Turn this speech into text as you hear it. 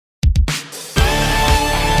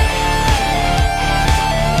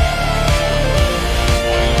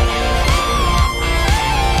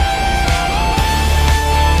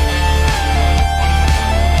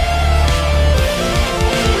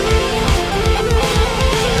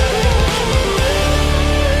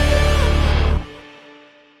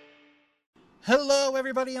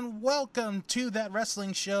everybody, and welcome to That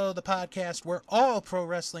Wrestling Show, the podcast where all pro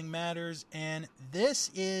wrestling matters. And this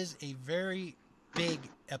is a very big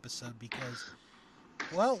episode because,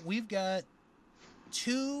 well, we've got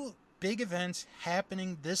two big events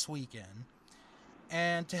happening this weekend.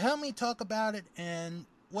 And to help me talk about it and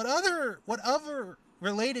what other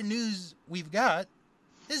related news we've got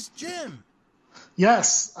is Jim.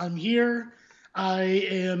 Yes, I'm here. I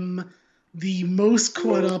am the most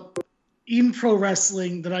caught up in pro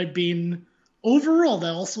wrestling that I've been overall.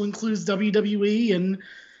 That also includes WWE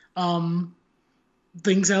and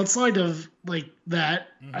things outside of like that,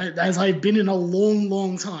 as I've been in a long,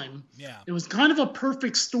 long time. Yeah. It was kind of a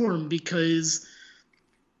perfect storm because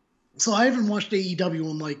I haven't watched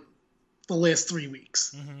AEW in like the last 3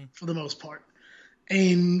 weeks for the most part.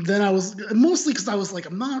 And then I was mostly because I was like,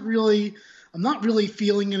 I'm not really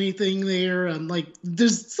feeling anything there. And like,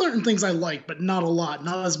 there's certain things I like, but not a lot,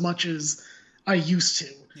 not as much as I used to.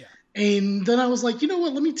 Yeah. And then I was like, you know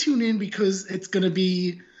what? Let me tune in because it's going to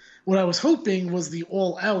be what I was hoping was the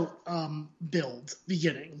all out build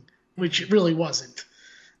beginning, which it really wasn't.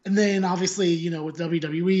 And then obviously, with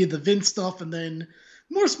WWE, the Vince stuff, and then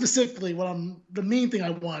more specifically, the main thing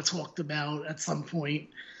I want to talk about at some point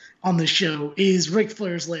on the show is Ric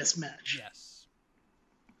Flair's last match. Yes.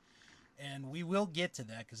 And we will get to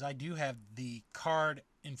that because I do have the card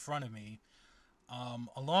in front of me,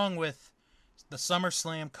 along with the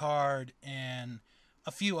SummerSlam card and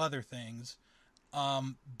a few other things.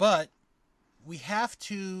 But we have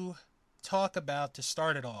to talk about, to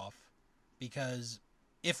start it off, because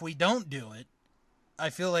if we don't do it,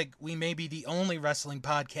 I feel like we may be the only wrestling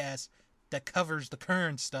podcast that covers the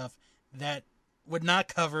current stuff that would not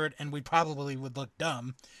cover it, and we probably would look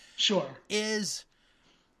dumb. Sure.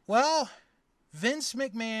 Well, Vince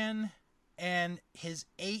McMahon and his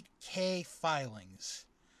 8K filings.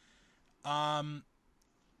 Now,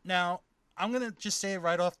 I'm going to just say it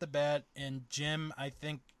right off the bat, and Jim, I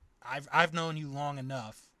think I've known you long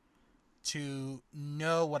enough to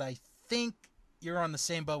know what I think you're on the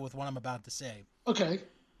same boat with what I'm about to say. Okay.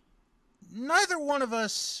 Neither one of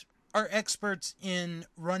us are experts in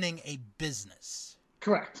running a business.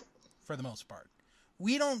 Correct. For the most part.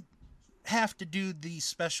 We don't have to do these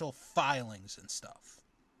special filings and stuff.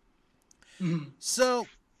 So,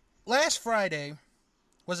 last Friday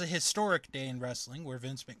was a historic day in wrestling where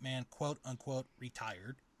Vince McMahon, quote unquote,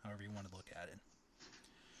 retired, however you want to look at it.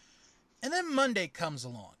 And then Monday comes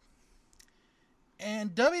along.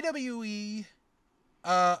 And WWE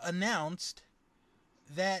announced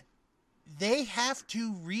that they have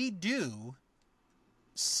to redo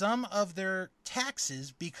some of their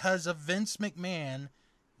taxes because of Vince McMahon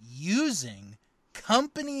using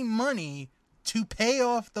company money to pay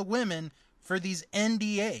off the women for these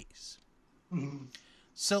NDAs.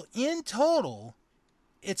 So in total,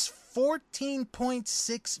 it's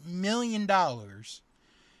 $14.6 million,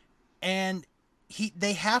 and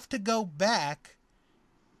they have to go back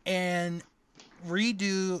and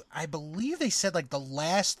redo, I believe they said like the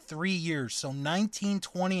last 3 years, so 19,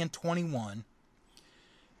 20, and 21,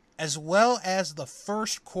 as well as the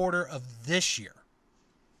first quarter of this year.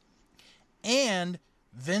 And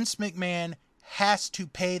Vince McMahon has to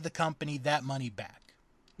pay the company that money back.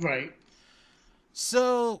 Right.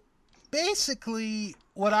 So basically,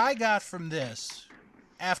 what I got from this,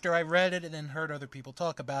 after I read it and then heard other people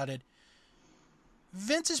talk about it,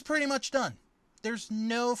 Vince is pretty much done. There's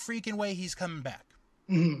no freaking way he's coming back.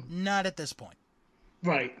 Not at this point.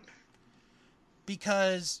 Right.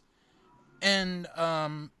 Because, and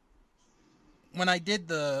when I did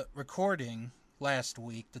the recording last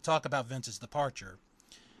week to talk about Vince's departure,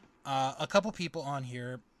 a couple people on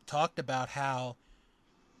here talked about how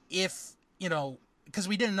if, because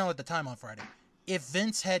we didn't know at the time on Friday, if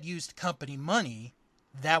Vince had used company money,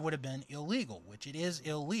 that would have been illegal, which it is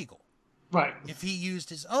illegal. Right. If he used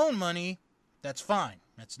his own money, that's fine.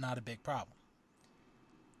 That's not a big problem.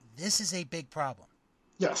 This is a big problem.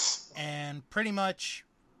 Yes. And pretty much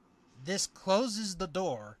this closes the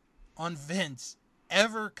door on Vince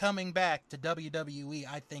ever coming back to WWE,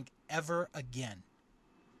 I think, ever again.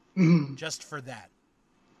 Just for that.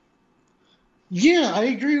 Yeah, I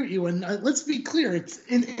agree with you. And let's be clear, it's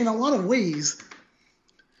in a lot of ways,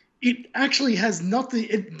 it actually has nothing,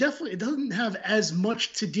 it doesn't have as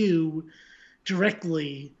much to do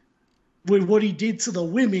directly with what he did to the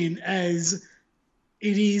women as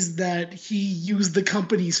it is that he used the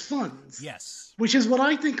company's funds. Yes. Which is what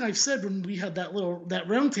I think I've said when we had that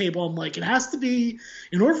round table. I'm like, it has to be,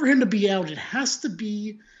 in order for him to be out, it has to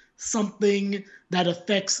be something that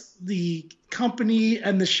affects the company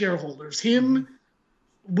and the shareholders. Him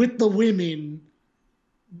with the women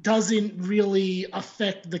doesn't really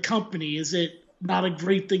affect the company. Is it not a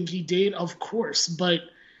great thing he did? Of course, but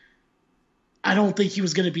I don't think he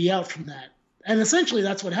was going to be out from that. And essentially,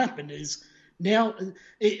 that's what happened. Is now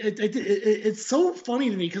it's so funny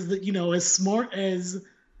to me because as smart as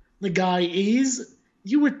the guy is,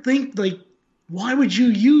 you would think like, why would you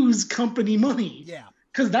use company money? Yeah.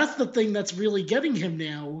 Because that's the thing that's really getting him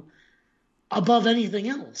now above anything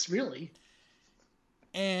else, really.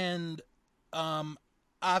 And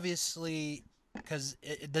obviously, because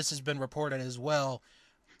this has been reported as well,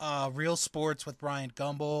 Real Sports with Brian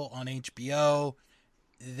Gumbel on HBO,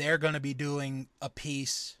 they're going to be doing a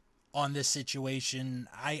piece on this situation.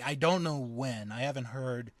 I don't know when. I haven't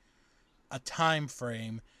heard a time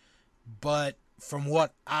frame, but from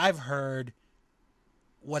what I've heard,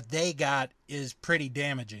 what they got is pretty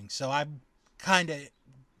damaging. So I'm kind of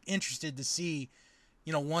interested to see,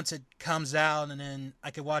 once it comes out, and then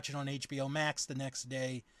I could watch it on HBO Max the next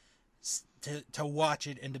day, to watch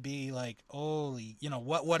it and to be like, holy,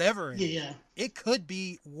 whatever it Yeah, is, yeah. it could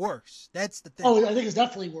be worse. That's the thing. Oh, I think it's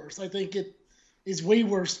definitely worse. I think it is way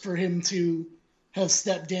worse for him to have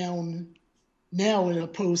stepped down now as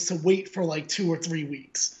opposed to wait for like 2 or 3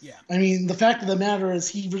 weeks. Yeah. I mean, the fact of the matter is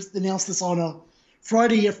he announced this on a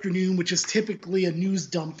Friday afternoon, which is typically a news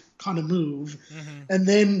dump kind of move. Mm-hmm. And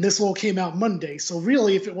then this all came out Monday. So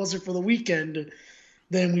really, if it wasn't for the weekend,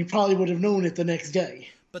 then we probably would have known it the next day.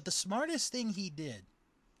 But the smartest thing he did,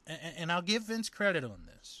 and I'll give Vince credit on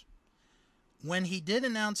this, when he did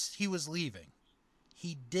announce he was leaving,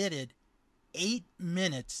 he did it 8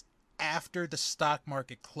 minutes after the stock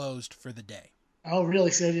market closed for the day. Oh,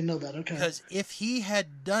 really? See, I didn't know that. Okay. Because if he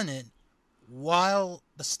had done it while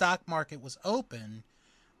the stock market was open,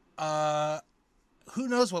 who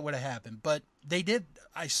knows what would have happened. But they did.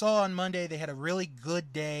 I saw on Monday they had a really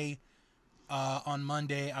good day on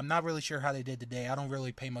Monday. I'm not really sure how they did today. I don't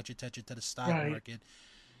really pay much attention to the stock market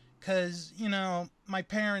because, my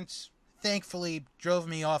parents thankfully drove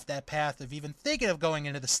me off that path of even thinking of going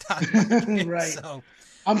into the stock market. Right. So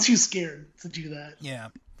I'm too scared to do that. Yeah.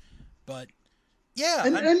 But yeah,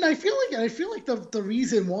 and I feel like the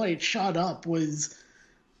reason why it shot up was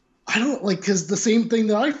I don't like because the same thing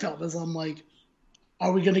that I felt is I'm like,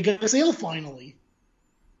 are we going to get a sale finally?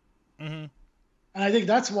 Mm-hmm. And I think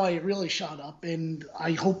that's why it really shot up, and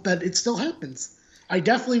I hope that it still happens. I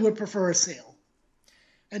definitely would prefer a sale,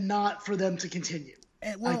 and not for them to continue.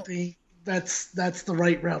 I think that's the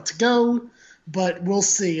right route to go, but we'll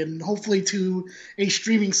see, and hopefully to a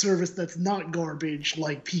streaming service that's not garbage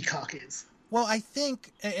like Peacock is. Well, I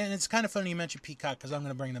think, and it's kind of funny you mentioned Peacock because I'm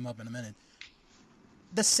going to bring them up in a minute.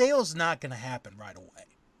 The sale's not going to happen right away.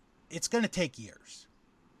 It's going to take years.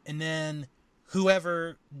 And then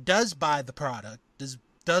whoever does buy the product,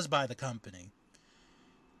 does buy the company,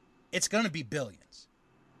 it's going to be billions.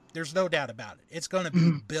 There's no doubt about it. It's going to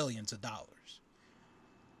be billions of dollars.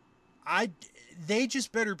 They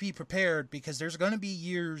just better be prepared because there's going to be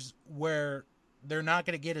years where they're not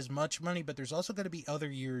going to get as much money, but there's also going to be other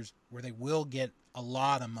years where they will get a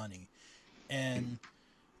lot of money. And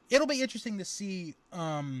it'll be interesting to see.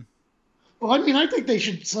 Well, I mean, I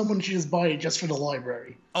think someone should just buy it just for the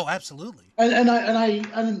library. Oh, absolutely. And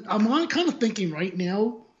I'm kind of thinking right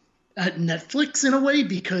now at Netflix in a way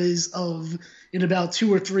because of in about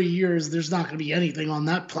 2 or 3 years there's not going to be anything on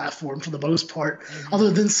that platform for the most part other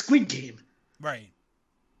than Squid Game. Right.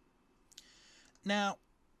 Now,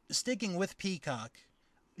 sticking with Peacock,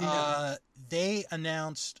 they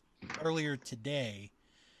announced earlier today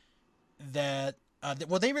that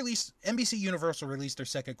NBC Universal released their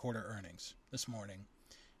second quarter earnings this morning,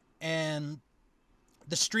 and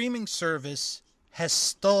the streaming service has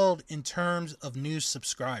stalled in terms of new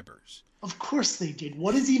subscribers. Of course they did.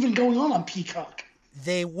 What is even going on Peacock?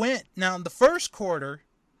 Now in the first quarter,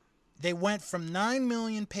 they went from 9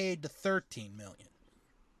 million paid to 13 million.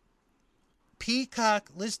 Peacock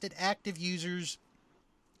listed active users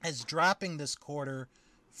as dropping this quarter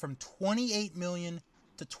from 28 million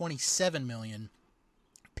to 27 million.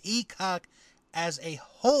 Peacock as a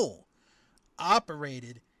whole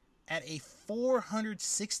operated at a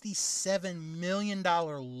 $467 million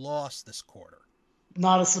loss this quarter.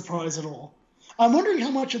 Not a surprise at all. I'm wondering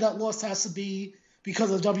how much of that loss has to be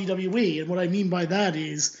because of WWE. And what I mean by that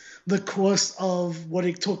is the cost of what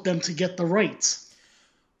it took them to get the rights.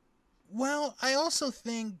 Well, I also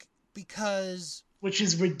think because... Which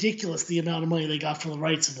is ridiculous, the amount of money they got for the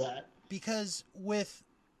rights of that. Because with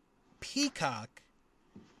Peacock,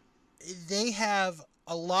 they have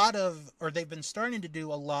a lot of, or they've been starting to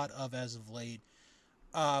do a lot of, as of late,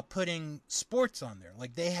 putting sports on there.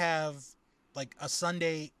 Like they have like a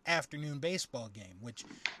Sunday afternoon baseball game, which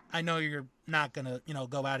I know you're not going to,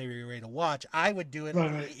 go out of your way to watch. I would do it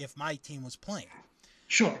Right, only right. if my team was playing.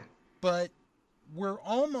 Sure. But we're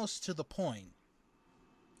almost to the point,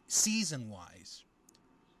 season-wise,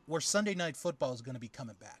 where Sunday Night Football is going to be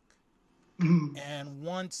coming back. Mhm. And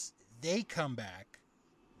once they come back,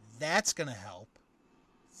 that's going to help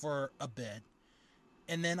for a bit.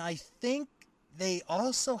 And then I think they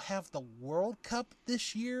also have the World Cup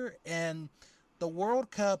this year. And the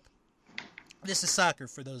World Cup, this is soccer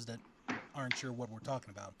for those that aren't sure what we're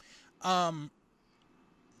talking about.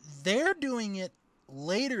 They're doing it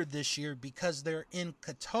later this year because they're in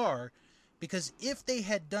Qatar. Because if they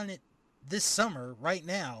had done it this summer, right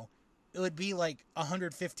now, it would be like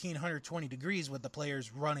 115, 120 degrees with the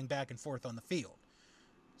players running back and forth on the field.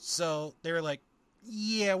 So they were like,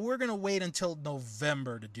 yeah, we're going to wait until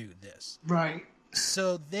November to do this. Right.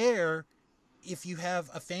 So there, if you have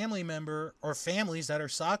a family member or families that are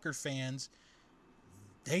soccer fans,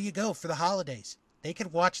 there you go for the holidays. They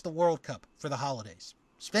could watch the World Cup for the holidays.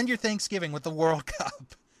 Spend your Thanksgiving with the World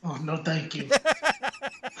Cup. Oh, no, thank you.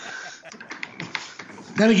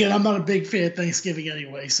 Then again, I'm not a big fan of Thanksgiving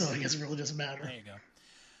anyway, so I guess it really doesn't matter. There you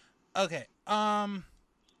go. Okay.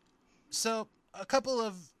 So a couple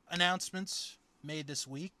of announcements made this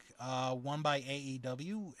week. One by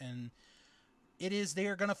AEW, and it is they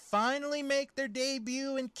are going to finally make their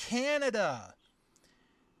debut in Canada.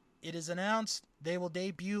 It is announced they will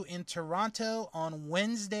debut in Toronto on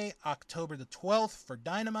Wednesday, October the 12th for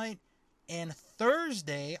Dynamite, and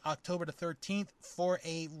Thursday, October the 13th for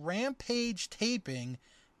a Rampage taping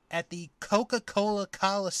at the Coca-Cola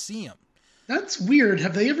Coliseum. That's weird.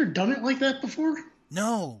 Have they ever done it like that before?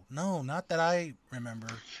 No, not that I remember.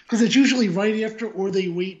 Because it's usually right after, or they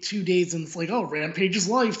wait 2 days and it's like, oh, Rampage is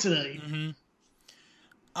live today.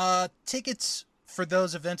 Mm-hmm. Tickets for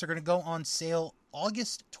those events are going to go on sale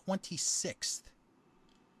August 26th.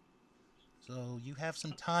 So you have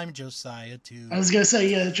some time, Josiah, to... I was going to say,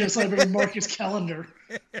 yeah, Josiah better mark his calendar.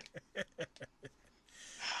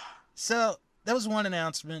 So that was one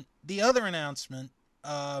announcement. The other announcement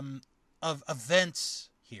of events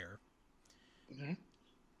here. Okay.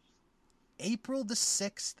 April the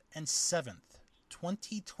 6th and 7th,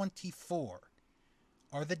 2024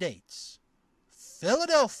 are the dates.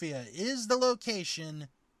 Philadelphia is the location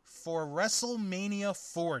for WrestleMania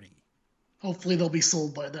 40. Hopefully they'll be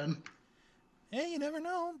sold by then. Hey, you never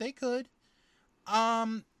know. They could.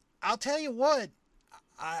 I'll tell you what.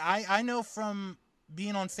 I know from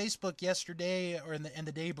being on Facebook yesterday or in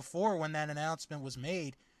the day before when that announcement was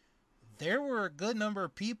made, there were a good number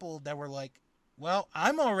of people that were like, well,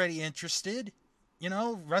 I'm already interested.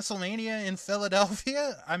 WrestleMania in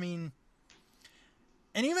Philadelphia. I mean,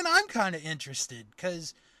 and even I'm kind of interested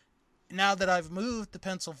because now that I've moved to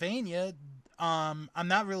Pennsylvania, I'm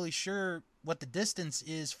not really sure what the distance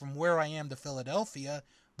is from where I am to Philadelphia,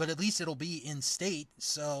 but at least it'll be in state.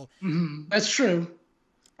 So that's true.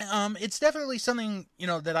 It's definitely something,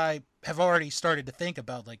 that I have already started to think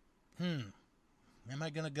about. Like, am I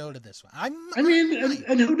going to go to this one? I mean,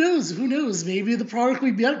 and who knows? Who knows? Maybe the product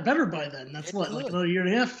will be better by then. That's like another year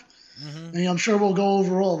and a half. Mm-hmm. I mean, I'm sure we'll go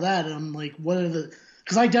over all that. And I'm like, what are the...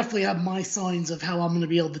 Because I definitely have my signs of how I'm going to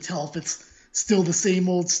be able to tell if it's still the same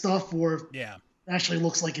old stuff or if it actually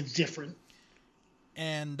looks like it's different.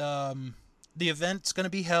 And the event's going to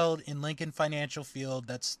be held in Lincoln Financial Field.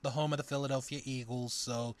 That's the home of the Philadelphia Eagles.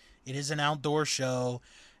 So it is an outdoor show.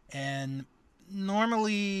 And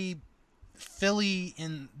normally Philly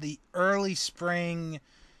in the early spring,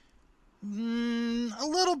 a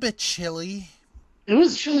little bit chilly. It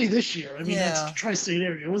was chilly this year. I mean, that's the tri-state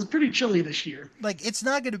area. It was pretty chilly this year. Like, it's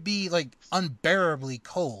not going to be, like, unbearably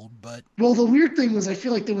cold, but... Well, the weird thing was I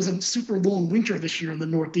feel like there was a super long winter this year in the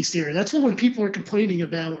Northeast area. That's when people are complaining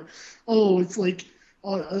about, oh, it's like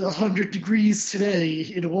 100 degrees today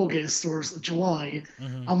in August or July.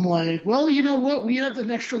 Mm-hmm. I'm like, well, you know what? We had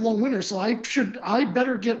an extra long winter, so I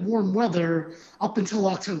better get warm weather up until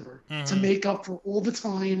October to make up for all the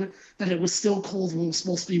time that it was still cold when it was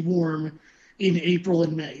supposed to be warm in April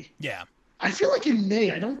and May. Yeah. I feel like in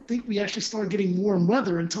May, I don't think we actually started getting warm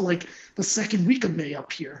weather until like the second week of May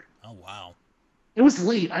up here. Oh, wow. It was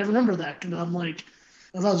late. I remember that. And I'm like,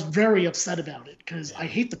 I was very upset about it because I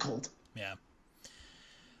hate the cold. Yeah.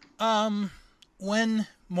 When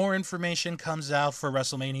more information comes out for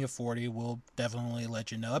WrestleMania 40, we'll definitely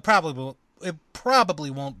let you know. It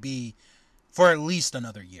probably won't be for at least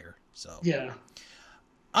another year. So yeah.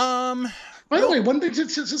 By the way, one thing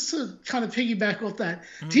just to kind of piggyback off that,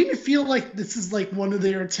 do you feel like this is like one of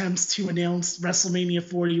their attempts to announce WrestleMania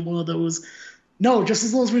 40, one of those? No, just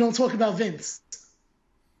as long as we don't talk about Vince.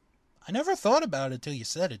 I never thought about it till you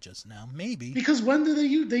said it just now. Maybe. Because when do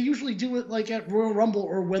they usually do it like at Royal Rumble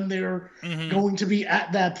or when they're Mm-hmm. going to be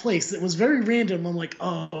at that place. It was very random. I'm like,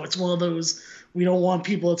 oh, it's one of those we don't want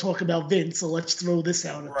people to talk about Vince, so let's throw this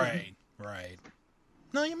out at them. Right. Right.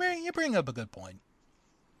 No, you bring up a good point.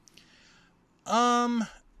 Um.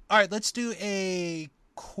 All right. Let's do a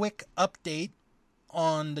quick update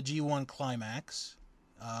on the G1 Climax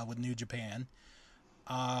with New Japan.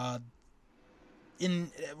 Uh,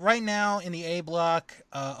 in right now in the A block,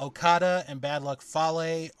 Okada and Bad Luck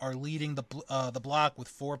Fale are leading the block with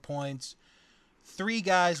 4 points. 3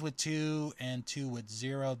 guys with 2 and 2 with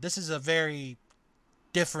 0. This is a very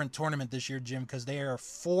different tournament this year, Jim, because there are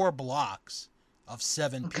 4 blocks of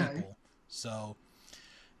 7 Okay. people. So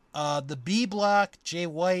the B block, Jay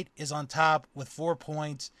White is on top with 4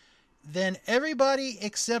 points. Then everybody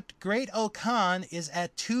except Great Okan is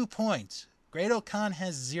at 2 points. Great Okan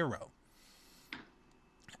has 0.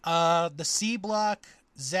 The C block,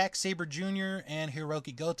 Zack Sabre Jr. and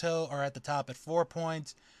Hiroki Goto are at the top at 4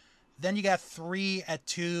 points. Then you got 3 at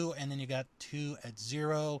 2, and then you got 2 at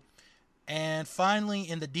 0. And finally,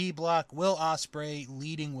 in the D block, Will Ospreay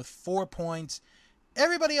leading with 4 points.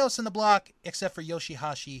 Everybody else in the block, except for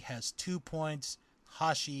Yoshihashi, has 2 points.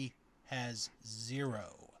 Hashi has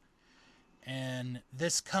 0. And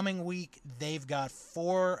this coming week, they've got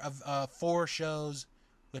 4 shows,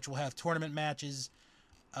 which will have tournament matches.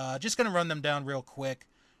 Just going to run them down real quick.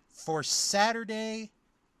 For Saturday,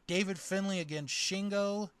 David Finlay against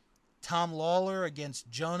Shingo. Tom Lawler against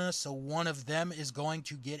Jonah, so one of them is going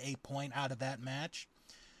to get a point out of that match.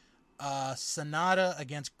 Sonata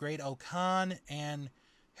against Great Okan, and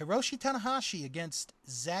Hiroshi Tanahashi against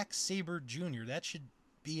Zack Sabre Jr. That should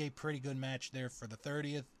be a pretty good match there for the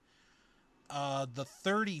 30th. The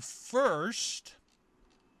 31st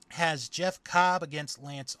has Jeff Cobb against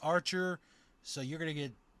Lance Archer, so you're going to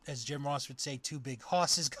get, as Jim Ross would say, 2 big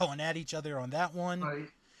hosses going at each other on that one. Right.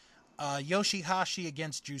 Yoshihashi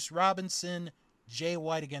against Juice Robinson, Jay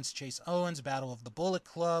White against Chase Owens, Battle of the Bullet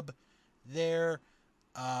Club there.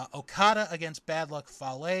 Okada against Bad Luck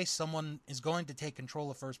Fale. Someone is going to take control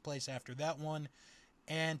of first place after that one.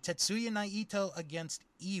 And Tetsuya Naito against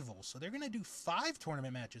Evil. So they're going to do 5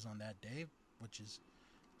 tournament matches on that day, which is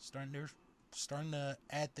starting to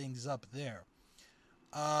add things up there.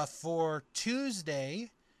 For Tuesday,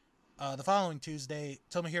 the following Tuesday,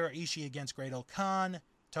 Tomohiro Ishii against Great Okan,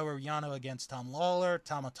 Toru Yano against Tom Lawler,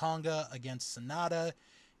 Tama Tonga against Sonata,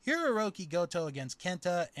 Hiroki Goto against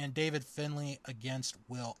Kenta, and David Finlay against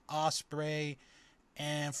Will Ospreay.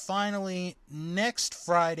 And finally, next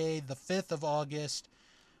Friday, the 5th of August,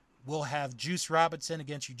 we'll have Juice Robinson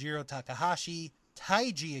against Yujiro Takahashi,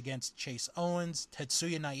 Taiji against Chase Owens,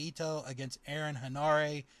 Tetsuya Naito against Aaron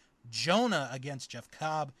Hanare, Jonah against Jeff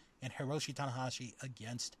Cobb, and Hiroshi Tanahashi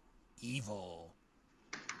against Evil.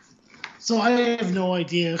 So I have no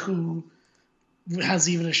idea who has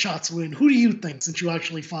even a shot to win. Who do you think, since you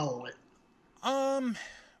actually follow it?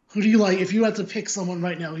 Who do you like? If you had to pick someone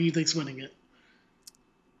right now, who do you think's winning it?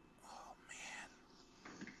 Oh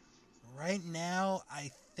man. Right now,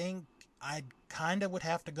 I think I kind of would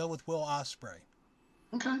have to go with Will Ospreay.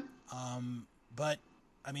 Okay. But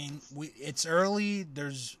I mean, it's early.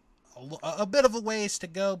 There's a bit of a ways to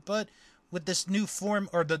go, but with this new form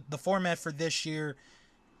or the format for this year,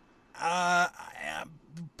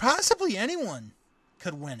 possibly anyone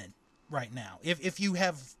could win it right now if you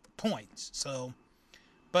have points. So,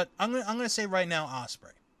 but I'm gonna say right now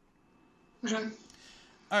Ospreay. Okay.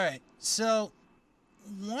 All right. So,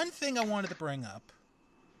 one thing I wanted to bring up,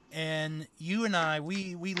 and you and I,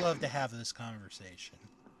 we love to have this conversation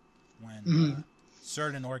when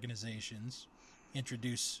certain organizations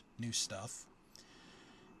introduce new stuff.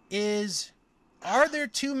 Are there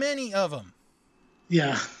too many of them?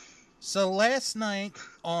 Yeah. So last night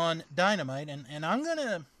on Dynamite, and I'm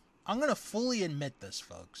gonna fully admit this,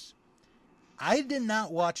 folks. I did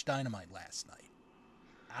not watch Dynamite last night.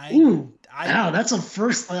 Wow, that's a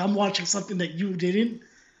first. I'm watching something that you didn't.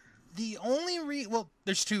 The only well,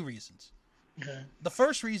 there's 2 reasons. Okay. The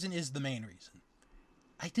first reason is the main reason.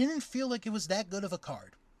 I didn't feel like it was that good of a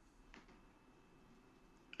card.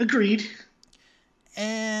 Agreed.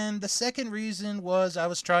 And the second reason was I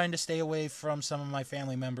was trying to stay away from some of my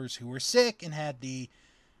family members who were sick and had the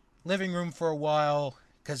living room for a while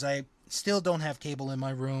because I still don't have cable in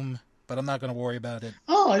my room, but I'm not going to worry about it.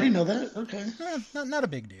 Oh, I didn't know that. Okay. Not a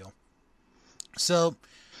big deal. So,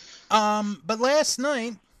 but last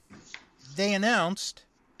night they announced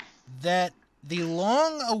that the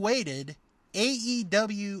long-awaited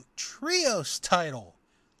AEW Trios title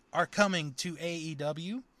are coming to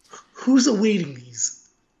AEW. Who's awaiting these?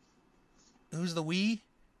 Who's the we?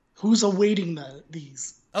 Who's awaiting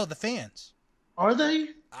these? Oh, the fans. Are they?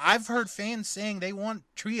 I've heard fans saying they want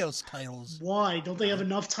trios titles. Why? Don't they have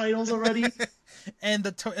enough titles already? And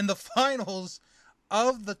the finals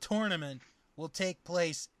of the tournament will take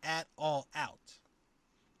place at All Out.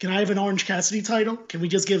 Can I have an Orange Cassidy title? Can we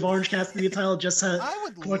just give Orange Cassidy a title just to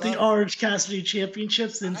want the Orange Cassidy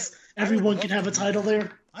Championship since everyone can have a title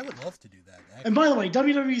there? I would love to do that. Actually. And by the way,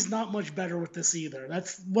 WWE's not much better with this either.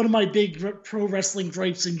 That's one of my big pro wrestling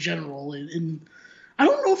gripes in general. And I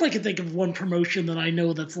don't know if I can think of one promotion that I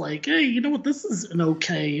know that's like, hey, you know what, this is an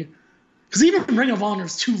okay. Because even Ring of Honor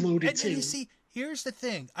is too loaded too. And you see, here's the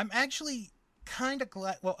thing. I'm actually kind of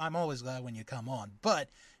glad. Well, I'm always glad when you come on, but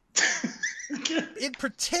in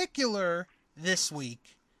particular this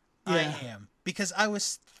week, I am, because I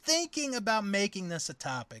was thinking about making this a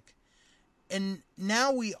topic, and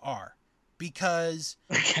now we are, because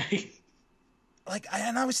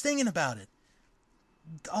and I was thinking about it.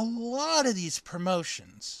 A lot of these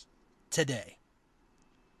promotions today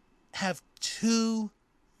have too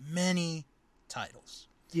many titles.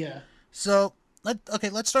 Yeah. So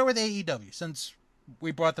let's start with AEW since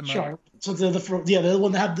we brought them up. Sure. So they're the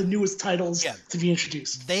one that have the newest titles to be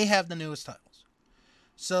introduced. They have the newest titles.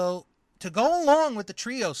 So to go along with the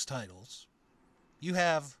trios titles, you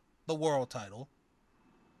have the world title,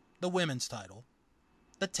 the women's title,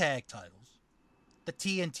 the tag titles, the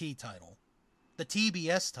TNT title, the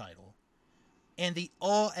TBS title, and the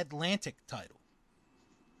All Atlantic title.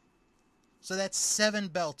 So that's 7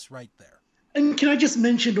 belts right there. And can I just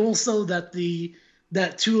mention also that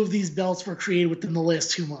that 2 of these belts were created within the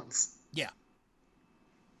last 2 months? Yeah.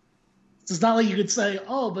 So it's not like you could say,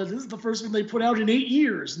 oh, but this is the first one they put out in 8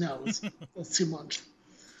 years. No, that's too much.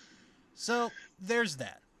 So there's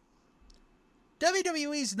that.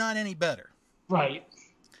 WWE's not any better. Right.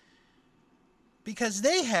 Because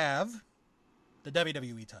they have the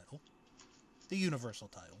WWE title, the Universal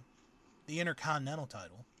title, the Intercontinental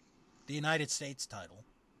title, the United States title,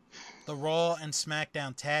 the Raw and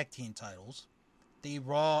SmackDown Tag Team titles, the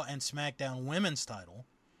Raw and SmackDown Women's title,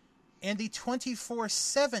 and the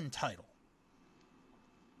 24/7 title.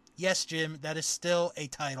 Yes, Jim, that is still a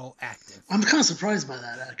title active. I'm kind of surprised by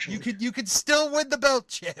that, actually. You could still win the belt,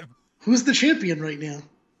 Jim. Who's the champion right now?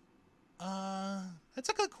 That's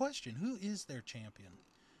a good question. Who is their champion?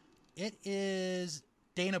 It is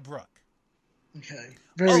Dana Brooke. Okay.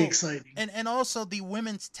 Very exciting. And also the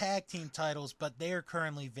women's tag team titles, but they are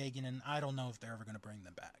currently vacant, and I don't know if they're ever going to bring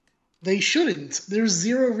them back. They shouldn't. There's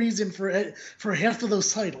zero reason for half of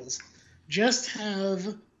those titles. Just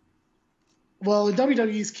have, well, in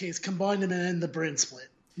WWE's case, combine them and end the brand split.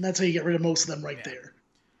 And that's how you get rid of most of them there.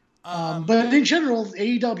 But in general,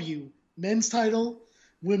 AEW, men's title,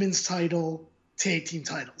 women's title, tag team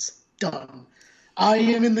titles. Done. I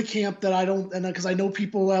am in the camp that I don't, and because I know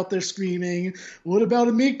people out there screaming, what about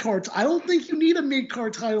a mid-card? I don't think you need a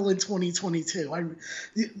mid-card title in 2022.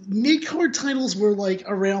 Mid-card titles were like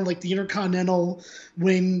around like the Intercontinental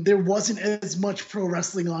when there wasn't as much pro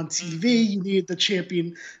wrestling on TV. You needed the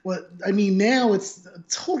champion. Now it's a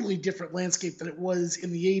totally different landscape than it was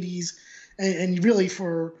in the 80s and really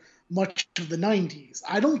for much of the 90s.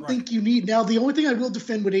 I don't think you need, now the only thing I will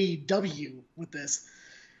defend with AEW with this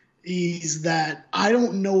is that I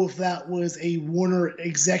don't know if that was a Warner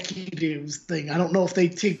executives thing. I don't know if they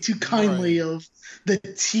take too kindly of the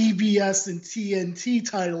TBS and TNT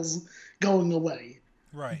titles going away.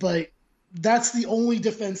 Right. But that's the only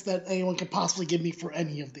defense that anyone could possibly give me for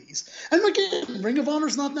any of these. And again, Ring of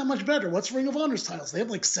Honor's not that much better. What's Ring of Honor's titles? They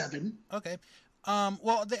have like 7. Okay. And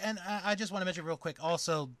I just want to mention real quick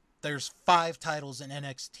also, there's 5 titles in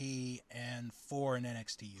NXT and 4 in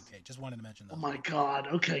NXT UK. Just wanted to mention those. Oh my God.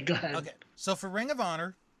 Okay, go ahead. Okay, so for Ring of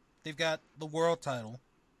Honor, they've got the World title,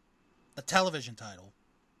 the Television title,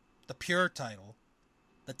 the Pure title,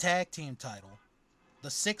 the Tag Team title, the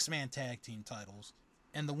 6-man Tag Team titles,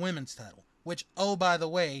 and the Women's title. Which, oh, by the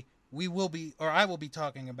way, I will be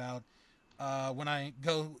talking about when I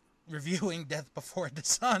go reviewing Death Before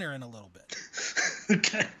Dishonor in a little bit.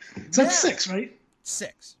 Okay. So that's 6, right?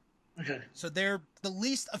 6. Okay. So they're the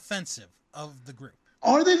least offensive of the group.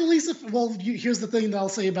 Are they the least? Well, here's the thing that I'll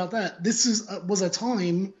say about that. This was a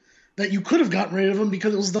time that you could have gotten rid of them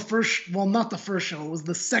because it was the first. Well, not the first show. It was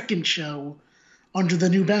the second show under the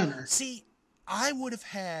new banner. See, I would have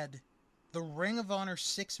had the Ring of Honor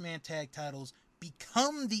 6-man tag titles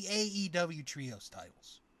become the AEW trios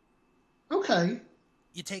titles. Okay.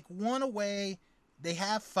 You take one away. They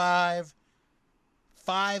have 5.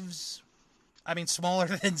 5's. Smaller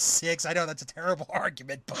than 6. I know that's a terrible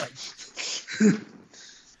argument, but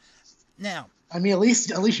now. At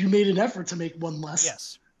least you made an effort to make one less.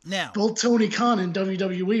 Yes. Now, Both Tony Khan and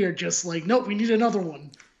WWE are just like, nope, we need another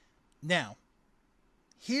one. now,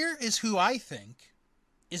 here is who I think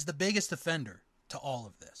is the biggest offender to all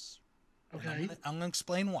of this. And Okay. I'm going to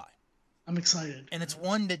explain why. I'm excited. And it's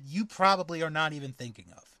one that you probably are not even thinking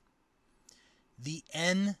of. The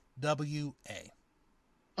NWA.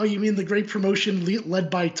 Oh, you mean the great promotion led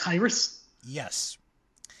by Tyrus? Yes.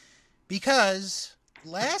 Because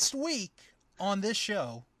last week on this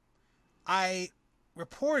show, I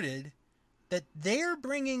reported that they're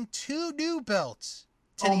bringing 2 new belts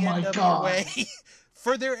to the NWA God.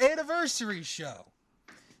 for their anniversary show.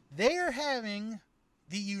 They are having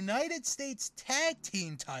the United States Tag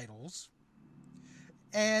Team titles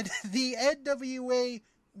and the NWA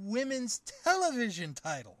Women's Television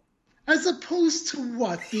title. As opposed to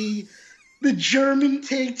what? The German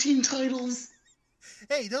tag team titles?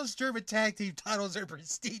 Hey, those German tag team titles are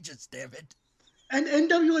prestigious, damn it. And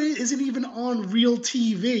NWA isn't even on real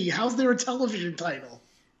TV. How's there a television title?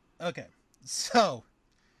 Okay, so...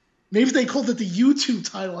 maybe if they called it the YouTube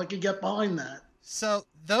title, I could get behind that. So,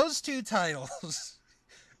 those 2 titles...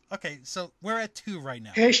 okay, so we're at 2 right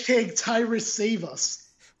now. Hashtag Tyrus save us.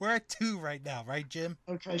 We're at 2 right now, right, Jim?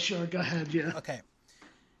 Okay, sure, go ahead, yeah. Okay.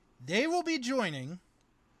 They will be joining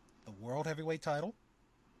the World Heavyweight title,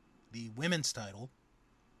 the Women's title,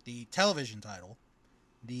 the Television title,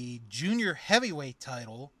 the Junior Heavyweight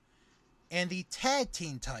title, and the Tag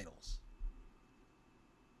Team titles.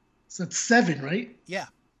 So that's 7, right? Yeah.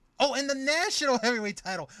 Oh, and the National Heavyweight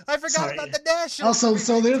title. I forgot about the National. Also,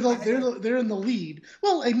 so they're in the lead.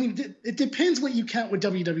 Well, I mean, it depends what you count with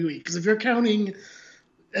WWE. Because if you're counting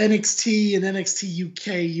NXT and NXT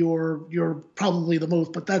UK, you're probably the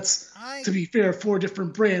most. But that's, to be fair, 4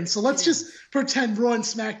 different brands. So let's just pretend Raw and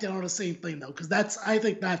SmackDown are the same thing, though, because I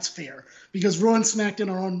think that's fair. Because Raw and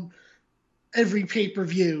SmackDown are on every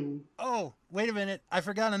pay-per-view. Oh, wait a minute! I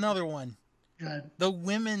forgot another one. Good. The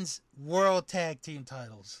Women's World Tag Team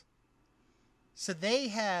titles. So they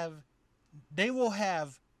will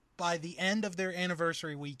have, by the end of their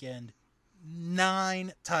anniversary weekend,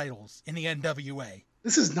 9 titles in the NWA.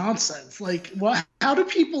 This is nonsense. Like, what? How do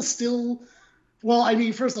people still? Well, I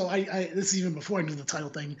mean, first of all, this is even before I knew the title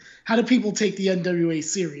thing. How do people take the NWA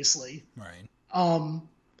seriously? Right.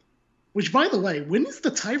 Which, by the way, when is the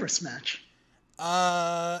Tyrus match?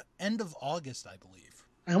 End of August, I believe.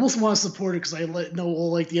 I almost want to support it because I know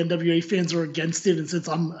all like the NWA fans are against it, and since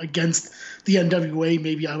I'm against the NWA,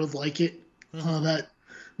 maybe I would like it. Mm-hmm.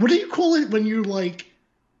 What do you call it when you're like?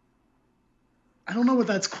 I don't know what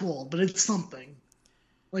that's called, but it's something.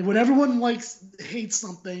 Like when everyone hates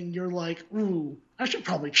something, you're like, ooh, I should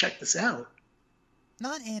probably check this out.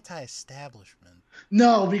 Not anti-establishment.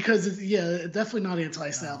 No, because definitely not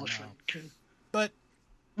anti-establishment. No. But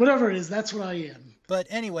whatever it is, that's what I am. But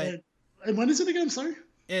anyway, and when is it again? I'm sorry.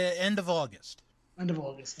 End of August. End of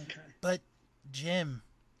August. Okay. But Jim,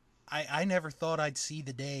 I never thought I'd see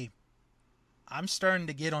the day. I'm starting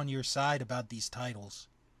to get on your side about these titles.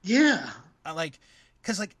 Yeah. I'm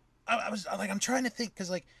trying to think, because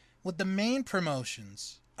like with the main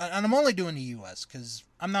promotions, and I'm only doing the U.S. because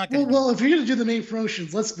I'm not going to. Well, if you're going to do the main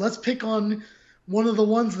promotions, let's pick on one of the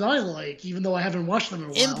ones that I like, even though I haven't watched them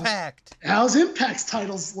in a while. Impact. How's Impact's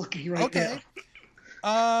titles looking right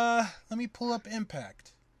now? Let me pull up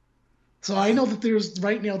Impact. So I know that there's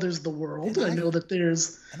the World. I know that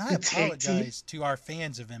there's and I apologize to our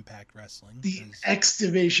fans of Impact Wrestling. The X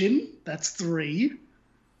Division, that's 3.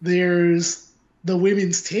 There's the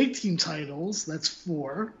Women's Tag Team titles, that's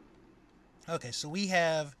 4. Okay, so we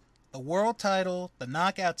have the World title, the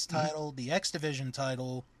Knockouts title, the X Division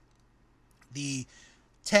title, the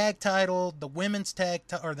Tag title, the Women's Tag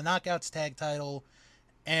or the Knockouts Tag title,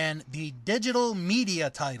 and the Digital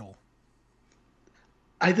Media title.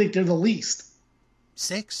 I think they're the least.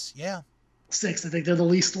 6, yeah. 6, I think they're the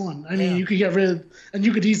least one. I mean, you could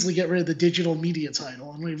you could easily get rid of the Digital Media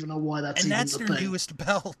title. I don't even know why that's even the thing. And that's their newest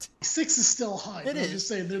belt. 6 is still high. It is. I'm just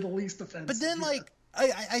saying they're the least offensive. But then,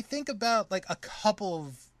 I think about, like, a couple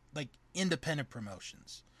of, like, independent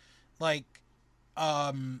promotions. Like,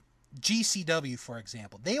 GCW, for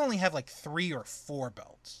example. They only have, like, 3 or 4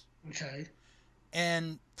 belts. Okay.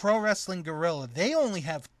 And Pro Wrestling Guerrilla, they only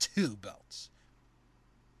have 2 belts.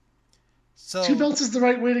 So 2 belts is the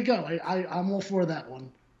right way to go. I'm all for that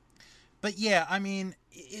one. But yeah, I mean,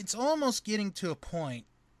 it's almost getting to a point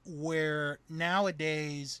where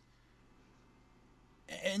nowadays,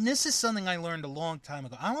 and this is something I learned a long time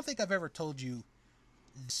ago. I don't think I've ever told you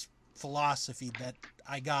this philosophy that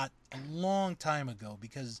I got a long time ago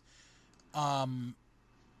because,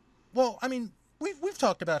 well, I mean, we've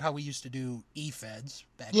talked about how we used to do e-feds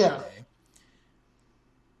back in the day.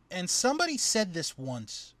 And somebody said this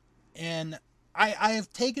once, and I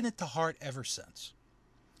have taken it to heart ever since.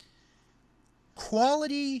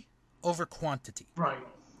 Quality over quantity. Right.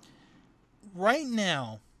 Right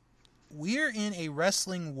now, we're in a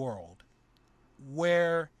wrestling world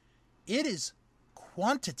where it is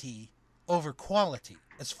quantity over quality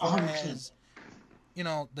as far 100%. as,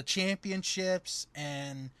 the championships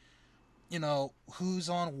and, who's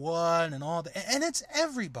on what and all that. And it's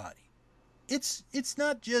everybody. It's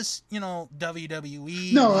not just,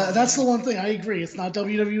 WWE. No, that's the one thing I agree. It's not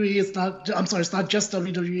WWE. It's not just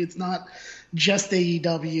WWE. It's not just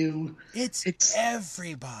AEW. It's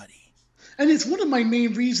everybody. And it's one of my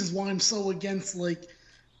main reasons why I'm so against,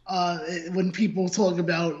 when people talk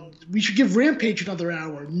about we should give Rampage another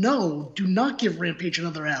hour. No, do not give Rampage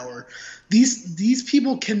another hour. These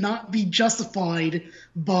people cannot be justified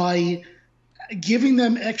by giving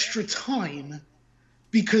them extra time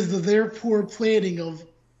because of their poor planning of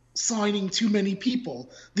signing too many people.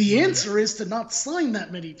 The answer is to not sign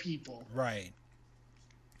that many people. Right.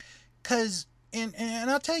 Because, and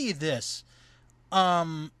I'll tell you this,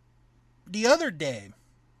 the other day,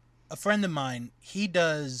 a friend of mine, he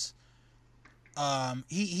does,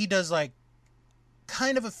 he does like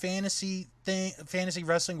kind of a fantasy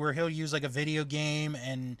wrestling where he'll use like a video game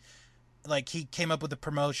and like he came up with a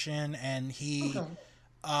promotion and he,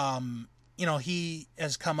 he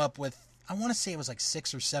has come up with, I want to say it was like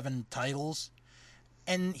 6 or 7 titles.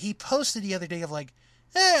 And he posted the other day of like,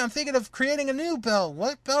 hey, I'm thinking of creating a new belt.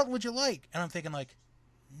 What belt would you like? And I'm thinking like,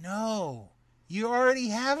 no, you already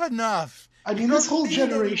have enough. I mean, this whole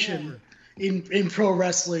generation in pro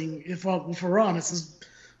wrestling, if we're honest, is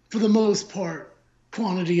for the most part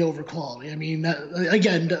quantity over quality. I mean,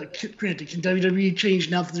 again, granted, can WWE change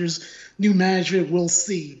now that there's new management? We'll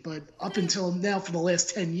see. But up until now, for the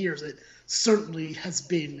last 10 years, it certainly has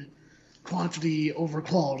been quantity over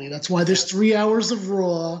quality. That's why there's 3 hours of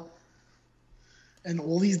Raw and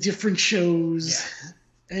all these different shows.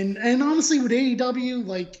 Yeah. And honestly, with AEW,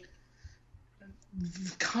 like,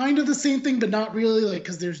 kind of the same thing, but not really, like,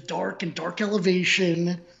 because there's Dark and Dark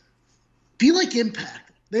Elevation. Be like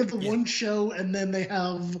Impact. They have the one show, and then they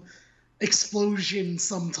have Explosion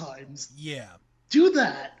sometimes. Yeah. Do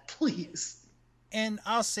that, please. And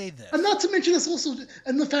I'll say this. And not to mention this also,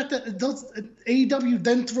 and the fact that AEW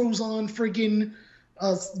then throws on friggin'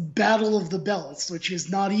 Battle of the Belts, which is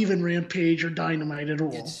not even Rampage or Dynamite at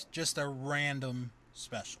all. It's just a random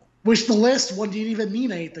special. Which the last one didn't even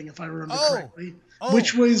mean anything, if I remember correctly.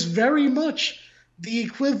 Which was very much the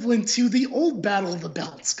equivalent to the old Battle of the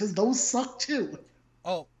Belts, because those suck too.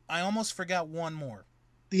 Oh, I almost forgot one more.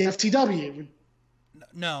 The FTW.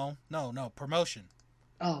 No, promotion.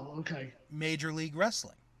 Oh, okay. Major League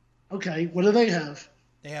Wrestling. Okay, what do they have?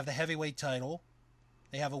 They have the heavyweight title.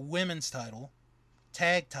 They have a women's title,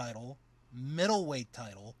 tag title, middleweight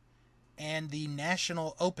title, and the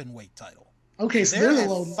national open weight title. Okay, so they're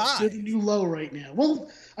the new low right now. Well,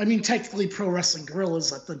 I mean, technically, Pro Wrestling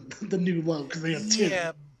Guerrilla's at the new low because they have 2.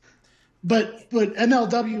 Yeah. But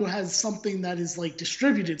MLW has something that is like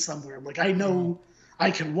distributed somewhere. Like I know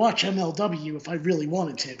I can watch MLW if I really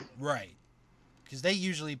wanted to. Right. Because they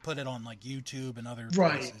usually put it on like YouTube and other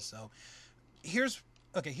places. So here's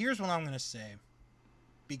what I'm going to say.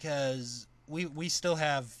 Because we still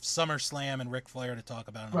have SummerSlam and Ric Flair to talk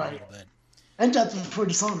about in a little bit. And Death Before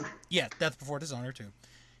Dishonor. Yeah, Death Before Dishonor too.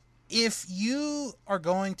 If you are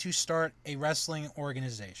going to start a wrestling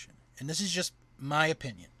organization, and this is just my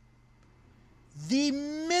opinion, the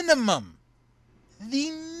minimum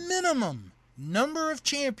number of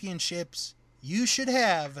championships you should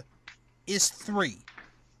have is 3.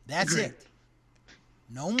 That's it.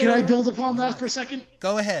 No more. Can I build upon that for a second?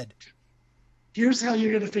 Go ahead. Here's how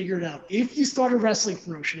you're going to figure it out. If you start a wrestling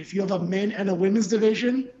promotion, if you have a men and a women's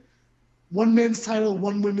division, 1 men's title,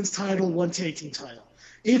 1 women's title, 1 tag team title.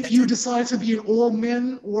 If you decide to be an all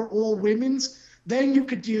men or all women's, then you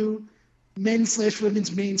could do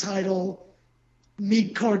men's/women's main title,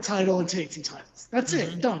 mid-card title, and tag team titles. That's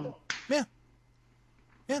it. Done. Yeah.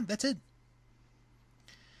 Yeah, that's it.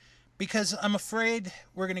 Because I'm afraid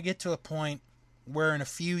we're going to get to a point where in a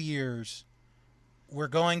few years we're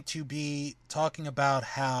going to be talking about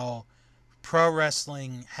how pro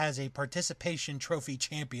wrestling has a participation trophy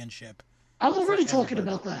championship. I'm already talking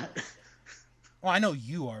about that. Well, I know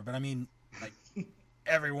you are, but I mean, like,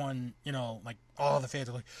 everyone, like, all the fans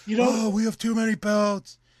are like, we have too many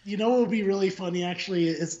belts. You know what would be really funny, actually,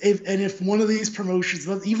 is if one of these promotions,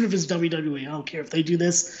 even if it's WWE, I don't care if they do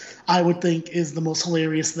this, I would think is the most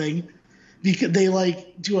hilarious thing. Because they,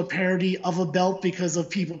 like, do a parody of a belt because of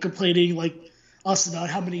people complaining, like, us about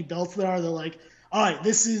how many belts there are. They're like, all right,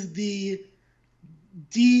 this is the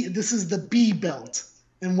This is the B belt,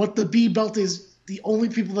 and what the B belt is, the only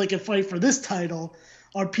people that can fight for this title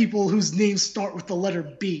are people whose names start with the letter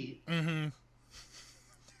B. Mm-hmm.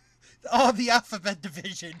 Oh, the Alphabet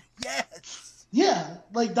Division. Yes. Yeah,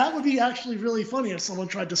 like that would be actually really funny if someone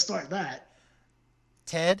tried to start that.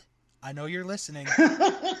 Ted, I know you're listening.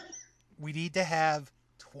 We need to have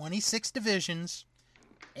 26 divisions,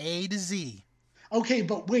 A to Z. Okay,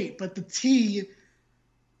 but wait, but the T,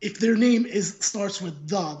 if their name is starts with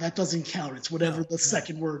the, that doesn't count. It's whatever the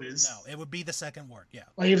second word is. No, it would be the second word. Yeah.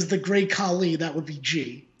 Like if it's the Great Khali, that would be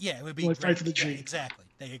G. Yeah, it would be Like great. for the G. Yeah, exactly.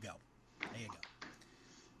 There you go. There you go.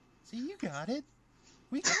 See, you got it.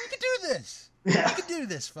 We can do this. Yeah. We can do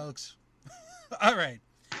this, folks. All right.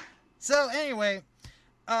 So anyway,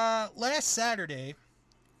 last Saturday,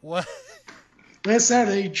 what? Last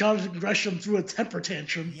Saturday, Jonathan Gresham threw a temper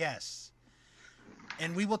tantrum. Yes.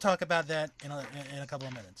 And we will talk about that in a couple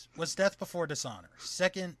of minutes. Was Death Before Dishonor,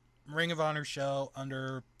 second Ring of Honor show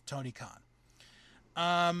under Tony Khan.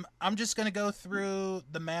 I'm just going to go through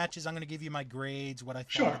the matches. I'm going to give you my grades, what I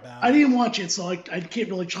thought about I didn't watch it, so I can't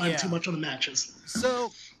really chime too much on the matches.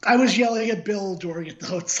 So I was yelling at Bill during it,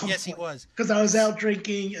 though, at some yes, point. He was. Because I was out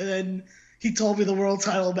drinking, and then he told me the world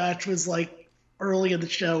title match was, like, early in the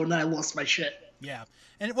show, and then I lost my shit. Yeah.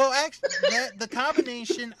 And, well, actually, the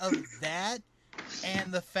combination of that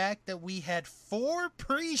and the fact that we had 4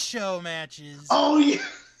 pre-show matches. Oh, yeah.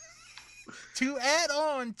 To add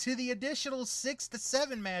on to the additional 6 to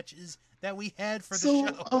 7 matches that we had for the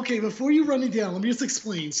show. Okay, before you run it down, let me just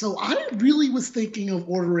explain. So I really was thinking of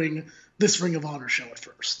ordering this Ring of Honor show at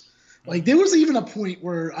first. Like, there was even a point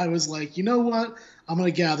where I was like, you know what? I'm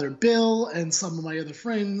going to gather Bill and some of my other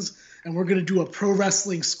friends, and we're going to do a pro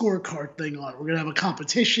wrestling scorecard thing on it. We're going to have a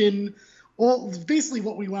competition. All basically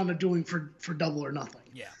what we wound up doing for Double or Nothing.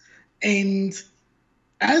 Yeah. And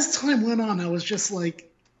as time went on, I was just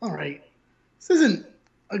like, all right, this isn't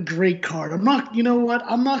a great card. I'm not, you know what?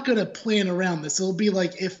 I'm not going to plan around this. It'll be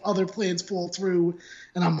like if other plans fall through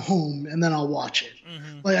and I'm home and then I'll watch it.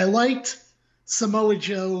 Mm-hmm. Like, I liked Samoa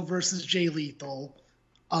Joe versus Jay Lethal.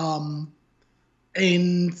 And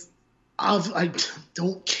I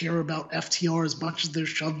don't care about FTR as much as they're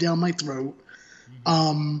shoved down my throat.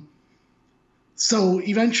 Mm-hmm. So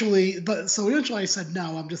eventually I said,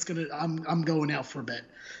 no, I'm going out for a bit.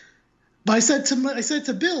 But I said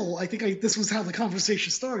to Bill, I think this was how the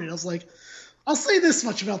conversation started. I was like, I'll say this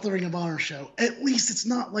much about the Ring of Honor show. At least it's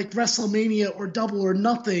not like WrestleMania or Double or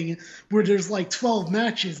Nothing where there's like 12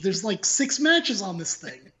 matches. There's like 6 matches on this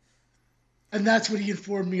thing. And that's when he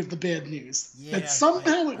informed me of the bad news. Yeah, and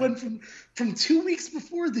somehow it went from 2 weeks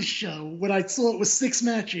before this show, when I saw it was 6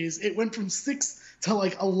 matches, it went from 6 to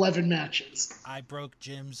like 11 matches. I broke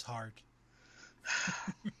Jim's heart.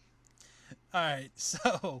 All right,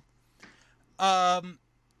 so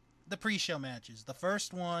the pre-show matches. The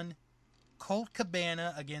first one, Colt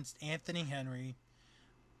Cabana against Anthony Henry.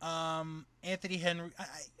 Anthony Henry,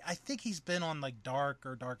 I think he's been on like Dark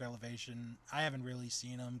or Dark Elevation. I haven't really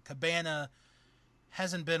seen him. Cabana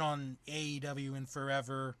hasn't been on AEW in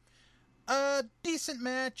forever. Decent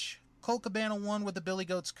match. Colt Cabana won with the Billy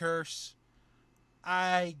Goat's Curse.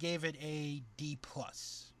 I gave it a D+.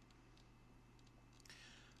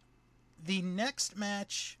 The next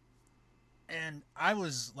match, and I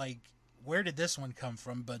was like, where did this one come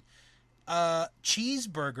from? But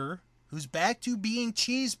Cheeseburger, who's back to being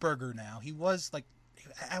Cheeseburger now. He was like,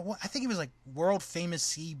 I think he was like world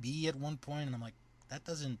famous CB at one point, and I'm like, that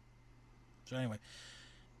doesn't. So anyway,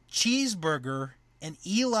 Cheeseburger and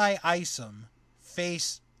Eli Isom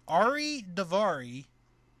face Ari Daivari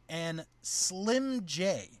and Slim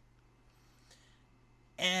J.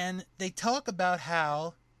 And they talk about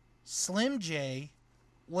how Slim J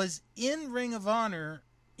was in Ring of Honor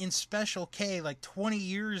in Special K like 20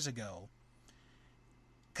 years ago.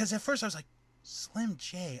 Because at first I was like, Slim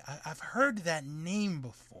J, I've heard that name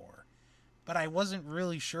before, but I wasn't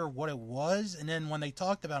really sure what it was. And then when they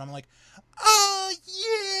talked about it, I'm like, oh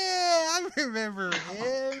yeah, I remember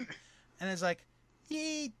him. And it's like,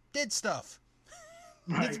 he did stuff.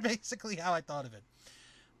 Right. That's basically how I thought of it.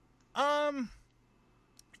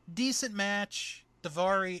 Decent match.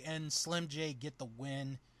 Daivari and Slim J get the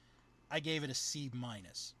win. I gave it a C-.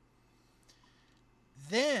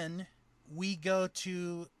 Then we go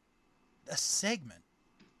to a segment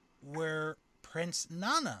where Prince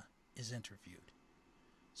Nana is interviewed.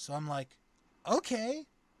 So I'm like, okay,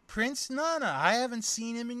 Prince Nana, I haven't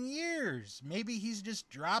seen him in years. Maybe he's just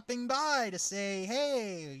dropping by to say,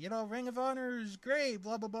 hey, Ring of Honor is great,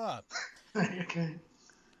 blah, blah, blah. Okay.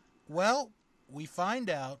 Well, we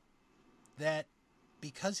find out that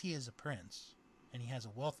because he is a prince and he has a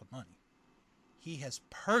wealth of money, he has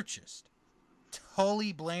purchased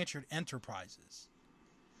Tully Blanchard Enterprises,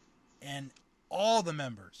 and all the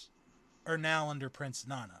members are now under Prince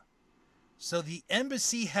Nana. So the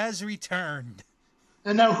embassy has returned.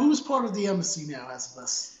 And now, who's part of the embassy now as of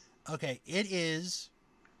this? Okay, it is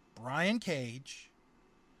Brian Cage,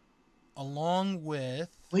 along with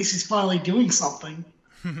At least he's finally doing something.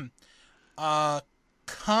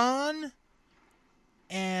 Khan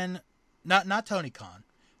and not Tony Khan.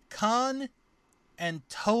 Khan and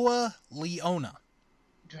Toa Leona.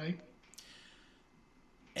 Okay.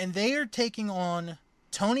 And they are taking on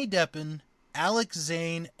Tony Deppen, Alex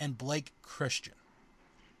Zane, and Blake Christian.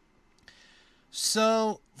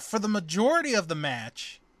 So, for the majority of the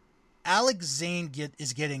match, Alex Zane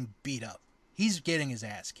is getting beat up. He's getting his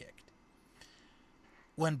ass kicked.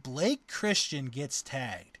 When Blake Christian gets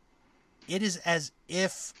tagged, it is as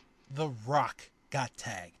if The Rock got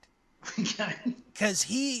tagged. Okay. Because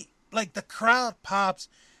the crowd pops,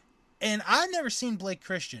 and I've never seen Blake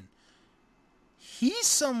Christian. He's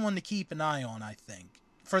someone to keep an eye on, I think.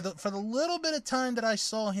 For the little bit of time that I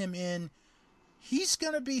saw him in, he's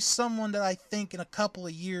going to be someone that I think in a couple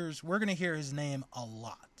of years, we're going to hear his name a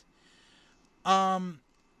lot.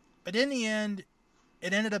 But in the end,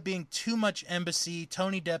 it ended up being too much Embassy.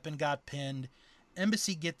 Tony Deppen got pinned.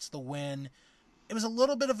 Embassy gets the win. It was a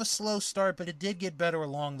little bit of a slow start, but it did get better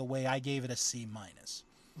along the way. I gave it a C-.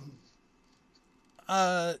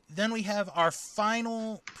 Then we have our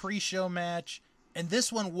final pre-show match, and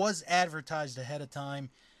this one was advertised ahead of time.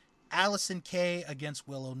 Allison Kay against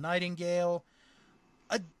Willow Nightingale.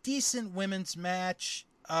 A decent women's match.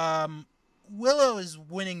 Willow is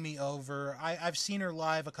winning me over. I've seen her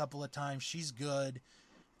live a couple of times. She's good,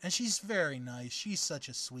 and she's very nice. She's such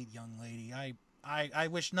a sweet young lady. I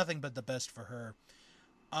wish nothing but the best for her.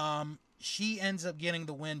 She ends up getting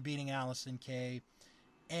the win, beating Allison Kay,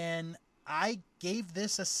 and I gave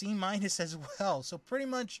this a C- as well. So pretty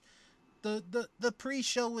much the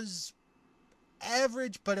pre-show was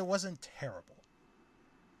average, but it wasn't terrible.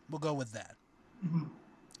 We'll go with that. Mm-hmm.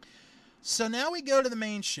 So now we go to the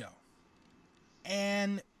main show,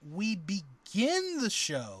 and we begin the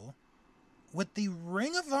show with the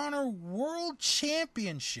Ring of Honor World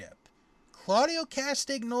Championship. Claudio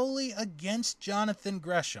Castagnoli against Jonathan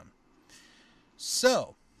Gresham.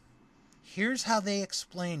 So, here's how they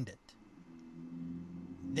explained it.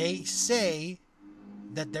 They say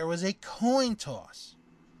that there was a coin toss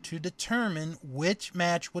to determine which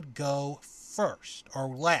match would go first or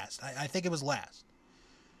last. I think it was last.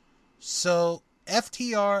 So,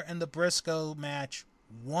 FTR and the Briscoe match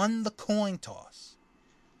won the coin toss.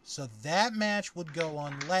 So that match would go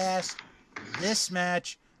on last. This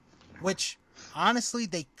match, which honestly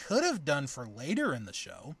they could have done for later in the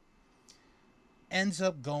show, ends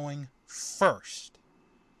up going first.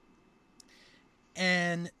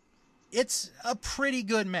 And it's a pretty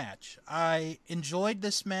good match. I enjoyed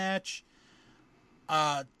this match.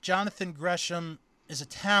 Jonathan Gresham is a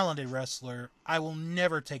talented wrestler. I will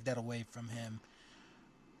never take that away from him.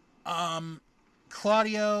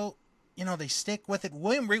 Claudio, they stick with it.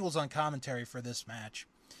 William Regal's on commentary for this match.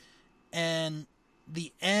 And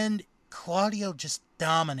the end, Claudio just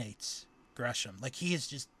dominates Gresham. Like, he is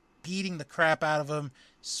just beating the crap out of him,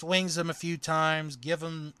 swings him a few times, gives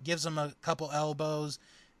him a couple elbows.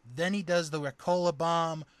 Then he does the Ricola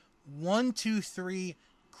Bomb. 1, 2, 3.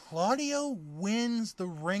 Claudio wins the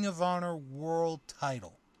Ring of Honor World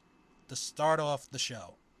title to start off the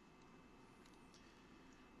show.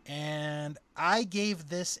 And I gave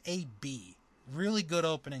this a B. Really good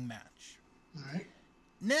opening match. All right.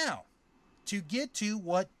 Now, to get to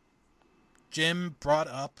what Jim brought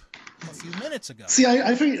up a few minutes ago. See,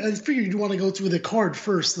 I figured you'd want to go through the card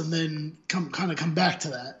first and then come back to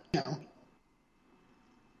that.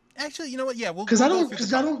 Actually, you know what? Yeah, because I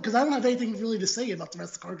don't have anything really to say about the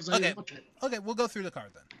rest of the card because I didn't watch it. Okay, we'll go through the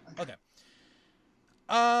card then. Okay.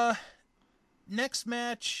 Next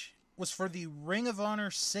match was for the Ring of Honor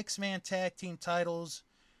 6-man tag team titles.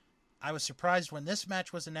 I was surprised when this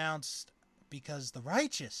match was announced because the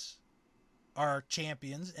Righteous are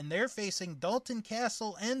champions and they're facing Dalton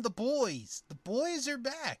Castle and the Boys. The Boys are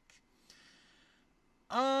back.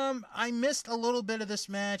 I missed a little bit of this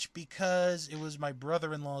match because it was my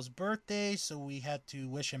brother-in-law's birthday, so we had to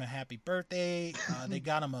wish him a happy birthday. They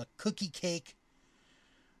got him a cookie cake,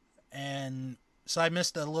 and so I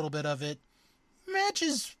missed a little bit of it.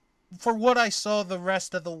 Matches, for what I saw the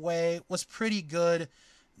rest of the way, was pretty good.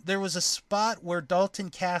 There was a spot where Dalton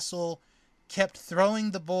Castle kept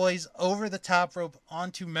throwing the Boys over the top rope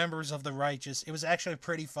onto members of the Righteous. It was actually a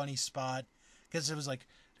pretty funny spot because it was like,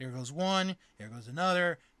 there goes one, there goes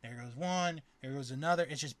another, There goes one. There goes another.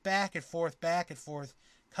 It's just back and forth, back and forth.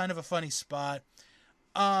 Kind of a funny spot.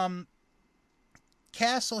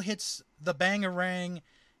 Castle hits the Bangarang,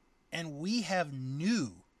 and we have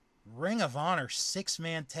new Ring of Honor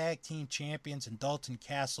 6-man tag team champions in Dalton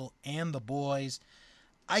Castle and the Boys.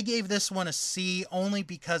 I gave this one a C only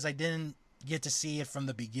because I didn't get to see it from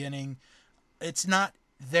the beginning. It's not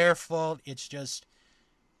their fault. It's just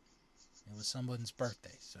it was someone's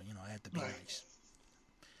birthday, so I had to be nice.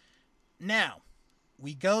 Now,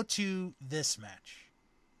 we go to this match.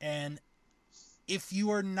 And if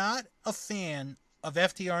you are not a fan of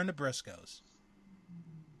FTR and the Briscoes,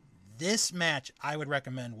 this match I would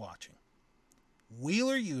recommend watching.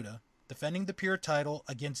 Wheeler Yuta defending the Pure title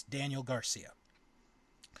against Daniel Garcia.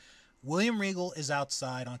 William Regal is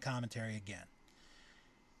outside on commentary again.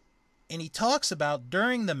 And he talks about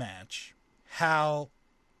during the match how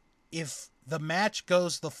if the match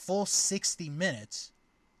goes the full 60 minutes,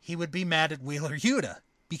 he would be mad at Wheeler Yuta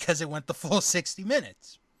because it went the full 60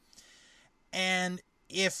 minutes. And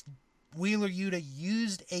if Wheeler Yuta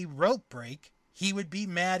used a rope break, he would be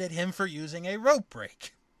mad at him for using a rope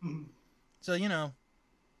break. Mm-hmm. So,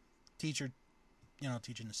 teacher,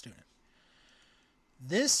 teaching the student.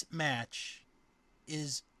 This match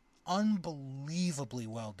is unbelievably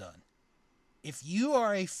well done. If you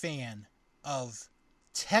are a fan of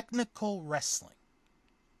technical wrestling,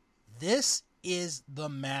 this is the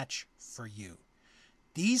match for you.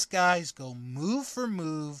 These guys go move for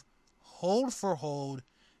move, hold for hold.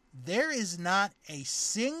 There is not a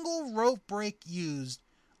single rope break used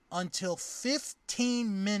until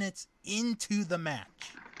 15 minutes into the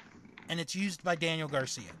match. And it's used by Daniel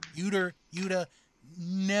Garcia. Yuta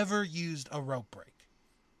never used a rope break.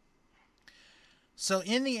 So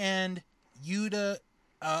in the end, Yuta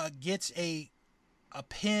gets a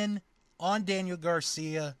pin on Daniel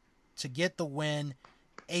Garcia to get the win.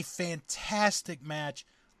 A fantastic match.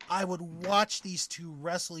 I would watch these two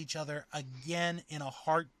wrestle each other again in a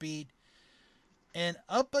heartbeat. And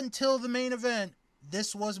up until the main event,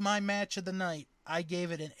 this was my match of the night. I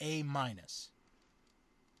gave it an A-.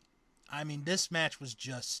 I mean, this match was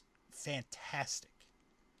just fantastic.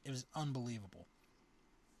 It was unbelievable.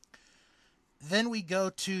 Then we go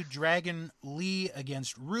to Dragon Lee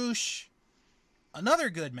against Roosh. Another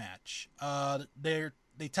good match. They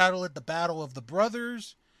title it the Battle of the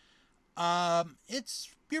Brothers. It's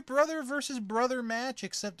your brother versus brother match,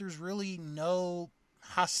 except there's really no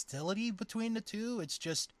hostility between the two. It's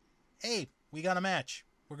just, hey, we got a match.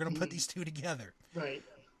 We're going to put these two together. Right.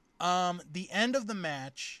 The end of the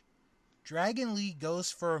match, Dragon Lee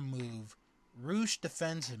goes for a move. Roosh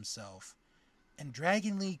defends himself. And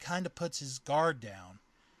Dragon Lee kind of puts his guard down.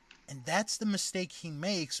 And that's the mistake he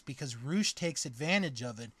makes because Roosh takes advantage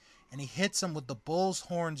of it. And he hits him with the Bull's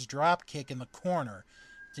Horns drop kick in the corner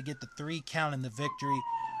to get the 3 count in the victory.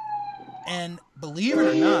 And believe it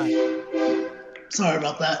or not... Sorry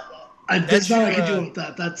about that. There's not I can do with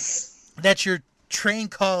that. That's your train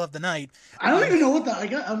call of the night. I don't even know what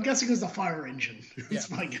I'm guessing it was the fire engine. That's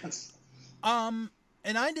my guess.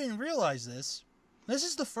 And I didn't realize this. This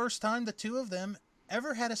is the first time the two of them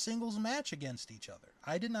ever had a singles match against each other.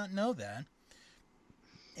 I did not know that.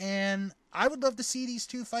 And I would love to see these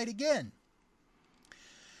two fight again.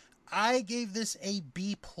 I gave this a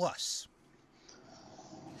B+.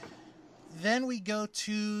 Then we go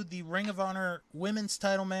to the Ring of Honor women's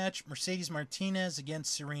title match. Mercedes Martinez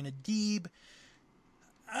against Serena Deeb.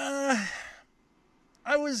 I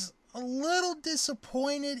was a little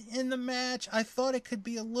disappointed in the match. I thought it could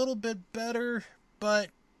be a little bit better, but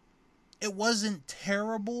it wasn't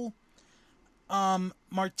terrible.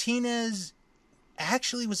 Martinez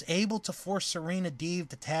actually was able to force Serena Deeb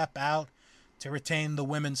to tap out to retain the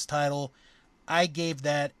women's title. I gave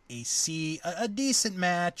that a C. A decent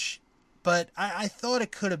match, but I thought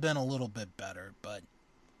it could have been a little bit better, but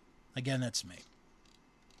again, that's me.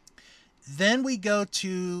 Then we go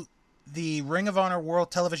to the Ring of Honor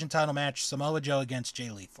World Television title match, Samoa Joe against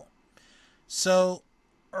Jay Lethal. So,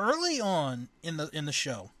 early on in the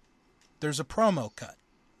show, there's a promo cut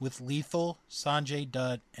with Lethal, Sanjay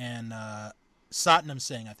Dutt, and Satnam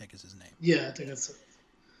Singh, I think is his name. Yeah, I think that's it.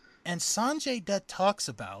 And Sanjay Dutt talks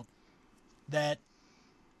about that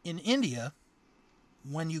in India,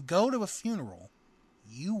 when you go to a funeral,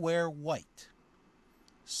 you wear white.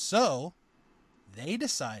 So, they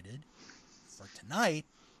decided for tonight,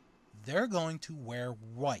 they're going to wear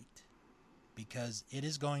white because it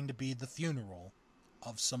is going to be the funeral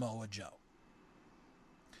of Samoa Joe.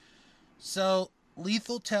 So,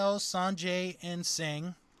 Lethal tells Sanjay and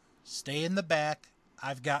Singh, stay in the back,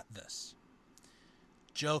 I've got this.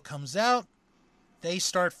 Joe comes out, they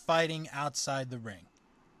start fighting outside the ring.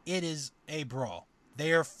 it is a brawl.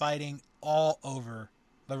 They are fighting all over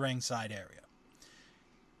the ringside area.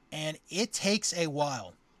 And it takes a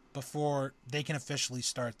while before they can officially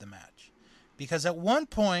start the match. Because at one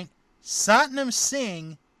point, Satnam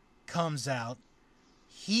Singh comes out.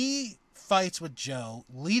 He fights with Joe.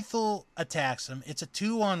 Lethal attacks him. It's a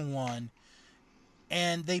 2-on-1.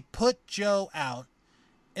 And they put Joe out.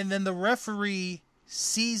 And then the referee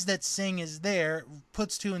sees that Singh is there,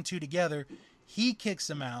 puts 2 and 2 together. He kicks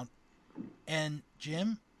him out. And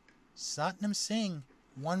Jim, Satnam Singh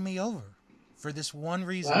won me over for this one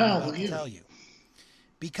reason I'm about to tell you.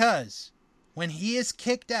 Because when he is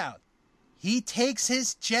kicked out, he takes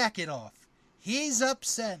his jacket off. He's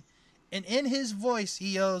upset. And in his voice,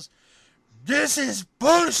 he yells, "This is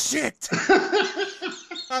bullshit!"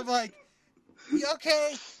 I'm like,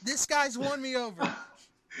 okay, this guy's won me over.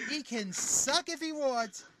 He can suck if he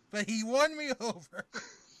wants, but he won me over.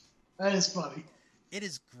 That is funny. It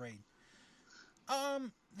is great.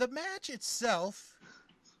 The match itself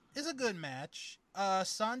is a good match.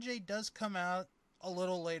 Sanjay does come out a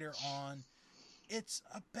little later on. It's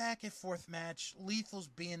a back and forth match. Lethal's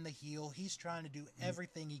being the heel. He's trying to do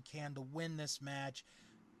everything he can to win this match.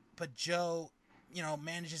 But Joe,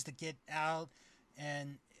 manages to get out.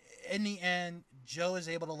 And in the end, Joe is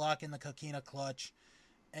able to lock in the Coquina Clutch.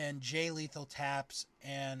 And Jay Lethal taps.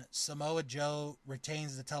 And Samoa Joe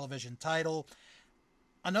retains the television title.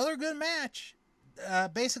 Another good match.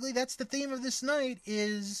 Basically, that's the theme of this night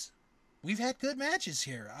is we've had good matches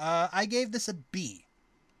here. I gave this a B.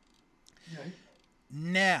 Okay.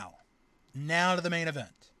 Now to the main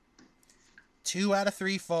event. 2 out of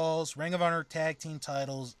 3 falls, Ring of Honor tag team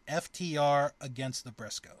titles, FTR against the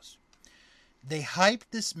Briscoes. They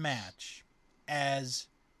hyped this match as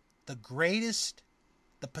the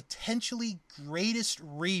potentially greatest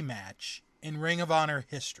rematch in Ring of Honor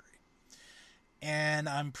history. And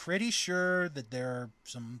I'm pretty sure that there are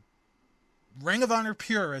some Ring of Honor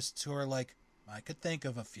purists who are like, I could think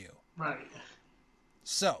of a few. Right.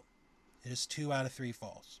 So, it is 2 out of 3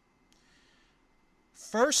 falls.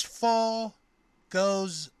 First fall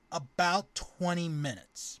goes about 20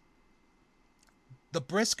 minutes. The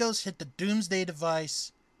Briscoes hit the Doomsday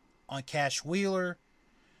Device on Cash Wheeler.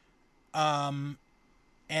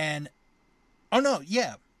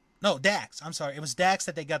 Dax. I'm sorry. It was Dax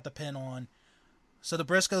that they got the pin on. So the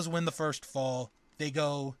Briscoes win the first fall. They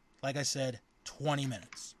go, like I said, 20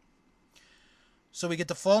 minutes. So we get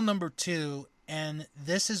to fall number 2, and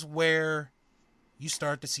this is where you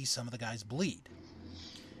start to see some of the guys bleed.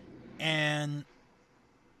 And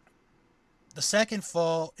the second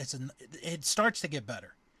fall, it starts to get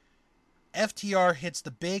better. FTR hits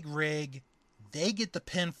the big rig. They get the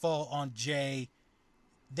pinfall on Jay.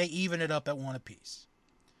 They even it up at 1 apiece.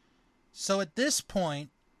 So at this point,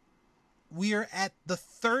 we are at the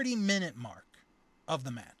 30-minute mark of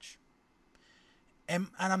the match. And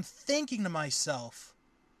I'm thinking to myself,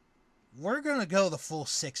 we're going to go the full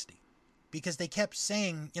 60. Because they kept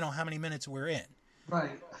saying, how many minutes we're in.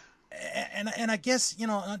 Right. And I guess,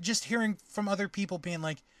 just hearing from other people being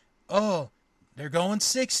like, oh, they're going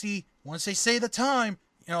 60. Once they say the time,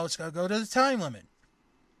 it's going to go to the time limit.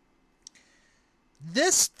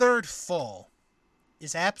 This third fall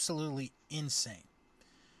is absolutely insane.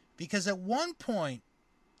 Because at one point,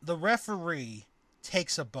 the referee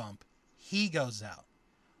takes a bump. He goes out.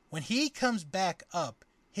 When he comes back up,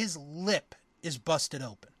 his lip is busted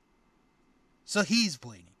open. So he's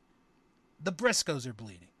bleeding. The Briscoes are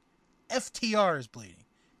bleeding. FTR is bleeding.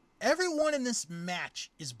 Everyone in this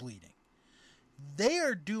match is bleeding. They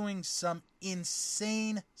are doing some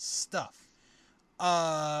insane stuff.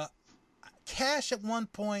 Cash at one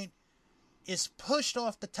point is pushed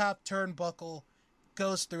off the top turnbuckle,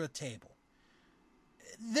 goes through a table.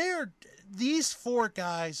 These 4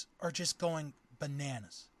 guys are just going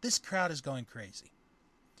bananas. This crowd is going crazy.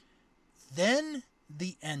 Then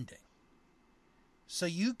the ending. So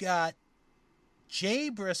you got Jay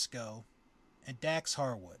Briscoe and Dax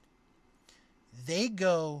Harwood. They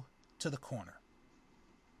go to the corner.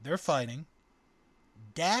 They're fighting.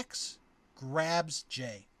 Dax grabs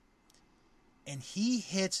Jay. And he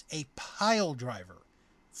hits a pile driver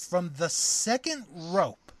from the second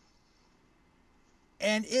rope.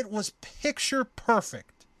 And it was picture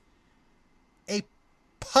perfect. A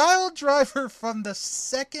pile driver from the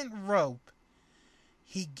second rope.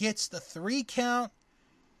 He gets the 3 count.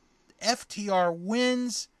 FTR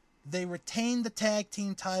wins. They retain the tag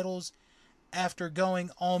team titles after going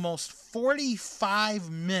almost 45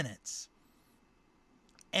 minutes.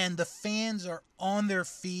 And the fans are on their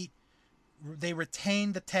feet. They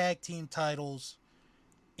retain the tag team titles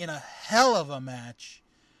in a hell of a match.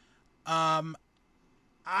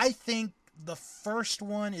 I think the first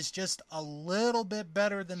one is just a little bit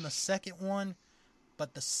better than the second one,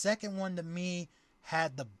 but the second one to me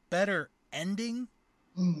had the better ending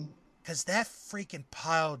Mm. because that freaking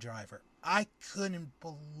pile driver, I couldn't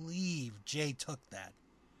believe Jay took that.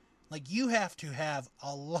 Like, you have to have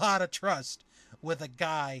a lot of trust with a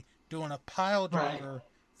guy doing a pile Right. driver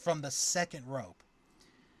from the second rope.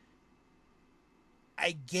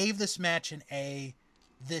 I gave this match an A.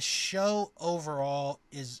 This show overall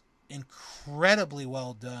is incredibly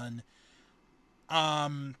well done.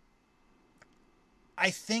 Um, I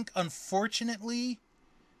think, unfortunately,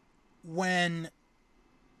 when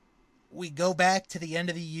we go back to the end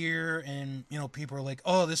of the year and, people are like,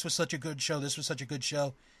 oh, this was such a good show, this was such a good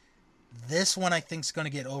show. This one I think is going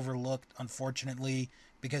to get overlooked, unfortunately,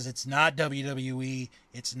 because it's not WWE,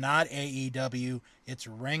 it's not AEW, it's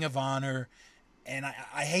Ring of Honor. And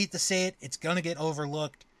I hate to say it, it's going to get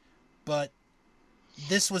overlooked, but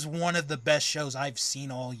this was one of the best shows I've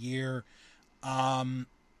seen all year. Um,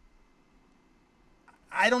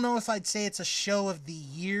 I don't know if I'd say it's a show of the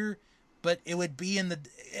year, but it would be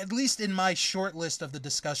at least in my short list of the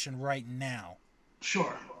discussion right now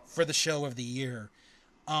Sure. for the show of the year.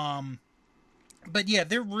 Um, but yeah,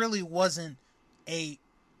 there really wasn't a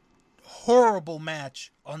horrible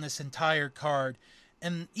match on this entire card,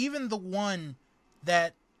 and even the one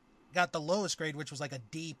that got the lowest grade, which was like a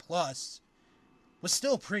D plus, was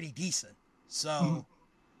still pretty decent. So,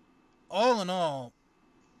 all in all,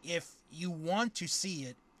 if you want to see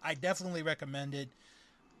it, I definitely recommend it.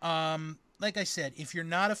 Like I said, if you're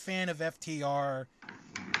not a fan of FTR,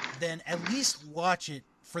 then at least watch it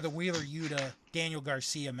for the Wheeler Yuta Daniel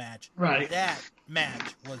Garcia match. Right. That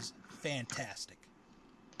match was fantastic.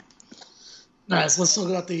 Nice. Let's talk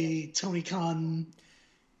about the Tony Khan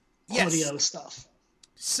audio stuff.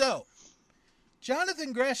 So,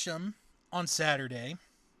 Jonathan Gresham on Saturday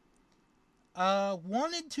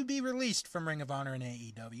wanted to be released from Ring of Honor and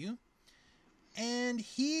AEW, and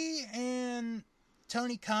he and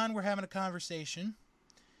Tony Khan were having a conversation,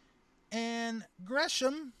 and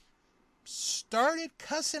Gresham started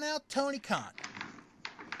cussing out Tony Khan.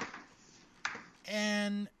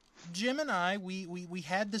 And Jim and I, we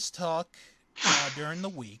had this talk during the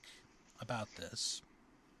week about this,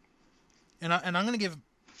 and I'm going to give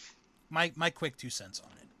my quick 2 cents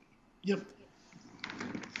on it. Yep.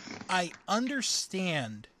 I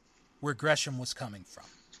understand where Gresham was coming from,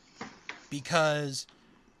 because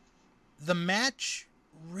the match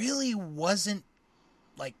really wasn't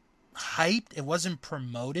like hyped. It wasn't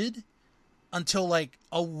promoted until like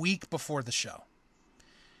a week before the show.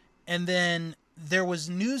 And then there was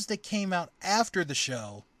news that came out after the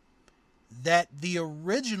show that the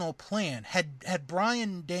original plan had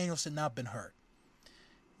Bryan Danielson not been hurt.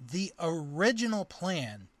 The original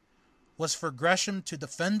plan was for Gresham to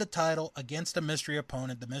defend the title against a mystery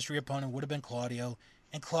opponent. The mystery opponent would have been Claudio,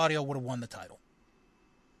 and Claudio would have won the title.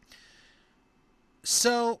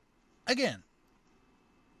 So, again,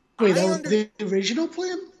 wait, that was the original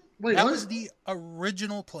plan? Wait, that what? was the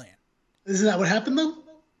original plan. Isn't that what happened, though?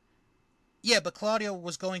 Yeah, but Claudio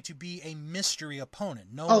was going to be a mystery opponent.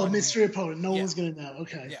 A mystery opponent. No one's going to know.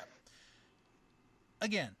 Okay. Yeah.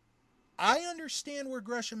 Again, I understand where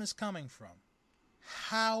Gresham is coming from.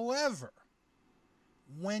 However,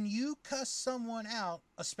 when you cuss someone out,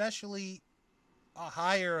 especially a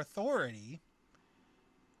higher authority,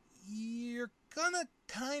 you're gonna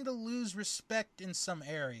kind of lose respect in some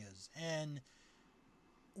areas. And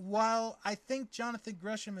while I think Jonathan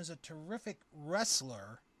Gresham is a terrific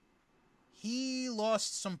wrestler, he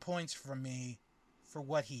lost some points from me for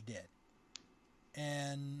what he did.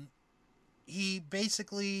 And he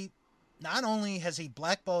basically, not only has he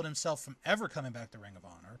blackballed himself from ever coming back to Ring of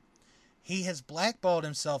Honor, he has blackballed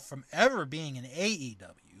himself from ever being in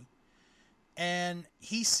AEW. And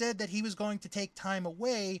he said that he was going to take time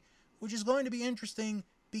away, which is going to be interesting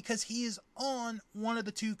because he is on one of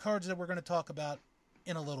the 2 cards that we're going to talk about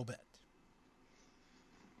in a little bit.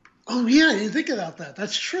 Oh, yeah, I didn't think about that.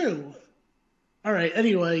 That's true. All right,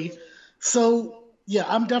 anyway. So, yeah,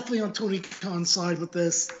 I'm definitely on Tony Khan's side with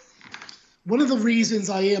this. One of the reasons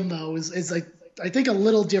I am, though, is I think a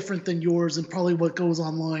little different than yours and probably what goes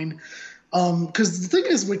online. Because the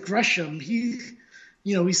thing is with Gresham, he's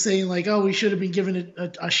saying like, oh, we should have been given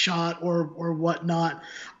it a shot or whatnot.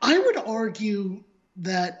 I would argue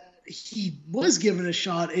that he was given a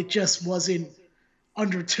shot. It just wasn't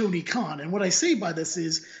under Tony Khan. And what I say by this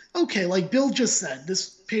is, okay, like Bill just said, this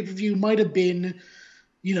pay-per-view might have been,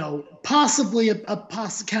 possibly a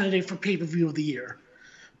candidate for pay-per-view of the year.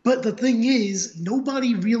 But the thing is,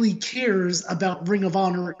 nobody really cares about Ring of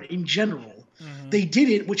Honor in general. they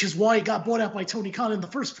didn't, which is why it got bought out by Tony Khan in the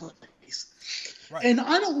first place. Right. And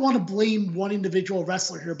I don't want to blame one individual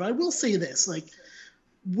wrestler here, but I will say this: like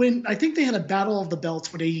when I think they had a Battle of the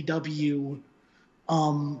Belts with AEW,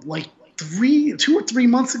 like 2 or 3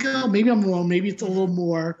 months ago, maybe I'm wrong, maybe it's a little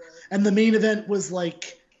more, and the main event was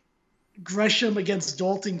like Gresham against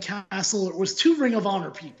Dalton Castle. It was 2 Ring of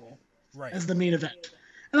Honor people as the main event.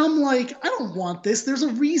 And I'm like, I don't want this. There's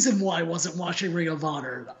a reason why I wasn't watching Ring of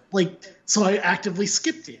Honor. Like, so I actively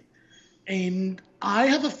skipped it. And I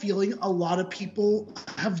have a feeling a lot of people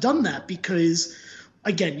have done that because,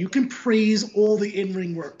 again, you can praise all the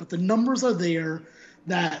in-ring work, but the numbers are there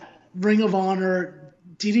that Ring of Honor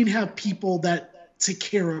didn't have people that to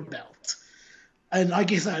care about. And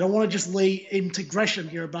like I said, I don't want to just lay into Gresham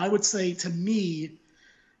here, but I would say to me,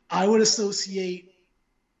 I would associate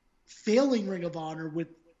failing Ring of Honor with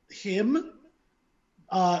him,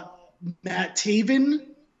 Matt Taven,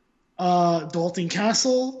 Dalton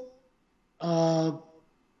Castle,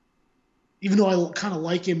 even though I kind of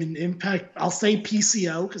like him in Impact, I'll say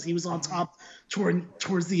PCO because he was on top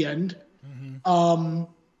towards the end. Mm-hmm.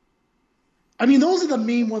 I mean, those are the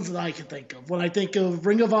main ones that I can think of when I think of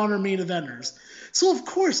Ring of Honor main eventers. So, of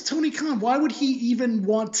course, Tony Khan, why would he even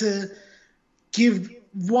want to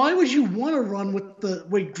why would you want to run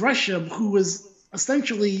with Gresham, who was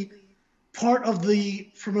essentially part of the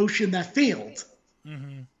promotion that failed?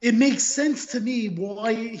 Mm-hmm. It makes sense to me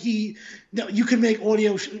why you can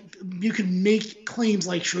make claims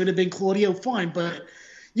like should it have been Claudio, fine, but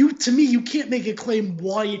you can't make a claim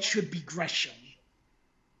why it should be Gresham.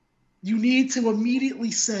 You need to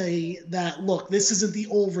immediately say that, look, this isn't the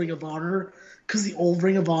old Ring of Honor because the old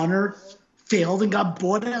Ring of Honor failed and got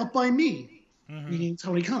bought out by me, meaning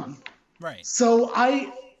Tony Khan. Right. So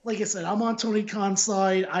like I said, I'm on Tony Khan's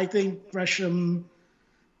side. I think Gresham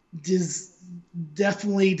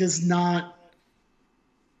definitely does not.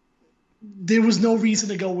 There was no reason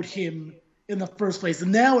to go with him in the first place,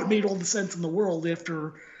 and now it made all the sense in the world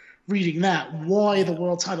after reading that why the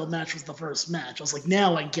world title match was the first match. I was like,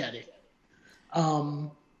 now I get it.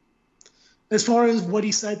 As far as what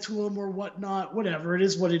he said to him or whatnot, whatever, it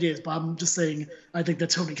is what it is. But I'm just saying, I think that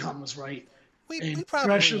Tony Khan was right. We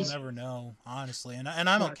probably will never know, honestly, and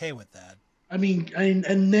I'm okay with that. I mean,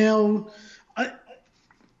 and now,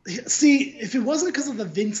 see, if it wasn't because of the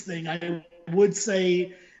Vince thing, I would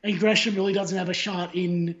say, and Gresham really doesn't have a shot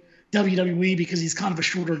in WWE because he's kind of a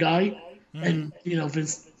shorter guy, and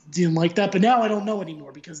Vince didn't like that. But now I don't know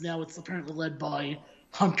anymore because now it's apparently led by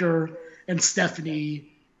Hunter and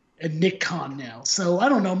Stephanie and Nick Khan now. So I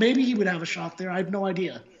don't know. Maybe he would have a shot there. I have no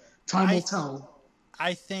idea. Time will tell.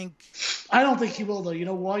 I don't think he will, though. You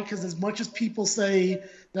know why? Because as much as people say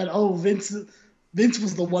that, Vince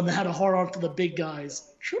was the one that had a hard on for the big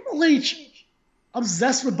guys, Triple H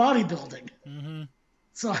obsessed with bodybuilding. Mm-hmm.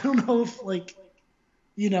 So I don't know if,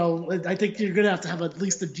 I think you're going to have at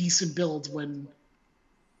least a decent build when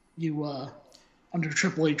you under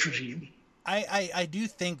Triple H regime. I do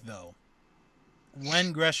think, though,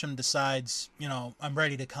 when Gresham decides, I'm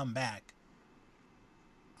ready to come back,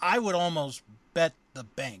 I would almost bet the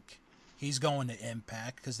bank he's going to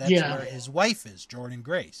Impact because that's where his wife is, Jordynne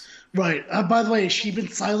Grace. Right. By the way, has she been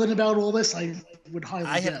silent about all this? I would highly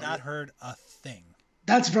doubt. I have not heard a thing.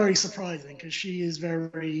 That's very surprising because she is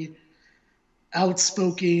very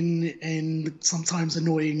outspoken and sometimes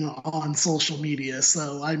annoying on social media.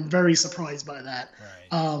 So I'm very surprised by that.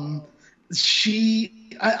 Right.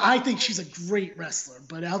 I think she's a great wrestler,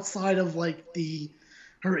 but outside of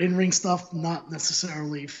her in-ring stuff, not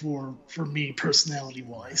necessarily for me personality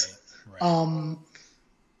wise. Right.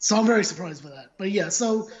 So I'm very surprised by that. But yeah,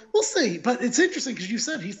 so we'll see. But it's interesting because you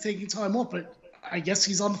said he's taking time off, but I guess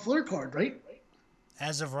he's on the Flair card, right?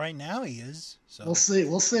 As of right now, he is. So we'll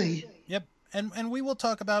see. Yep, and we will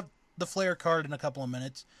talk about the Flair card in a couple of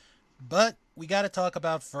minutes, but we got to talk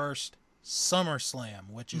about first SummerSlam,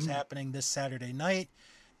 which is happening this Saturday night,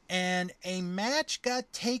 and a match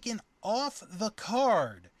got taken off the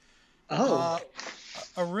card.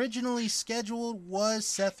 Originally scheduled was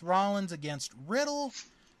Seth Rollins against Riddle.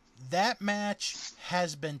 That match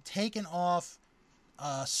has been taken off.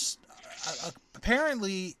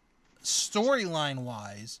 Apparently,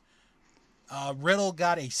 storyline-wise, Riddle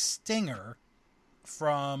got a stinger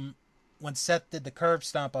from when Seth did the curb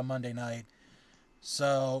stomp on Monday night.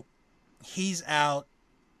 So he's out.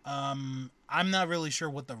 I'm not really sure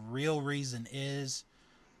what the real reason is.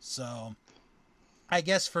 So I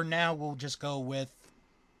guess for now we'll just go with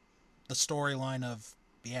the storyline of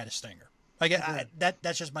he had a stinger.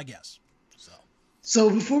 That's just my guess. So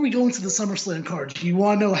before we go into the SummerSlam card, do you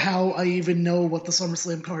want to know how I even know what the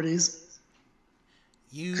SummerSlam card is?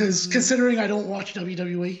 Because considering I don't watch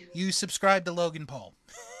WWE. You subscribe to Logan Paul.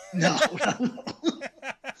 No.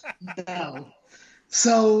 No.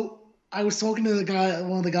 So I was talking to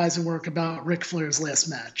one of the guys at work about Ric Flair's last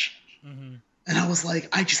match. Mm-hmm. And I was like,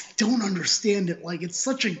 I just don't understand it. Like, it's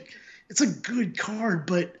a good card,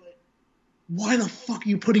 but why the fuck are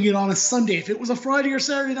you putting it on a Sunday? If it was a Friday or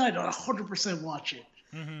Saturday night, I'd 100% watch it.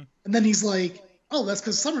 Mm-hmm. And then he's like, oh, that's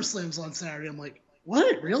because SummerSlam's on Saturday. I'm like,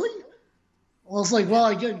 what? Really? Well, I was like, well,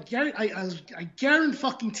 I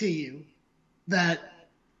guarantee you that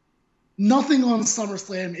nothing on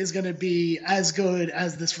SummerSlam is going to be as good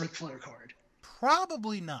as this Ric Flair card.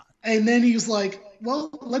 Probably not. And then he was like,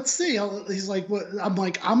 well, let's see. He's like, what? I'm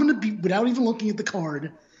like, I'm going to be, without even looking at the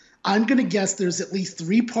card, I'm going to guess there's at least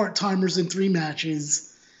 3 part-timers in 3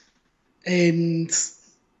 matches. And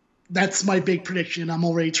that's my big prediction. I'm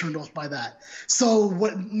already turned off by that. So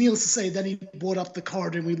what needless to say, then he brought up the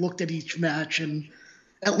card and we looked at each match. And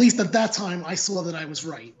at least at that time, I saw that I was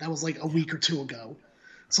right. That was like a week or 2 ago.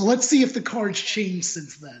 So let's see if the card's changed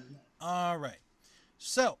since then. All right.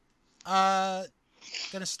 So,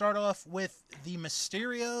 going to start off with the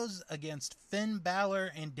Mysterios against Finn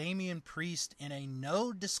Balor and Damian Priest in a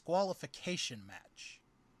no disqualification match.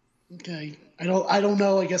 Okay. I don't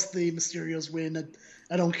know. I guess the Mysterios win.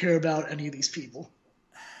 I don't care about any of these people.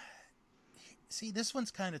 See, this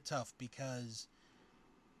one's kind of tough because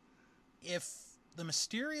if the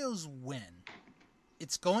Mysterios win,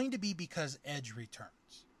 it's going to be because Edge returns.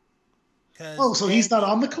 Oh, so he's not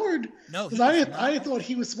on the card? No, I thought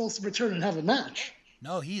he was supposed to return and have a match.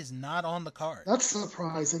 No, he is not on the card. That's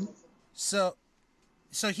surprising. So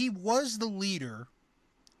he was the leader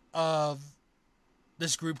of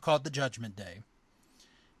this group called the Judgment Day.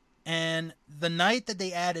 And the night that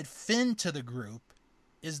they added Finn to the group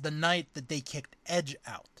is the night that they kicked Edge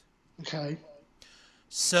out. Okay.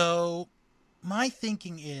 So my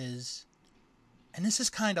thinking is, and this is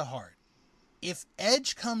kind of hard, if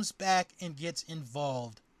Edge comes back and gets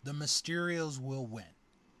involved, the Mysterios will win.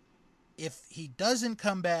 If he doesn't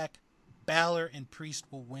come back, Balor and Priest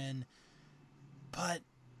will win. But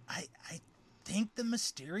I think the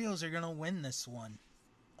Mysterios are going to win this one.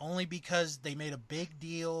 Only because they made a big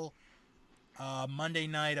deal Monday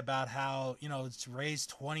night about how, it's Ray's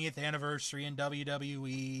 20th anniversary in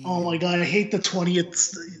WWE. Oh my God, I hate the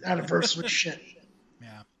 20th anniversary shit.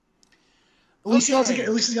 Yeah. At least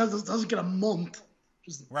he doesn't get a month.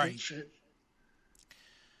 Just right. Shit.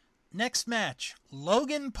 Next match,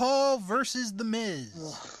 Logan Paul versus The Miz.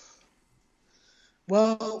 Ugh.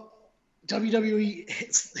 Well, WWE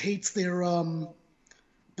hates their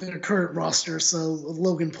current roster, so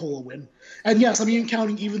Logan Paul will win. And yes, I'm even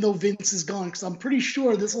counting even though Vince is gone, because I'm pretty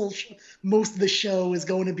sure this whole most of the show is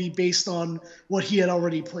going to be based on what he had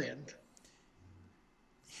already planned.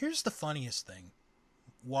 Here's the funniest thing,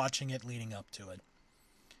 watching it leading up to it,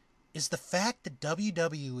 is the fact that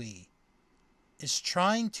WWE is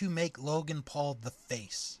trying to make Logan Paul the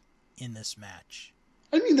face in this match.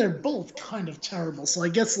 I mean, they're both kind of terrible, so I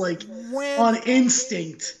guess, on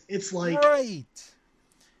instinct, it's like... Right.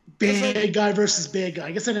 Bad guy versus bad guy.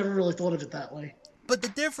 I guess I never really thought of it that way. But the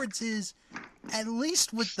difference is, at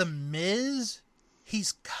least with The Miz,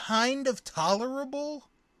 he's kind of tolerable.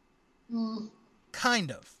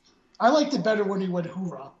 Kind of. I liked it better when he went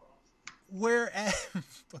hoorah. Whereas,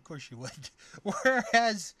 of course you would.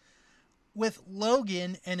 Whereas with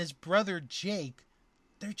Logan and his brother Jake,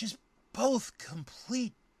 they're just both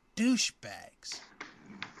complete douchebags.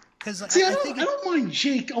 See, I don't mind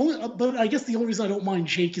Jake, but I guess the only reason I don't mind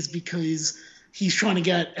Jake is because he's trying to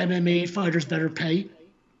get MMA fighters better pay.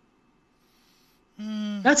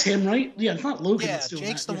 That's him, right? Yeah, it's not Logan. Yeah,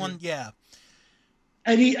 Jake's the one. Yeah.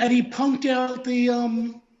 And he punked out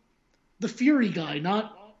the Fury guy,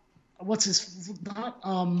 not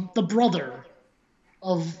the brother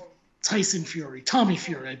of Tyson Fury, Tommy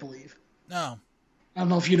Fury, I believe. No. I don't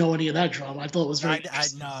know if you know any of that drama. I thought it was very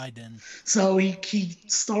interesting. No, I didn't. So he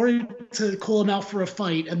started to call him out for a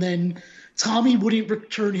fight, and then Tommy wouldn't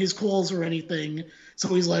return his calls or anything. So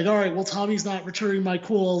he's like, all right, well, Tommy's not returning my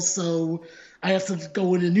calls, so I have to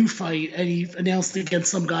go in a new fight. And he announced it against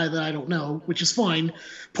some guy that I don't know, which is fine.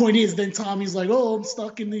 Point is, then Tommy's like, oh, I'm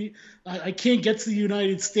stuck in I can't get to the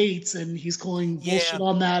United States, and he's calling bullshit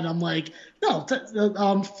on that. I'm like, no,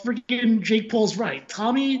 freaking Jake Paul's right.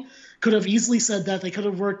 Tommy could have easily said that. They could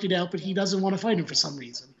have worked it out, but he doesn't want to fight him for some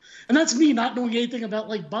reason. And that's me not knowing anything about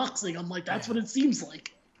boxing. I'm like, that's what it seems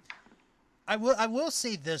like. I will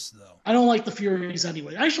say this though. I don't like the Furies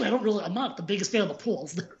anyway. Actually, I'm not the biggest fan of the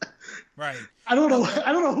Pauls. Right. I don't know. Okay.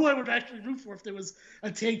 I don't know who I would actually root for if there was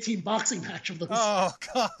a tag team boxing match of those. Oh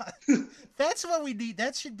God, that's what we need.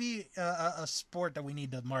 That should be a sport that we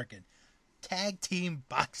need to market: tag team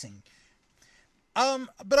boxing.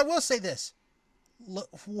 But I will say this: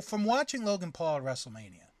 from watching Logan Paul at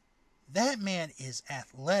WrestleMania, that man is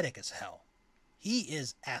athletic as hell. He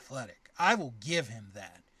is athletic. I will give him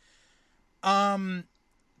that.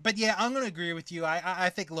 But yeah, I'm gonna agree with you. I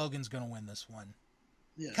think Logan's gonna win this one.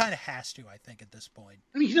 Yeah. Kind of has to, I think, at this point.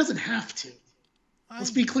 I mean, he doesn't have to.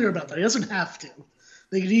 Let's be clear about that. He doesn't have to.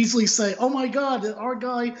 They could easily say, "Oh my God, our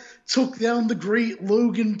guy took down the great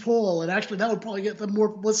Logan Paul," and actually, that would probably get them more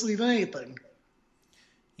publicity than anything.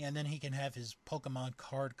 Yeah, and then he can have his Pokemon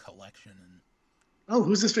card collection. And Oh,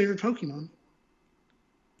 who's his favorite Pokemon?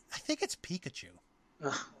 I think it's Pikachu.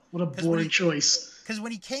 Ugh, what a boring choice. Because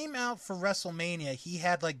when he came out for WrestleMania, he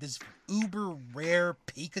had like this uber rare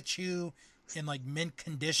Pikachu in like mint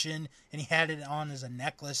condition, and he had it on as a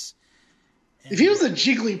necklace. And if he was a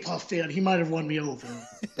Jigglypuff fan, he might have won me over.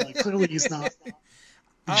 But clearly, he's not.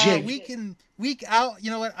 Jig. You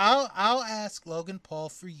know what? I'll ask Logan Paul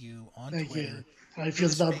for you on Thank Twitter. You. How he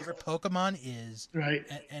feels about favorite Pokemon is right,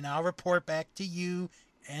 and I'll report back to you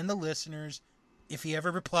and the listeners if he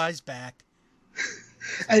ever replies back.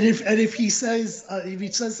 And if he says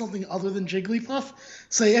something other than Jigglypuff,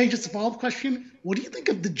 say, hey, just a follow-up question. What do you think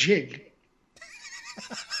of the Jig?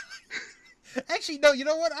 Actually, no. You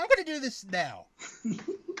know what? I'm going to do this now.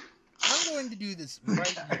 I'm going to do this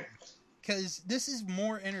right now because this is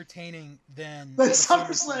more entertaining than the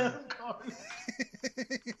SummerSlam card.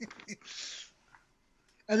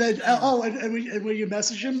 And then and when you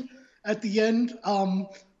message him at the end,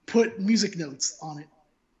 put music notes on it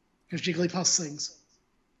because Jigglypuff sings.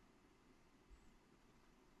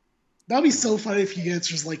 That'd be so funny if he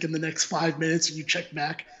answers like in the next 5 minutes and you check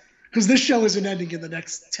back. Because this show isn't ending in the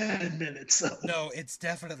next 10 minutes. So. No, it's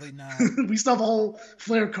definitely not. We still have a whole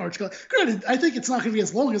Flair card. Granted, I think it's not going to be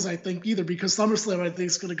as long as I think either because SummerSlam, I think,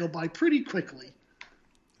 is going to go by pretty quickly.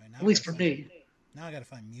 Right, at least for me. Now I got to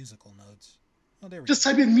find musical notes. Oh, there we Just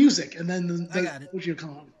go. type in music and then I got it. What you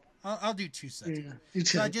call it? I'll do 2 seconds. Yeah, you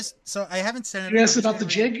too. So I haven't sent it. You asked about the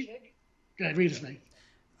Jig? Go ahead, read it to me.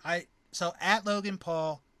 So at Logan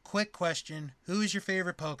Paul, quick question: who is your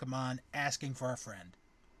favorite Pokemon? Asking for a friend.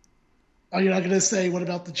 Oh, you're not going to say what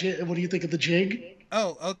about the Jig? What do you think of the Jig?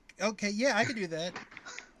 Oh, okay, yeah, I could do that.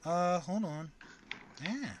 Hold on.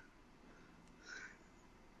 Yeah.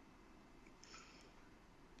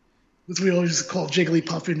 That's what we always call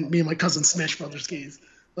Jigglypuff in me and my cousin Smash Brothers games.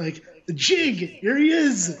 Like, the Jig, here he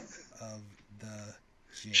is. Of the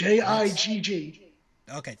Jig. J-I-G-G.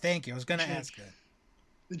 Okay, thank you. I was going to ask that.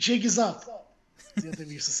 The Jig is up. That's the other thing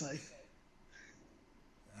we used to say.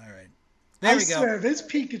 All right. There we go. I swear, if it's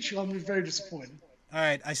Pikachu, I'm very disappointed. All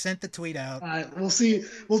right, I sent the tweet out. All right, we'll see.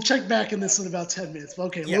 We'll check back in this in about 10 minutes. But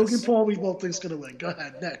okay, yes. Logan Paul, we both think is going to win. Go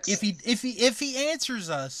ahead, next. If he answers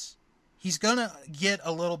us, he's going to get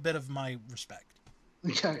a little bit of my respect.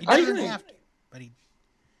 Okay, he doesn't have to, but he.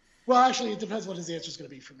 Well, actually, it depends what his answer is going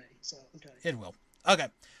to be for me. So okay. It will. Okay,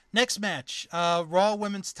 next match: Raw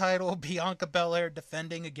Women's Title, Bianca Belair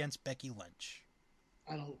defending against Becky Lynch.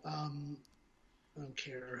 I don't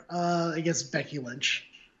care. I guess Becky Lynch.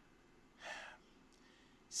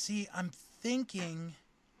 See, I'm thinking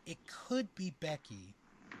it could be Becky,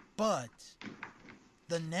 but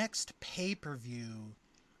the next pay-per-view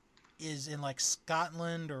is in like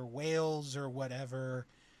Scotland or Wales or whatever,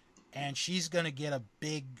 and she's going to get a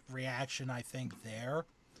big reaction, I think, there.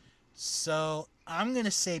 So I'm going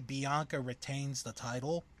to say Bianca retains the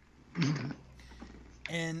title.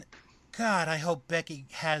 And God, I hope Becky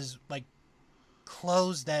has like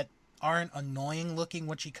clothes that aren't annoying looking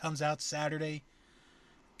when she comes out Saturday.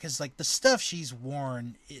 Because like the stuff she's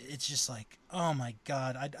worn, it's just like, oh my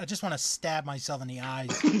God, I just want to stab myself in the eyes.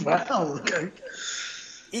 Wow, okay.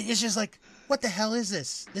 It's just like, what the hell is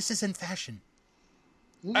this? This isn't fashion.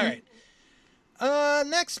 Mm-hmm. All right.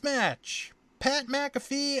 Next match. Pat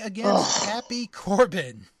McAfee against Happy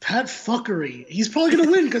Corbin. Pat fuckery. He's probably going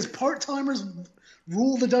to win because part-timers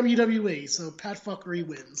rule the WWE, so Pat fuckery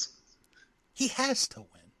wins. He has to win.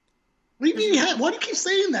 What do you mean? Why do you keep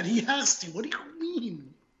saying that? He has to. What do you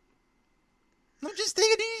mean? I'm just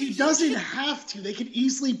thinking he doesn't have to. They could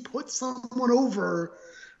easily put someone over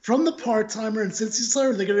from the part-timer, and since he's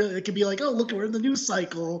there, they could be like, oh, look, we're in the news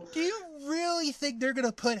cycle. Do you really think they're going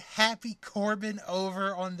to put Happy Corbin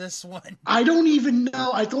over on this one? I don't even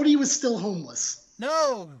know. I thought he was still homeless.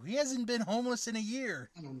 No, he hasn't been homeless in a year.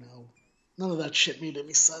 I don't know. None of that shit made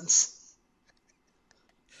any sense.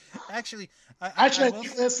 Actually, I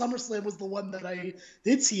think last SummerSlam was the one that I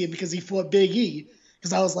did see him because he fought Big E.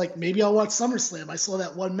 because I was like, maybe I'll watch SummerSlam. I saw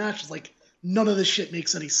that one match. It's like, none of this shit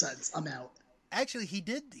makes any sense. I'm out. Actually, he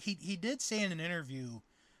did say in an interview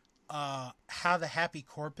how the Happy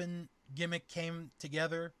Corbin gimmick came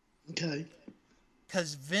together. Okay.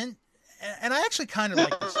 Because Vince, and I actually kind of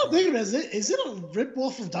like this story. Wait a minute, is it a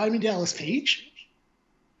rip-off of Diamond Dallas Page?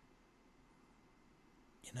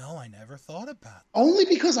 I never thought about that. Only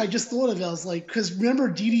because I just thought of it. I was like, because remember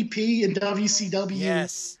DDP and WCW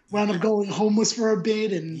Yes. wound up going homeless for a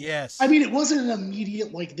bit, and Yes. I mean, it wasn't an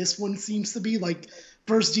immediate like this one seems to be. Like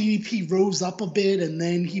first DDP rose up a bit, and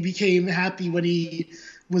then he became happy when he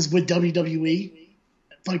was with WWE,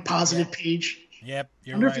 like positive Page. Yep,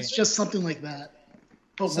 you're I wonder right. if it's just something like that,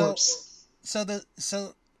 but worse.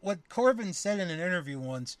 So what Corbin said in an interview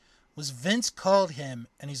once was Vince called him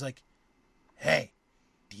and he's like, "Hey,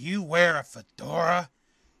 do you wear a fedora?"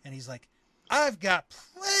 And he's like, "I've got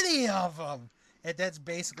plenty of them." And that's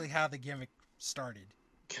basically how the gimmick started.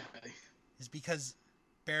 Okay. Is because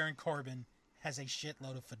Baron Corbin has a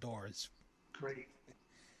shitload of fedoras. Great.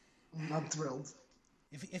 I'm thrilled.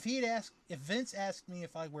 If Vince asked me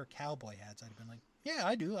if I wear cowboy hats, I'd have been like, "Yeah,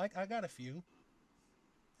 I do. I got a few."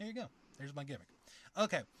 There you go. There's my gimmick.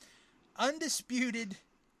 Okay. Undisputed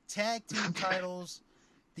tag team titles.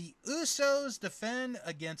 The Usos defend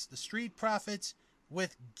against the Street Profits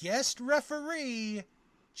with guest referee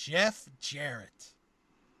Jeff Jarrett.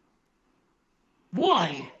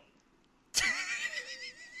 Why?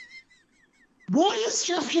 Why is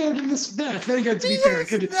Jeff Jarrett in this match? Then again, to be fair,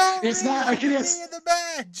 it's not. I can ask. The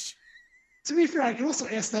match. To be fair, I can also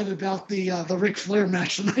ask that about the Ric Flair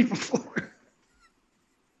match the night before.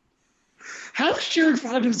 How does Jarrett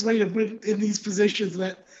find his way to win in these positions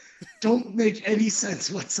that don't make any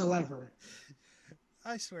sense whatsoever?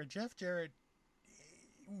 I swear, Jeff Jarrett.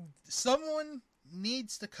 Someone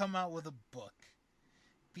needs to come out with a book.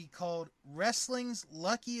 Be called Wrestling's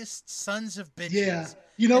Luckiest Sons of Bitches. Yeah,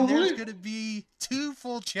 you know and there's what? going to be 2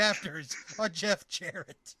 full chapters on Jeff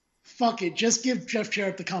Jarrett. Fuck it, just give Jeff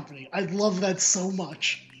Jarrett the company. I'd love that so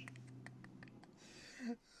much.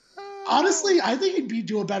 Honestly, I think he'd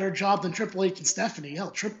do a better job than Triple H and Stephanie.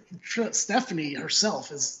 Hell, Stephanie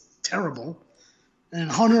herself is terrible. And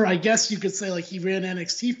Hunter, I guess you could say like he ran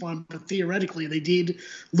NXT for him, but theoretically they did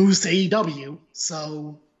lose to AEW.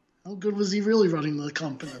 So how good was he really running the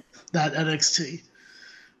company, that NXT?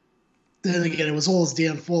 Then again, it was all his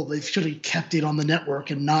damn fault. They should have kept it on the network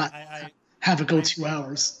and not have it go 2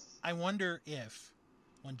 hours. I wonder if,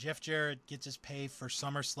 when Jeff Jarrett gets his pay for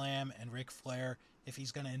SummerSlam and Ric Flair, if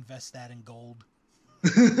he's going to invest that in gold.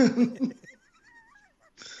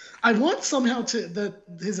 I want somehow that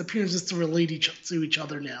his appearances to relate to each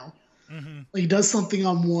other now. Mm-hmm. Like he does something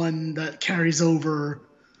on one that carries over.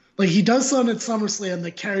 Like he does something at SummerSlam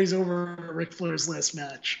that carries over Ric Flair's last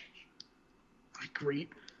match.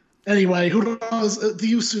 Great. Anyway, who knows?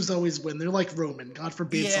 The Usos always win. They're like Roman. God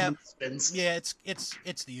forbid someone wins. Yeah, it's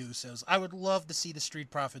the Usos. I would love to see the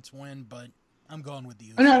Street Profits win, but I'm going with the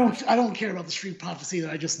Usos. And I don't care about the Street Profits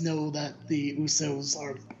either. I just know that the Usos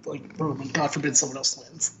are like Roman. God forbid someone else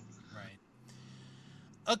wins. Right.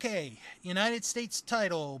 Okay, United States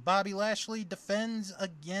title. Bobby Lashley defends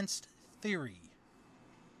against Theory.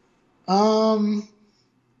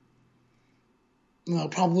 No,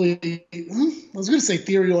 probably. I was going to say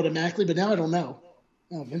Theory automatically, but now I don't know.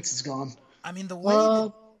 Oh, Vince is gone. I mean, the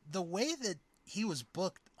way that he was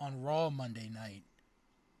booked on Raw Monday night,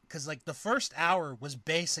 because like the first hour was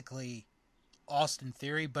basically Austin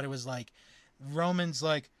Theory, but it was like Roman's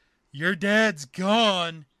like, "Your dad's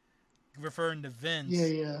gone," referring to Vince.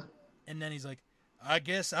 Yeah. And then he's like, "I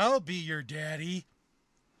guess I'll be your daddy."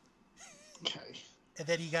 Okay. And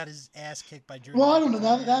then he got his ass kicked by Drew. Well, I don't know.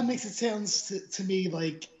 That makes it sound to me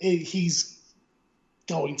like he's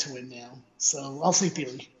going to win now. So I'll say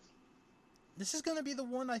Theory. This is going to be the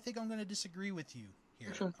one I think I'm going to disagree with you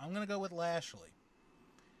here. Sure. I'm going to go with Lashley.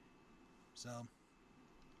 So,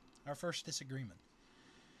 our first disagreement.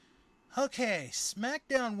 Okay,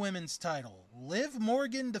 SmackDown Women's title. Liv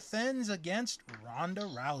Morgan defends against Ronda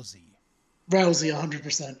Rousey. Rousey,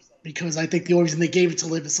 100%. Because I think the only reason they gave it to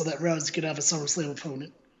Liv is so that Rousey could have a SummerSlam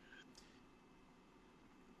opponent.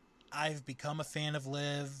 I've become a fan of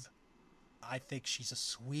Liv. I think she's a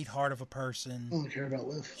sweetheart of a person. I don't care about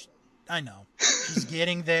Liv. I know. She's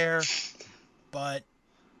getting there, but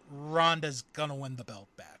Ronda's gonna win the belt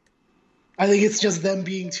back. I think it's just them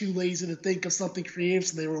being too lazy to think of something creative,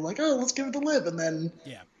 so they were like, "Oh, let's give it to Liv," and then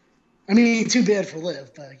I mean, too bad for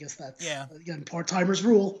Liv, but I guess that's again part-timers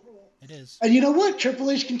rule. It is. And you know what? Triple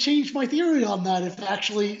H can change my theory on that if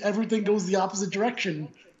actually everything goes the opposite direction.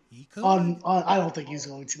 He could. I don't think he's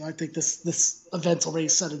going to. I think this event's already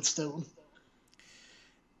set in stone.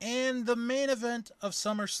 And the main event of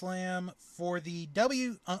SummerSlam for the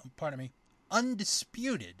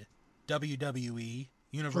undisputed WWE For the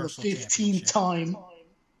Universal 15th Championship. time.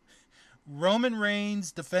 Roman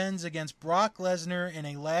Reigns defends against Brock Lesnar in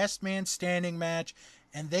a last man standing match,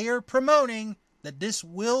 and they are promoting that this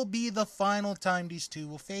will be the final time these two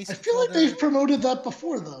will face I each feel like other. they've promoted that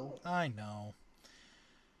before, though. I know.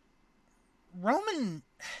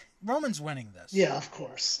 Roman's winning this. Yeah, of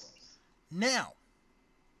course. Now.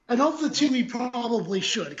 And of the two, he probably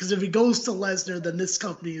should, because if he goes to Lesnar, then this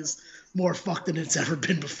company is more fucked than it's ever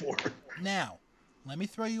been before. Now, let me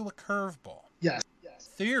throw you a curveball. Yes.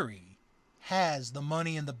 Theory has the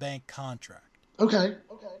Money in the Bank contract. Okay.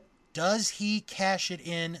 Does he cash it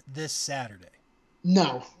in this Saturday?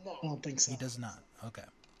 No, I don't think so. He does not. Okay.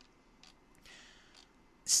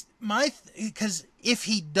 Because if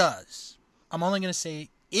he does, I'm only going to say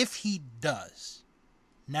if he does,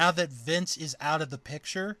 now that Vince is out of the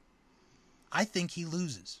picture, I think he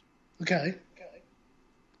loses. Okay.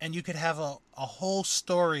 And you could have a whole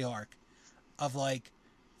story arc of like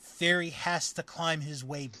Theory has to climb his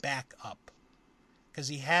way back up. Because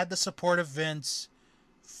he had the support of Vince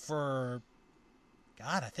for,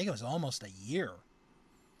 God, I think it was almost a year.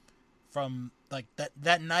 From like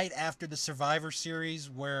that night after the Survivor Series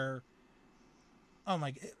where, oh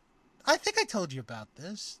my, I think I told you about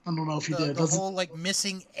this. I don't know if you did. The whole like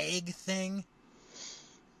missing egg thing.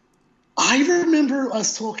 I remember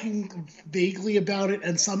us talking vaguely about it,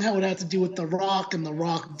 and somehow it had to do with The Rock, and The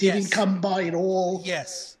Rock didn't come by at all.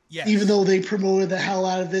 Yes. Even though they promoted the hell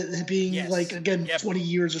out of it being, 20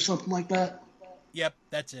 years or something like that. Yep,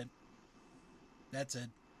 that's it.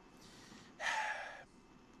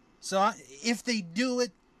 So if they do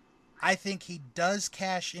it, I think he does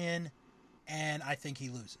cash in, and I think he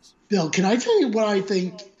loses. Bill, can I tell you what I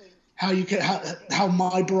think? How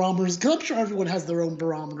my barometer is? Because I'm sure everyone has their own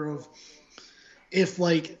barometer of if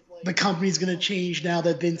like the company's going to change now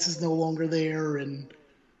that Vince is no longer there, and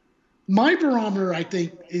my barometer I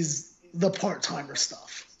think is the part-timer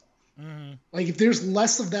stuff. Mm-hmm. Like if there's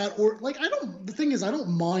less of that, or like the thing is I don't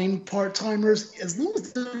mind part-timers as long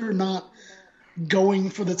as they're not going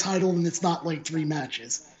for the title and it's not like 3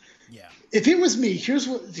 matches. Yeah. If it was me, here's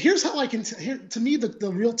how I can to me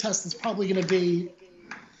the real test is probably going to be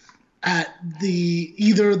at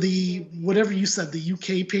either the whatever you said, the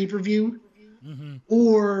UK pay-per-view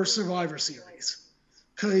or Survivor Series.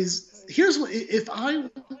 Because here's what, if I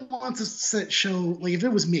want to show, like if it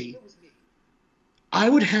was me, I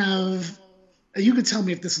would have, you could tell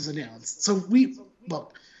me if this is announced. So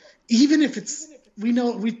even if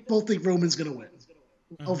we both think Roman's going to win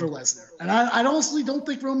over Lesnar. And I honestly don't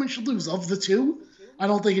think Roman should lose. Of the two, I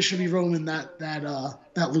don't think it should be Roman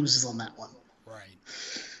that loses on that one. Right.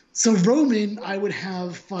 So Roman, I would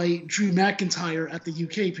have fight Drew McIntyre at the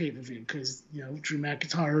UK pay-per-view because, Drew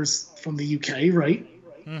McIntyre's from the UK, right?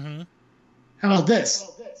 Mm-hmm. How about this?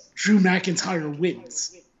 Drew McIntyre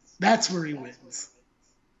wins. That's where he wins.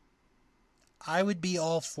 I would be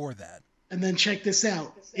all for that. And then check this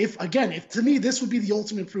out. If to me, this would be the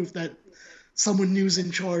ultimate proof that someone new's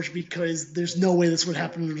in charge because there's no way this would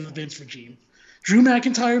happen under the Vince regime. Drew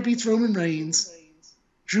McIntyre beats Roman Reigns.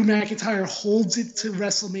 Drew McIntyre holds it to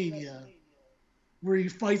WrestleMania, where he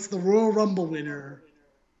fights the Royal Rumble winner,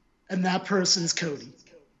 and that person is Cody.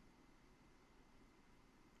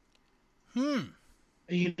 And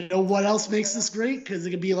you know what else makes this great? Because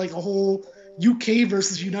it could be like a whole UK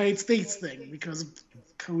versus United States thing, because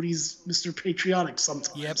Cody's Mr. Patriotic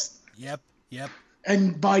sometimes. Yep.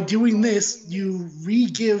 And by doing this, you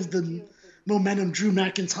re-give the momentum Drew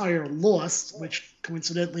McIntyre lost, which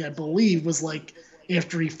coincidentally I believe was like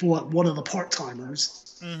after he fought one of the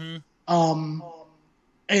part-timers. Mm-hmm.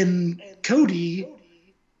 And Cody,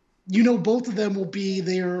 both of them will be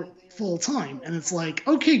there full-time. And it's like,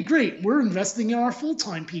 okay, great. We're investing in our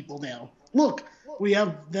full-time people now. Look, we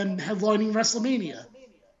have them headlining WrestleMania.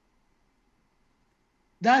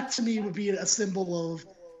 That, to me, would be a symbol of,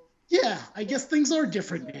 yeah, I guess things are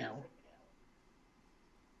different now.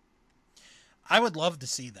 I would love to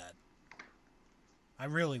see that. I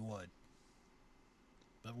really would.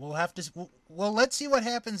 But we'll have to... Well, let's see what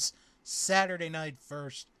happens Saturday night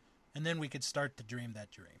first, and then we could start to dream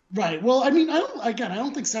that dream. Right. Well, I mean, I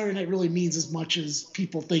don't think Saturday night really means as much as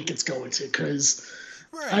people think it's going to, because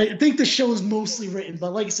I think the show is mostly written.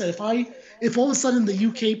 But like I said, if all of a sudden the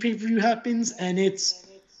UK pay-per-view happens and it's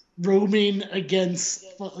Roman against,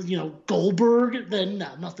 Goldberg, then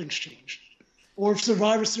no, nothing's changed. Or if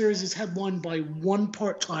Survivor Series is headlined by one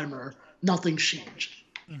part-timer, nothing's changed.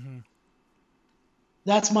 Mm-hmm.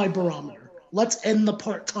 That's my barometer. Let's end the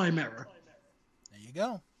part-time era. There you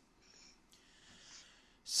go.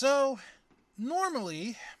 So,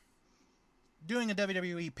 normally, doing a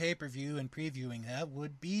WWE pay-per-view and previewing that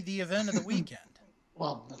would be the event of the weekend.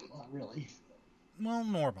 Well, not really. Well,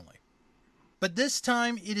 normally. But this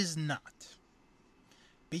time, it is not.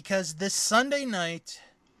 Because this Sunday night,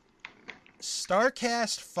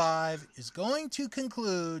 StarCast 5 is going to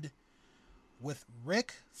conclude with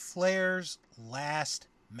Ric Flair's last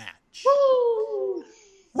match. Woo!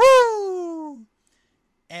 Woo!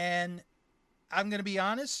 And I'm going to be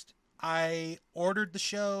honest, I ordered the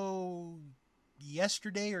show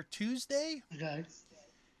yesterday or Tuesday, Okay.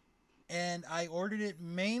 and I ordered it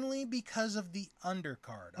mainly because of the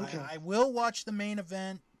undercard. Okay. I will watch the main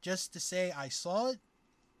event just to say I saw it,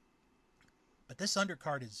 but this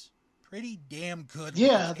undercard is pretty damn good.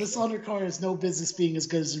 Yeah, looking. this undercard has no business being as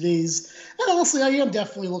good as it is. And honestly, I am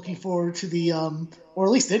definitely looking forward to the, or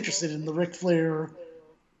at least interested in the Ric Flair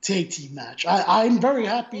tag team match. I'm very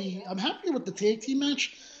happy. I'm happier with the tag team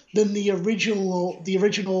match than the original. The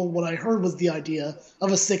original, what I heard was the idea of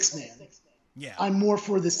a 6-man. Yeah. I'm more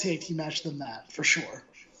for this tag team match than that, for sure.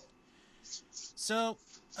 So,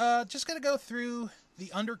 just gonna go through the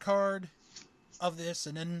undercard of this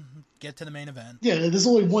and then get to the main event. Yeah, there's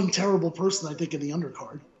only one terrible person, I think, in the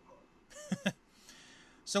undercard.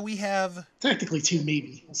 So we have... Technically two,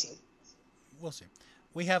 maybe. We'll see.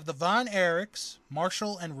 We have the Von Erichs,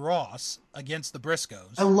 Marshall, and Ross against the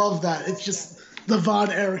Briscoes. I love that. It's just the Von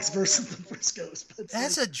Erichs versus the Briscoes. But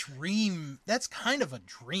that's a dream. That's kind of a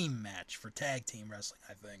dream match for tag team wrestling,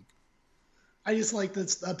 I think. I just like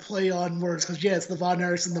this play on words because, yeah, it's the Von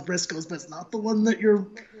Erichs and the Briscoes, but it's not the one that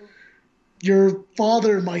your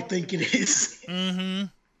father might think it is. Mm-hmm.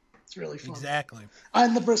 It's really fun. Exactly.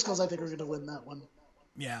 And the Briscoes, I think, are going to win that one.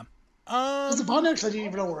 Yeah. Because the Von Erichs, I didn't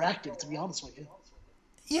even know were active, to be honest with you.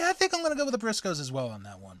 Yeah, I think I'm going to go with the Briscoes as well on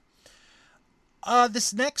that one.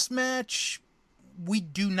 This next match, we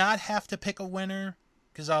do not have to pick a winner,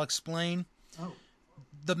 because I'll explain. Oh.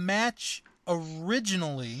 The match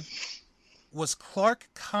originally was Clark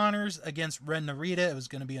Connors against Ren Narita. It was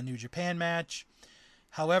going to be a New Japan match.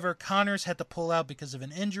 However, Connors had to pull out because of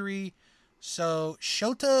an injury. So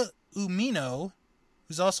Shota Umino,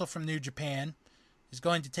 who's also from New Japan, is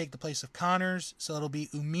going to take the place of Connors. So it'll be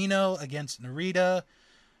Umino against Narita.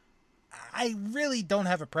 I really don't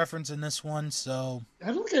have a preference in this one, so... I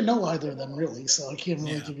don't think I know either of them, really, so I can't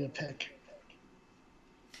really give you a pick.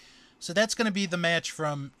 So that's going to be the match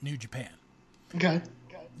from New Japan. Okay.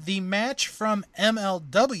 The match from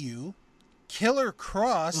MLW, Killer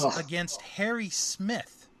Cross against Harry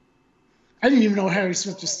Smith. I didn't even know Harry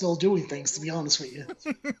Smith was still doing things, to be honest with you.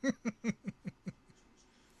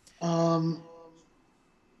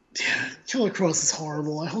 Yeah, Killer Cross is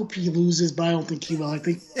horrible. I hope he loses, but I don't think he will. I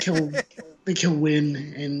think he'll win.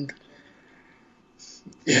 And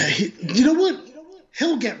yeah, you know what?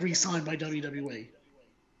 He'll get re-signed by WWE.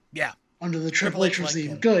 Yeah. Under the Triple H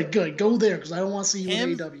regime. Good. Go there, because I don't want to see you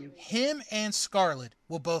in AEW. Him and Scarlett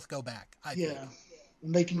will both go back, I think.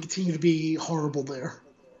 And they can continue to be horrible there.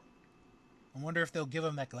 I wonder if they'll give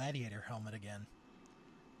him that gladiator helmet again.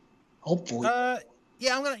 Hopefully. I'm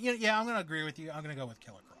gonna agree with you. I'm gonna go with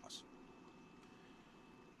Killer Cross.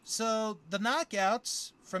 So the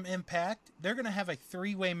Knockouts from Impact, they're gonna have a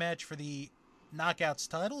 3-way match for the Knockouts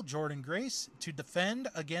title. Jordynne Grace to defend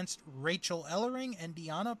against Rachel Ellering and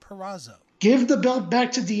Deonna Purrazzo. Give the belt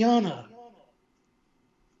back to Deonna.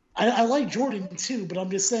 I like Jordynne too, but I'm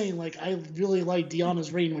just saying, like, I really liked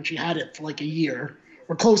Deonna's reign when she had it for like a year.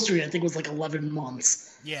 Or close to it. I think it was like 11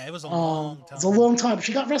 months. Yeah, it was a long time. It's a long time.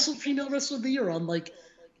 She got Female Wrestler of the Year on like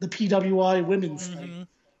the PWI women's thing.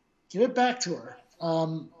 Give it back to her.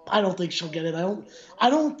 I don't think she'll get it. I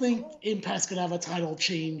don't think Impact's gonna have a title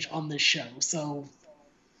change on this show. So,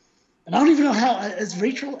 and I don't even know has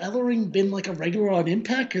Rachel Ellering been like a regular on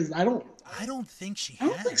Impact? Because I don't think she has.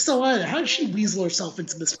 I don't think so either. How did she weasel herself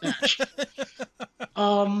into this match?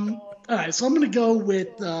 All right, so I'm gonna go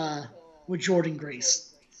with Jordynne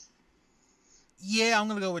Grace. Yeah, I'm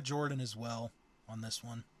gonna go with Jordynne as well on this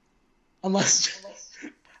one. Unless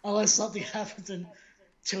something happens and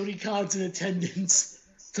Tony Khan's in attendance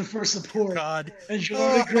for support. God. And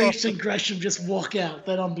Jordynne Grace and Gresham just walk out,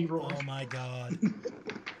 then I'll be wrong. Oh my God.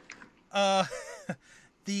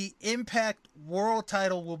 The Impact World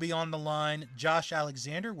title will be on the line. Josh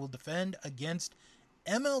Alexander will defend against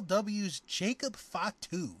MLW's Jacob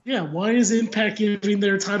Fatu. Yeah, why is Impact giving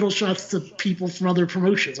their title shots to people from other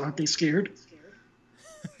promotions? Aren't they scared?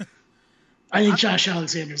 I think Josh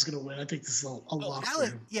Alexander's going to win. I think this is a lock for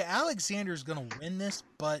him. Yeah, Alexander's going to win this,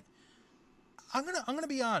 but I'm gonna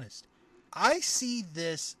be honest. I see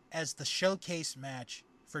this as the showcase match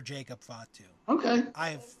for Jacob Fatu. Okay.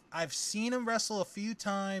 I've I've seen him wrestle a few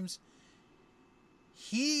times.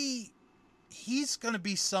 He's going to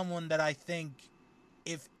be someone that I think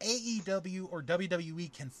if AEW or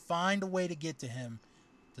WWE can find a way to get to him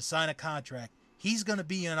to sign a contract, he's going to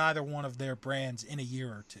be in either one of their brands in a year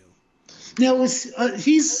or two. Now,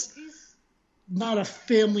 he's not a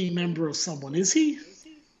family member of someone, is he?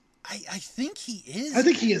 I think he is. I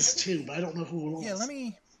think he is too, but I don't know who else. Yeah, let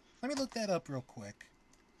me look that up real quick.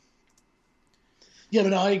 Yeah, but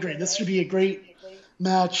no, I agree. This should be a great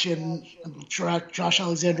match, and I'm sure Josh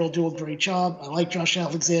Alexander will do a great job. I like Josh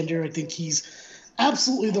Alexander. I think he's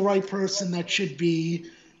absolutely the right person that should be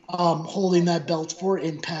holding that belt for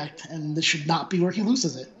Impact, and this should not be where he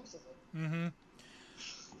loses it. Mm-hmm.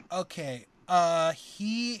 Okay.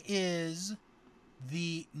 He is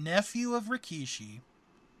the nephew of Rikishi,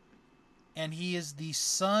 and he is the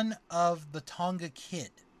son of the Tonga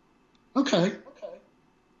Kid. Okay.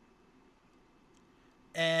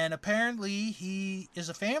 And apparently he is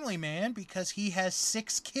a family man because he has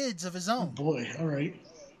 6 kids of his own. Oh boy, all right.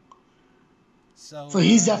 So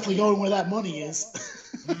he's definitely going where that money is.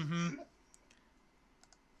 Mm-hmm.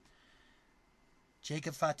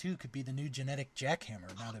 Jacob Fatu could be the new genetic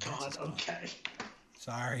jackhammer now that Vince is gone. Okay.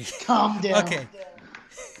 Sorry. Calm down. Okay.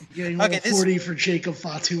 Getting 40 for Jacob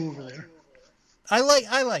Fatu over there. I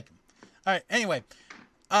like him. All right. Anyway,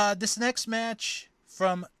 this next match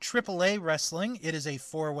from AAA Wrestling, it is a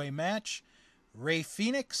 4-way match. Rey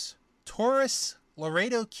Fenix, Taurus,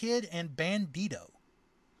 Laredo Kid, and Bandito.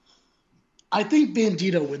 I think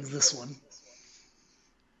Bandito wins this one.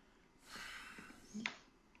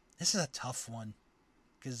 This is a tough one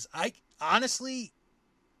because I honestly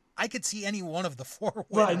could see any one of the 4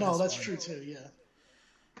 winners. Right, no, that's true too. Yeah.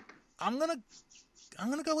 I'm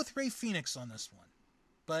gonna go with Rey Fenix on this one,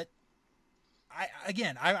 but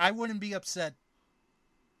I wouldn't be upset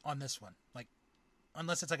on this one, like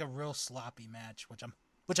unless it's like a real sloppy match, which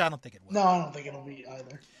I don't think it will. No, I don't think it'll be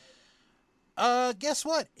either. Guess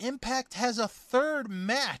what? Impact has a 3rd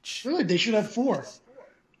match. Really, they should have 4.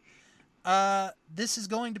 This is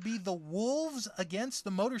going to be the Wolves against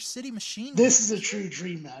the Motor City Machine. This is a true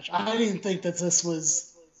dream match. I didn't think that this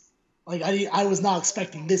was like I was not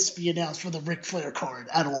expecting this to be announced for the Ric Flair card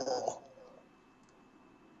at all.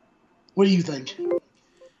 What do you think?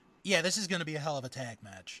 Yeah, this is going to be a hell of a tag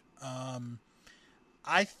match.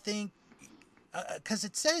 I think because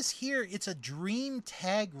it says here it's a Dream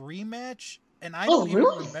Tag rematch, and I don't even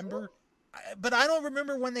remember. But I don't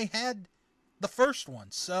remember when they had the first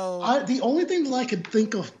one. So the only thing that I could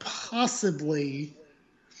think of possibly,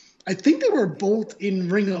 I think they were both in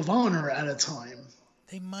Ring of Honor at a time.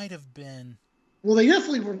 They might have been. Well, they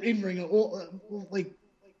definitely were in Ring of like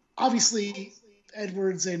obviously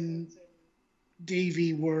Edwards and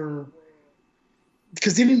Davey were,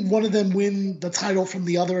 because didn't one of them win the title from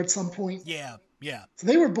the other at some point? Yeah. So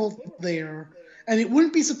they were both there, and it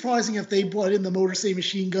wouldn't be surprising if they brought in the Motor City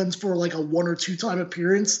Machine Guns for like a 1 or 2 time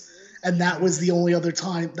appearance, and that was the only other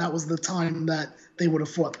time. That was the time that they would have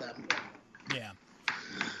fought them. Yeah.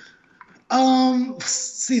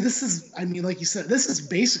 See, this is, I mean, like you said, this is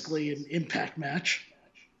basically an Impact match,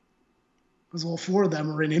 because all 4 of them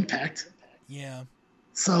are in Impact. Yeah.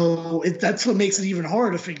 So that's what makes it even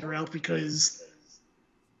harder to figure out, because,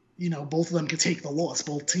 both of them could take the loss,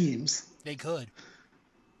 both teams. They could.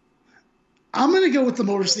 I'm going to go with the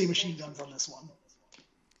Motor City Machine Guns on this one.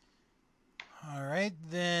 All right,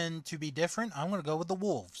 then to be different, I'm going to go with the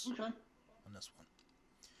Wolves. Okay. On this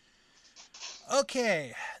one.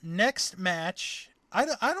 Okay, next match. I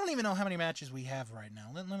don't even know how many matches we have right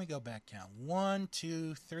now. Let me go back count. 1,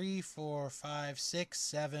 2, 3, 4, 5, 6,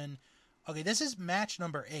 7. Okay, this is match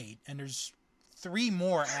number 8, and there's 3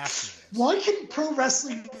 more after this. Why can pro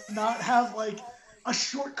wrestling not have like a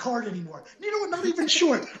short card anymore? You know what? Not even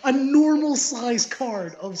short. A normal size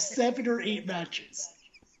card of 7 or 8 matches.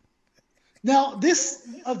 Now, this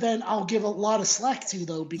event I'll give a lot of slack to,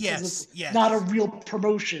 though, because it's not a real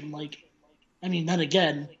promotion. Like, I mean, then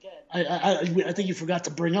again, I think you forgot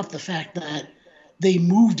to bring up the fact that they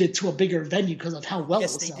moved it to a bigger venue because of how well it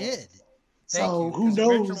was selling. Yes, they did. So who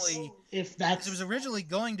knows if that's... It was originally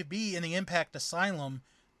going to be in the Impact Asylum,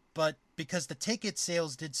 but because the ticket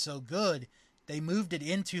sales did so good, they moved it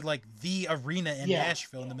into, like, the arena in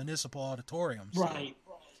Nashville, in the Municipal Auditorium. So. Right.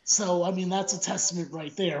 So, I mean, that's a testament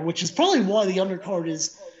right there, which is probably why the undercard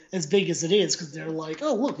is as big as it is, because they're like,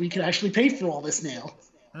 oh, look, we can actually pay for all this now.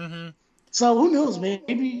 Mm-hmm. So who knows?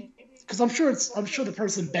 Maybe because I'm sure the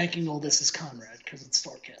person banking all this is Conrad, because it's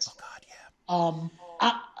Starcast. Oh God,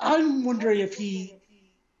 yeah. I'm wondering if he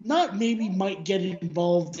might get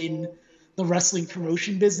involved in the wrestling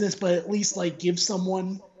promotion business, but at least like give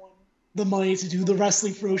someone the money to do the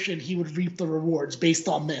wrestling promotion, he would reap the rewards based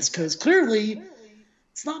on this. Because clearly,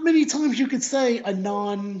 it's not many times you could say a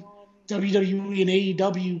non WWE and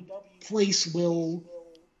AEW place will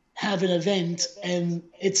have an event and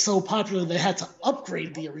it's so popular they had to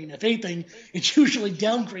upgrade the arena. If anything, it's usually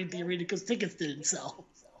downgrade the arena because tickets didn't sell.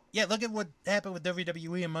 Yeah, look at what happened with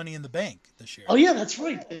WWE and Money in the Bank this year. Oh yeah, that's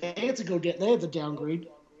right. They had to downgrade.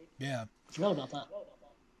 Yeah. I forgot about that.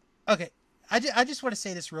 Okay. I just want to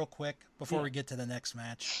say this real quick before we get to the next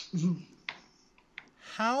match.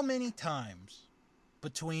 How many times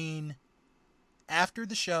between after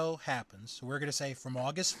the show happens, so we're going to say from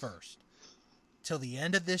August 1st till the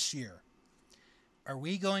end of this year, are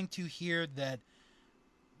we going to hear that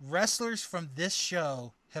wrestlers from this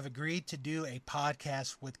show have agreed to do a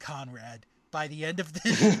podcast with Conrad by the end of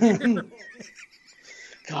this year?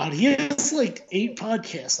 God, he has like 8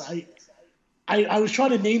 podcasts. I was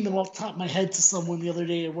trying to name them off the top of my head to someone the other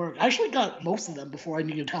day at work. I actually got most of them before I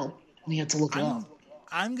needed help and he had to look it up.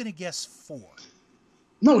 I'm going to guess 4.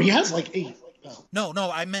 No, he has like 8. No,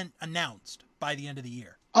 I meant announced by the end of the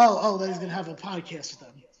year. Oh, that he's going to have a podcast with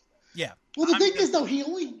them. Yeah. Well, the thing is, though, he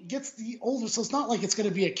only gets the older, so it's not like it's going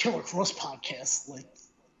to be a Killer Cross podcast. Like,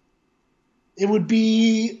 it would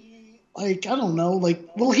be, like, I don't know,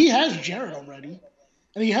 like, well, he has Jarrett already,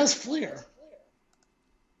 and he has Flair.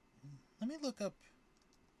 Let me look up.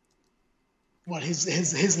 What, his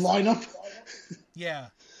lineup? Yeah.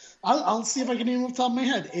 I'll see if I can name him off the top of my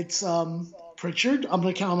head. It's Pritchard. I'm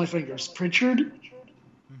going to count on my fingers. Pritchard,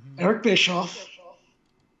 Eric Bischoff,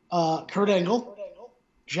 Kurt Angle,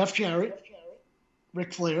 Jeff Jarrett,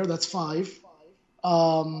 Ric Flair. That's 5. Did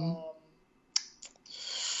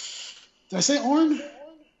I say Arn?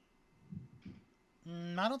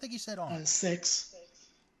 I don't think you said Arn. 6.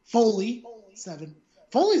 Foley, 7.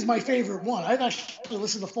 Foley's my favorite one. I've actually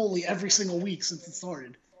listened to Foley every single week since it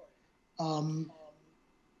started.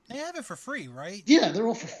 They have it for free, right? Yeah, they're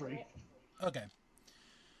all for free. Okay.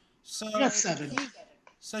 So I got 7.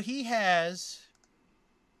 He has.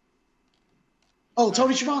 Oh,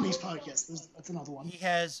 Tony Schiavone's podcast. That's another one. He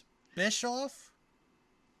has Bischoff,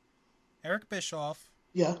 Eric Bischoff.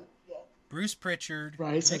 Yeah. Bruce Pritchard.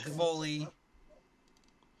 Right. Mick Foley.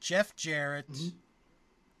 Jeff Jarrett.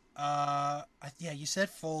 Yeah, you said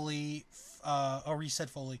Foley. Or you said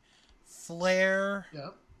Foley. Flair. Yeah.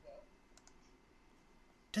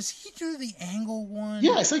 Does he do the Angle one?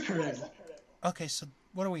 Yeah, I said Kurt Angle. Okay, so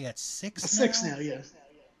what are we at? 6 now? 6 now, yeah.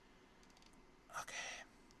 Okay.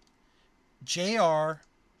 JR.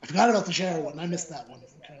 I forgot about the JR one. I missed that one.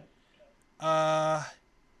 Okay.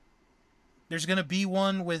 There's going to be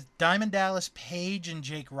one with Diamond Dallas Page and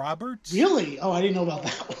Jake Roberts. Really? Oh, I didn't know about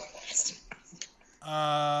that one.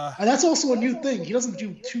 And that's also a new thing. He doesn't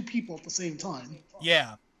do 2 people at the same time.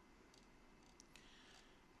 Yeah.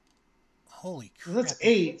 Holy crap. Well, that's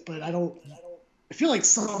 8, but I feel like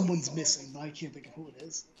someone's missing, but I can't think of who it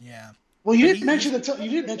is. Yeah. Well, you didn't mention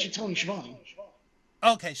Tony Schiavone.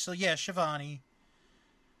 Okay, so yeah, Schiavone.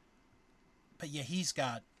 But yeah, he's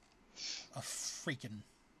got a freaking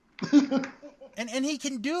and he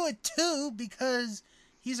can do it too because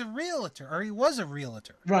he's a realtor, or he was a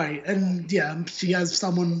realtor. Right, and yeah, he has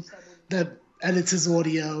someone that edits his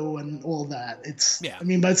audio and all that. I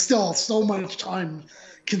mean, but it's still so much time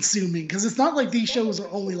consuming because it's not like these shows are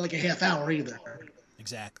only like a half hour either.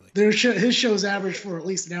 Exactly. His shows average for at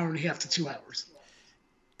least an hour and a half to 2 hours.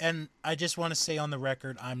 And I just want to say on the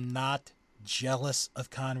record, I'm not jealous of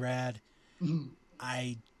Conrad. Mm-hmm.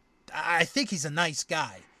 I think he's a nice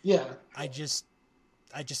guy. Yeah. I just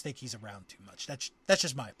think he's around too much. That's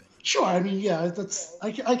just my opinion. Sure. I mean, yeah,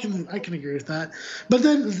 I can agree with that. But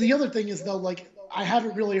then the other thing is though, like I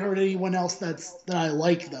haven't really heard anyone else that I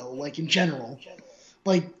like though, like in general,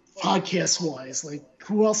 like podcast wise, like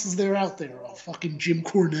who else is there out there? Fucking Jim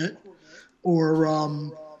Cornette or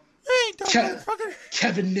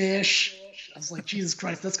Kevin Nash. I was like, Jesus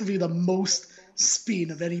Christ, that's gonna be the most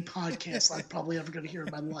spin of any podcast I'm probably ever gonna hear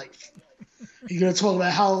in my life. You're gonna talk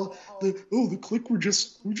about how the Clique we're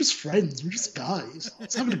just friends, we're just guys,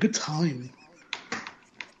 it's having a good time.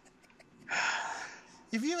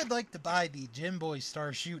 If you would like to buy the Jim Boy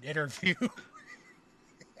Star Shoot interview,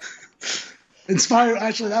 inspired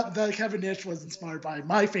actually that Kevin Nash was inspired by one of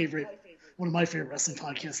my favorite wrestling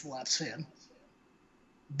podcasts, The Lapsed Fan.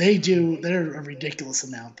 They're a ridiculous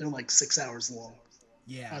amount. They're like 6 hours long.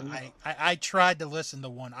 Yeah, I tried to listen to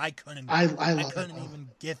one. I couldn't. I couldn't even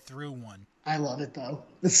get through one. I love it though.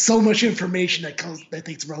 There's so much information that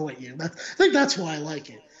they throw at you. I think that's why I like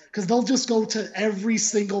it, because they'll just go to every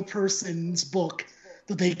single person's book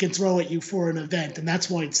that they can throw at you for an event, and that's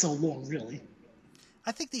why it's so long, really.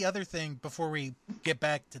 I think the other thing before we get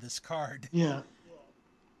back to this card, Yeah.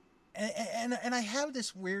 and I have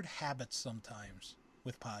this weird habit sometimes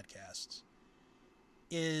with podcasts,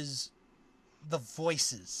 is the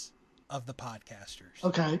voices of the podcasters.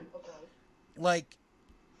 Okay. Like,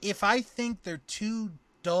 if I think they're too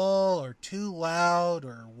dull or too loud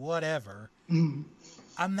or whatever,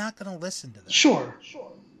 I'm not going to listen to them. Sure.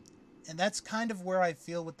 And that's kind of where I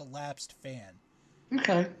feel with the lapsed fan.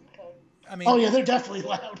 Okay. I mean, Oh yeah, they're definitely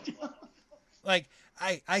loud. like,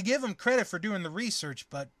 I give them credit for doing the research,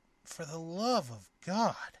 but for the love of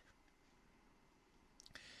God.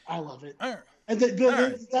 I love it. All right. And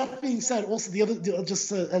that being said, also the other,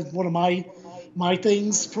 just as one of my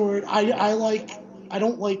things for it, I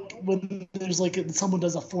don't like when there's like someone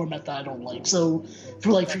does a format that I don't like. So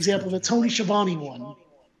for example, the Tony Schiavone one,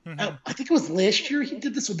 I think it was last year he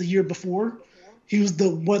did this, or the year before.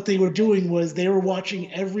 What they were doing was they were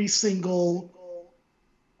watching every single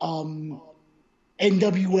NWA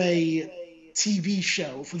TV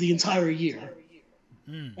show for the entire year.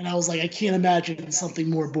 And I was like, I can't imagine something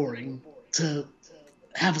more boring to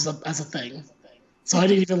have as a thing. So I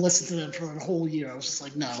didn't even listen to them for a whole year. I was just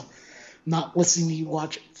like, no, I'm not listening to you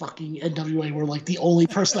watch fucking NWA, where like the only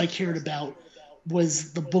person I cared about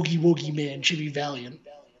was the Boogie Woogie Man, Jimmy Valiant.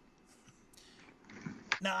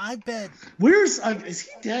 Now, I bet... Is he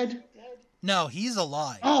dead? No, he's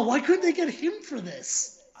alive. Oh, why couldn't they get him for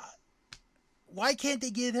this? Why can't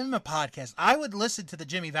they get him a podcast? I would listen to the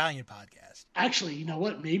Jimmy Valiant podcast. Actually, you know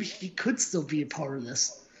what? Maybe he could still be a part of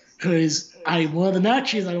this. Because one of the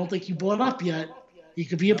matches I don't think you brought up yet, he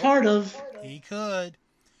could be a part of. He could.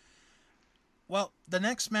 Well, the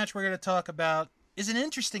next match we're going to talk about is an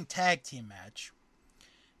interesting tag team match.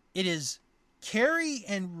 It is Kerry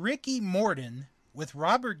and Ricky Morton with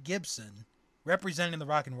Robert Gibson representing the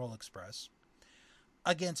Rock and Roll Express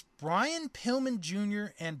against Brian Pillman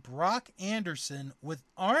Jr. and Brock Anderson with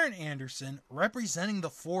Arn Anderson representing the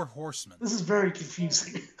Four Horsemen. This is very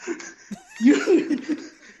confusing.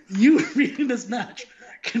 You reading this match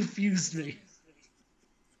confused me.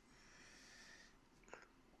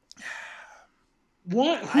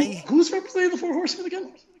 What? Who's representing the Four Horsemen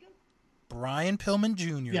again? Brian Pillman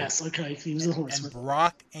Jr. Yes, okay, he was a horseman. And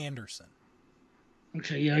Brock Anderson.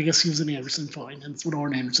 Okay, yeah, I guess he was an Anderson, fine. That's what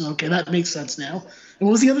Arn Anderson. Okay, that makes sense now. And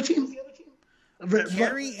what was the other team?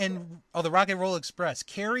 Kerry and the Rock and Roll Express.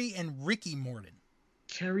 Kerry and Ricky Morton.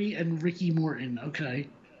 Kerry and Ricky Morton. Okay,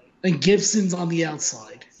 and Gibson's on the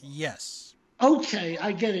outside. Yes. Okay,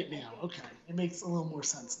 I get it now. Okay, it makes a little more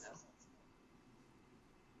sense now.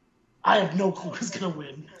 I have no clue who's gonna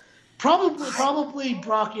win. Probably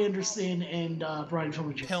Brock Anderson and Brian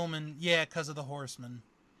Pillman. Pillman, yeah, because of the Horsemen.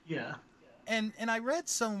 Yeah. And I read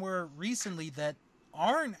somewhere recently that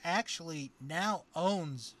Arn actually now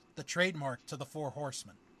owns the trademark to the Four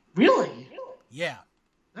Horsemen. Really? Yeah.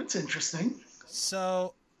 That's interesting.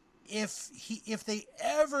 So if they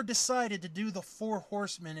ever decided to do the Four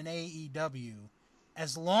Horsemen in AEW,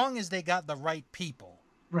 as long as they got the right people,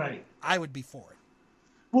 right, I would be for it.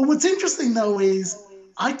 Well, what's interesting though is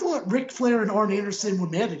I thought Ric Flair and Arn Anderson were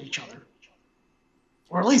mad at each other,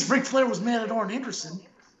 or at least Ric Flair was mad at Arn Anderson.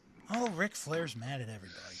 Oh, Ric Flair's mad at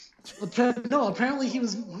everybody. No, apparently he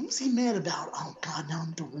was. What was he mad about? Oh God, now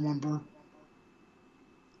I don't remember.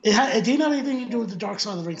 It didn't have anything to do with the Dark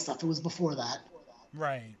Side of the Ring stuff. It was before that.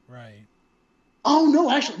 Right. Oh no,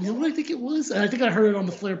 actually, you know what I think it was? And I think I heard it on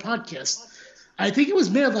the Flair podcast. I think it was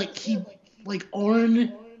mad like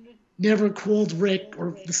Arn never called Rick,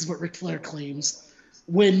 or this is what Ric Flair claims,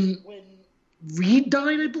 when Reed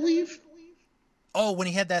died, I believe. Oh, when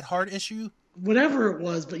he had that heart issue? Whatever it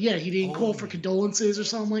was, but yeah, he didn't call for condolences or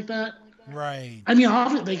something like that. Right. I mean,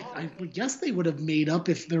 obviously, I would guess they would have made up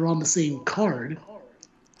if they're on the same card.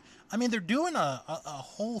 I mean, they're doing a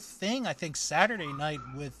whole thing, I think, Saturday night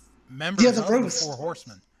with members of the Four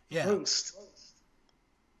Horsemen. Yeah. Roast.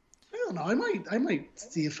 I don't know. I might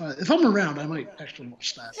see if I'm around. I might actually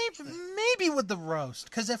watch that. Maybe with the roast,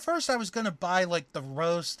 because at first I was gonna buy like the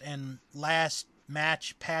roast and last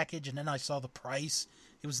match package, and then I saw the price.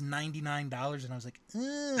 It was $99, and I was like,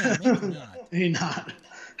 maybe not. Maybe not.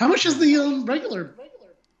 How much is the regular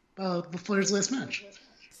the Flair's last match?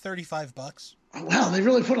 $35. Oh, wow, they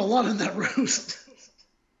really put a lot in that roast.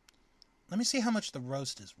 Let me see how much the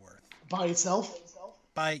roast is worth. By itself?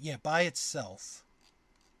 By itself.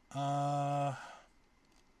 I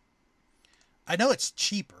know it's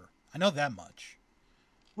cheaper. I know that much.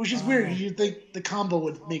 Which is weird. You'd think the combo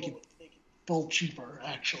would make it both cheaper,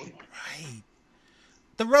 actually. Right.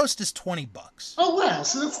 The roast is $20. Oh wow,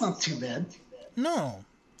 so that's not too bad. No.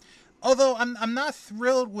 Although I'm not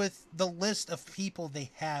thrilled with the list of people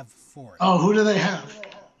they have for it. Oh, who do they have?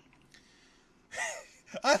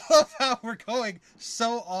 I love how we're going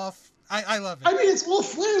so off. I love it. I mean, it's all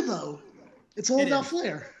Flair, though. It's all about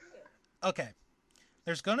Flair. Okay.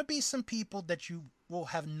 There's going to be some people that you will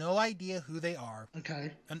have no idea who they are.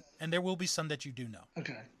 Okay. And there will be some that you do know.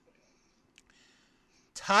 Okay.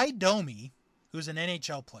 Ty Domi, who's an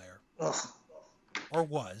NHL player. Ugh. Or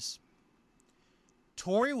was.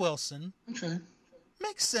 Tori Wilson. Okay.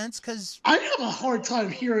 Makes sense, because... I have a hard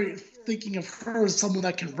time thinking of her as someone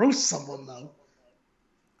that can roast someone, though.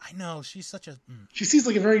 I know, she's such a... She seems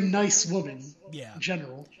like a very nice woman. Yeah. In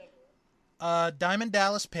general. Diamond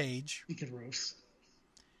Dallas Page. He can roast.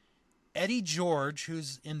 Eddie George,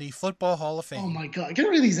 who's in the Football Hall of Fame. Oh my God! Get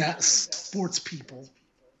rid of these sports people.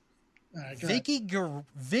 Right, Vicky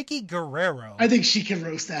Guerrero. I think she can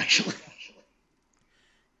roast, actually.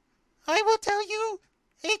 I will tell you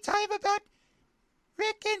a time about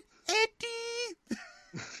Rick and Eddie.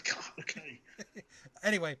 God, okay.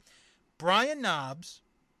 Anyway, Brian Knobs.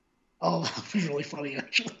 Oh, that would be really funny,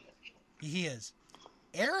 actually. He is.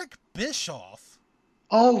 Eric Bischoff.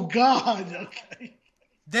 Oh, God, okay.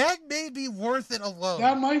 That may be worth it alone.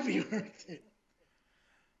 That might be worth it.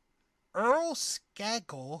 Earl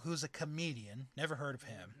Skakel, who's a comedian. Never heard of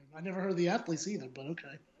him. I never heard of the athletes either, but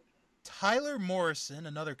okay. Tyler Morrison,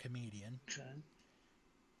 another comedian. Okay.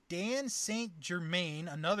 Dan St. Germain,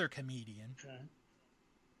 another comedian. Okay.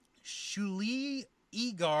 Shuli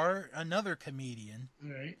Egar, another comedian.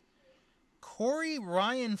 All right. Corey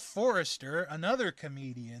Ryan Forrester, another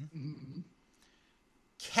comedian. Mm-hmm.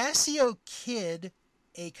 Cassio Kidd,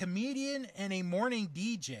 a comedian and a morning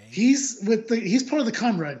DJ. He's part of the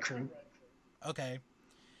Conrad crew. Okay.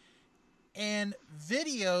 And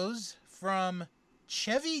videos from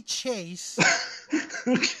Chevy Chase.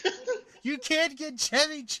 Okay. You can't get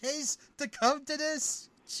Chevy Chase to come to this?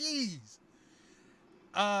 Jeez.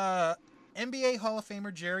 NBA Hall of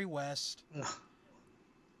Famer Jerry West.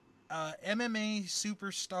 MMA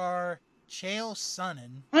superstar Chael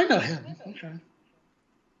Sonnen. I know him. Okay.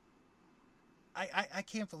 I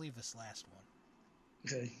can't believe this last one.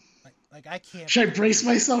 Okay. Like I can't. Should I brace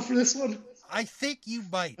myself for this one? I think you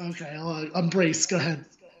might. Okay, I'm braced. Go ahead.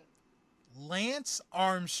 Lance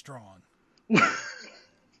Armstrong. Okay.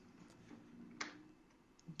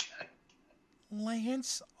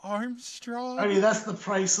 Lance Armstrong? I mean, that's the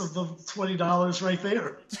price of the $20 right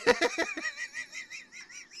there.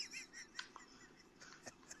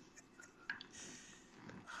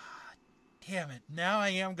 Damn it. Now I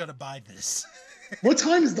am going to buy this. What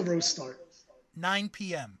time does the roast start? 9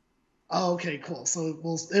 p.m. Oh, okay, cool. So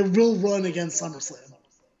it will run against SummerSlam.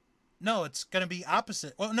 No, it's going to be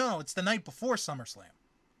opposite. Well, no, it's the night before SummerSlam.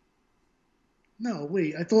 No,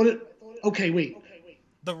 wait. I thought it... Okay, wait.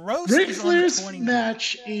 The roast Ric is Flair's on the 29th.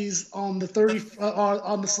 match is on the 30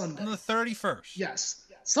 on the Sunday. On the 31st. Yes.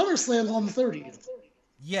 SummerSlam's on the 30th.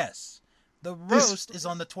 Yes. The roast is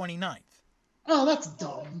on the 29th. Oh, that's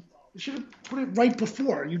dumb. You should have put it right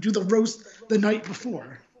before. You do the roast the night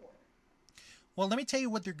before. Well, let me tell you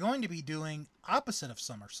what they're going to be doing opposite of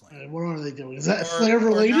SummerSlam. What are they doing? Is that Flair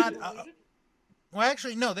related? Well,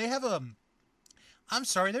 actually, no. They have a... I'm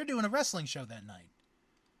sorry. They're doing a wrestling show that night.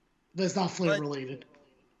 That's not Flair related.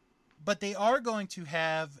 But they are going to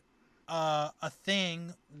have a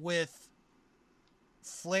thing with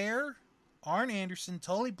Flair, Arn Anderson,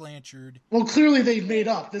 Tully Blanchard. Well, clearly they made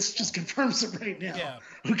up. This just confirms it right now. Yeah.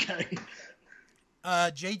 Okay.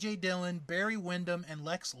 J.J. Dillon, Barry Windham, and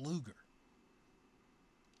Lex Luger.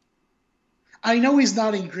 I know he's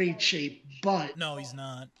not in great shape, but... No, he's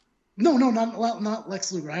not. No, not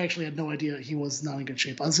Lex Luger. I actually had no idea he was not in good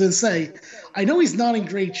shape. I was going to say, I know he's not in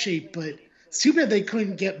great shape, but it's too bad they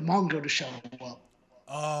couldn't get Mongo to show up.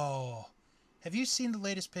 Oh. Have you seen the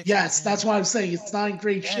latest picture? Yes, that's why I'm saying it's not in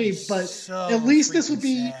great shape, but so at least this would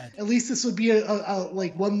be sad. at least this would be a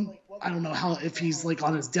like one. I don't know how if he's like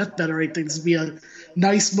on his deathbed or anything. This would be a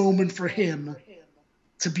nice moment for him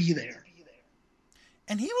to be there.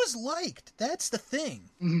 And he was liked. That's the thing.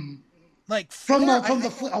 Mm-hmm. Like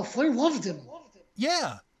Flair loved him.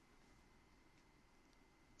 Yeah.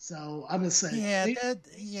 So I'm gonna say I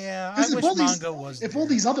wish Mongo was there. If all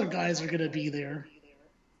these other guys are gonna be there.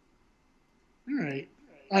 All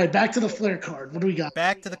right, back to the Flair card. What do we got?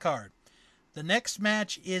 Back to the card. The next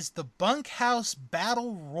match is the Bunkhouse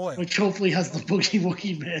Battle Royal. Which hopefully has the Boogie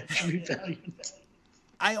Woogie match. Valiant.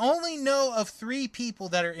 I only know of 3 people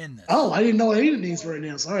that are in this. Oh, I didn't know any of the names right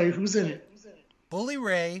now. Sorry, who's in it? Bully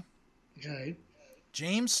Ray. Okay.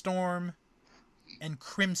 James Storm. And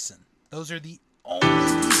Crimson. Those are the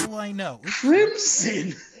only people I know.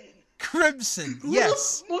 Crimson? Crimson,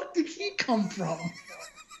 yes. What? fuck did he come from?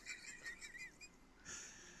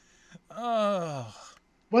 Oh.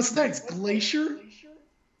 What's next? Glacier?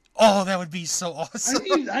 Oh, that would be so awesome.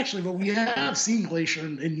 I mean, actually, but we have seen Glacier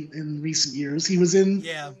in recent years. He was in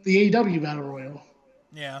Yeah. the AEW Battle Royal.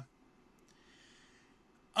 Yeah.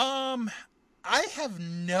 I have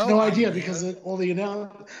no No idea because all the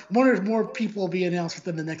one or more people will be announced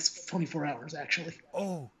within the next 24 hours. Actually.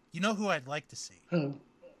 Oh, you know who I'd like to see? Oh.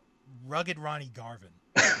 Rugged Ronnie Garvin.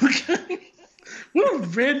 Okay. What a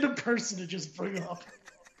random person to just bring up.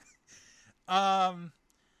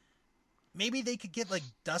 Maybe they could get like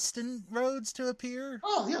Dustin Rhodes to appear.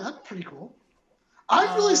 Oh yeah, that's pretty cool.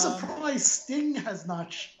 I'm really surprised Sting has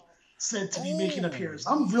not said to be making an appearance.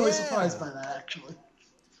 I'm really surprised by that, actually.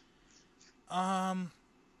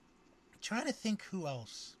 Trying to think who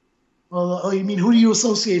else. Well, you mean who do you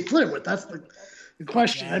associate Flair with? That's the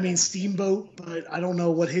question. Exactly. I mean Steamboat, but I don't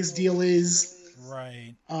know what his deal is.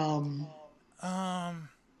 Right.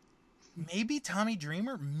 Maybe Tommy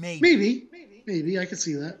Dreamer. Maybe I could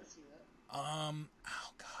see that. Oh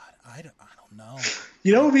God, I don't know.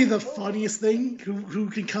 You know what would be the funniest thing? Who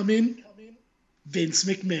could come in? Vince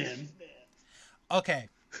McMahon. Okay.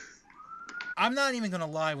 I'm not even going to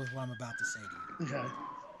lie with what I'm about to say to you. Okay.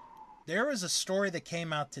 There was a story that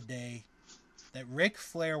came out today that Ric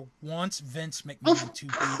Flair wants Vince McMahon to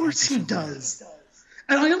be. Of course he does.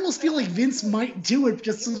 And I almost feel like Vince might do it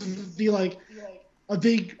just to be like a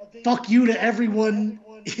big fuck you to everyone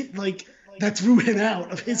like that threw him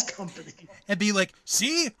out of his company. And be like,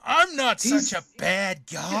 see, I'm not such a bad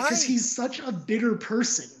guy. Because he's such a bitter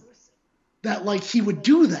person that like he would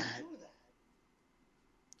do that.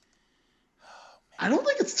 I don't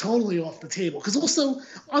think it's totally off the table. Because also,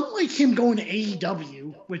 unlike him going to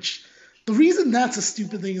AEW, which the reason that's a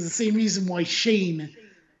stupid thing is the same reason why Shane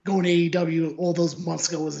going to AEW all those months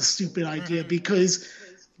ago was a stupid idea. Because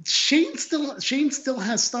Shane still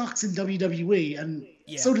has stocks in WWE, and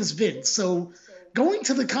so does Vince. So going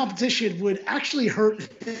to the competition would actually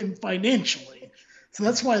hurt him financially. So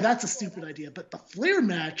that's why that's a stupid idea. But the Flair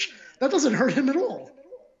match, that doesn't hurt him at all.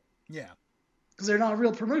 Yeah. Because they're not a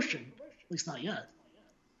real promotion. At least not yet.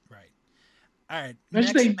 Right. All right.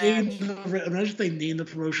 Imagine if they named the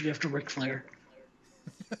promotion after Ric Flair.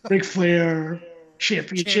 Ric Flair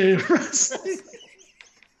Championship Wrestling.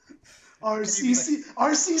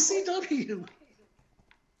 RCCW.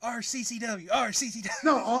 RCCW.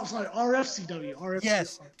 No, sorry, RFCW.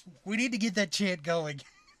 Yes, we need to get that chant going.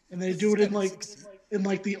 And they do it in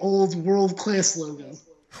like the old world class logo.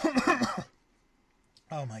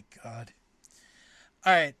 Oh my God.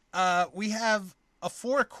 All right, we have a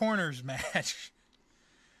four corners match.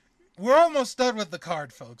 We're almost done with the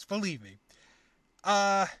card, folks. Believe me.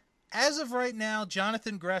 As of right now,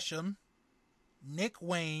 Jonathan Gresham, Nick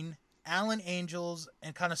Wayne, Alan Angels,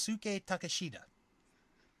 and Konosuke Takeshita.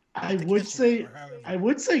 I would say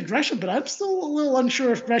Gresham, but I'm still a little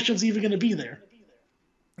unsure if Gresham's even going to be there.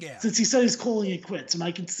 Yeah. Since he said he's calling it quits, and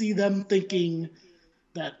I can see them thinking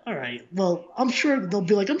that, all right, well, I'm sure they'll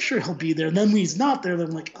be like, I'm sure he'll be there. And then when he's not there, they're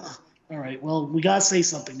like, oh, all right, well, we got to say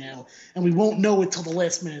something now. And we won't know it till the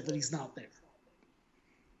last minute that he's not there.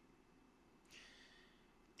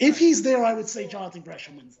 If he's there, I would say Jonathan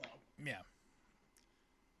Gresham wins, though. Yeah.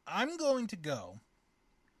 I'm going to go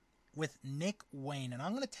with Nick Wayne, and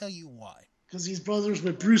I'm going to tell you why. Because he's brothers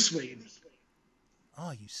with Bruce Wayne.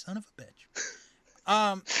 Oh, you son of a bitch.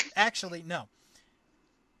 Actually, no.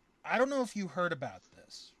 I don't know if you heard about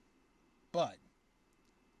this, but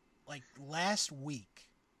like last week,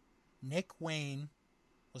 Nick Wayne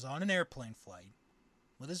was on an airplane flight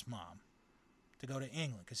with his mom to go to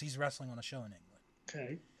England because he's wrestling on a show in England.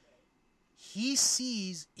 Okay. He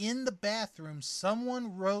sees in the bathroom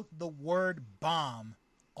someone wrote the word bomb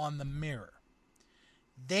on the mirror.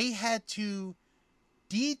 They had to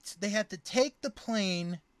take the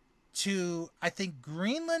plane to, I think,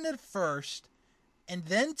 Greenland at first and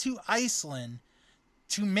then to Iceland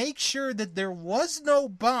to make sure that there was no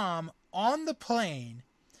bomb on the plane.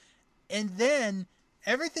 And then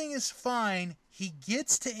everything is fine. He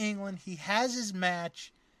gets to England, he has his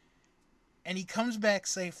match, and he comes back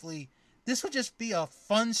safely. This would just be a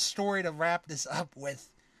fun story to wrap this up with.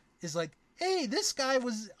 Is like, hey, this guy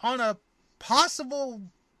was on a possible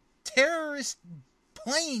terrorist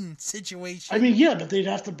plane situation. I mean, yeah, but they'd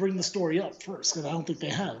have to bring the story up first, because I don't think they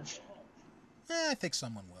have. I think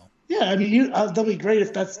someone will. Yeah, I mean, that'd be great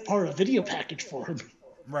if that's part of a video package for him.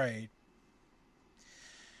 Right.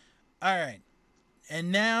 All right.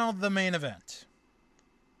 And now the main event.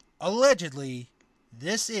 Allegedly,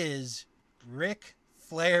 this is Ric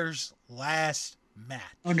Flair's last match.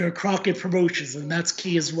 Under Crockett Promotions, and that's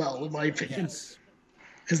key as well, in my opinion. Yes.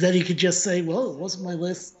 Because then he could just say, well, it wasn't my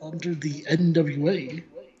list under the NWA.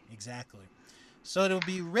 Exactly. So it'll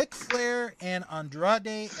be Ric Flair and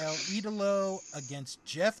Andrade El Idolo against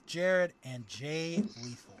Jeff Jarrett and Jay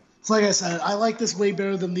Lethal. So like I said, I like this way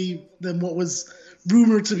better than what was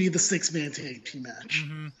rumored to be the 6-man tag team match.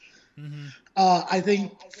 Mm-hmm. Mm-hmm. I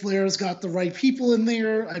think Flair's got the right people in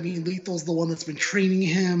there. I mean, Lethal's the one that's been training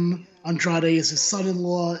him. Andrade is his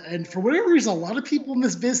son-in-law, and for whatever reason, a lot of people in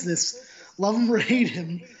this business, love him or hate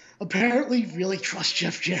him, apparently really trust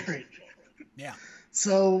Jeff Jarrett. Yeah.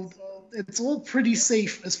 So it's all pretty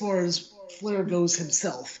safe as far as Flair goes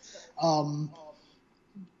himself.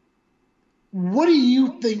 What do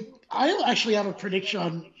you think? I actually have a prediction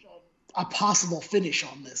on a possible finish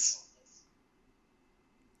on this.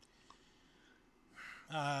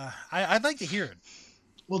 I'd like to hear it.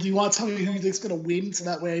 Well, do you want to tell me who you think's going to win so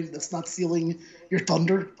that way that's not stealing your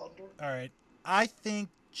thunder? All right. I think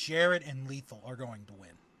Jarrett and Lethal are going to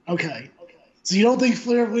win. Okay. So you don't think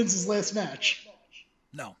Flair wins his last match?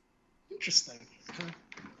 No. Interesting. Okay.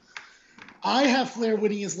 I have Flair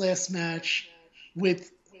winning his last match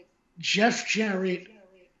with Jeff Jarrett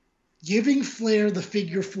giving Flair the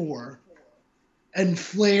figure 4 and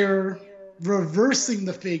Flair reversing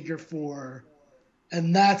the figure 4,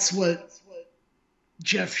 and that's what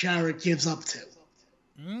Jeff Jarrett gives up to.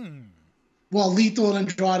 While Lethal and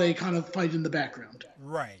Andrade kind of fight in the background.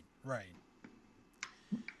 Right, right.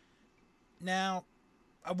 Now,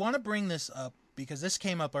 I want to bring this up because this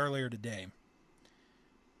came up earlier today.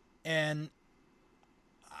 And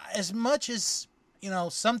as much as,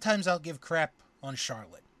 sometimes I'll give crap on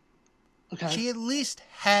Charlotte. Okay. She at least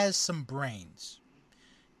has some brains.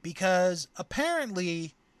 Because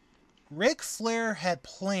apparently Ric Flair had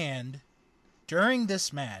planned during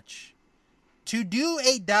this match to do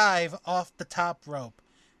a dive off the top rope.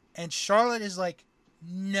 And Charlotte is like,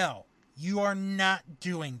 no, you are not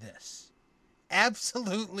doing this.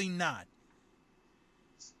 Absolutely not.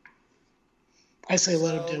 I say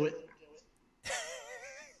let him do it.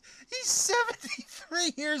 He's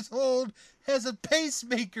 73 years old, has a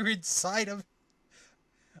pacemaker inside of him.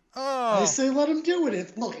 Oh. I say let him do it.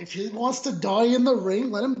 If he wants to die in the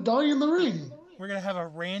ring, let him die in the ring. We're going to have a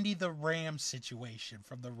Randy the Ram situation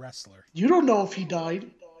from The Wrestler. You don't know if he died.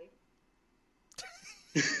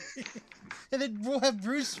 And then we'll have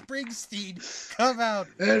Bruce Springsteen come out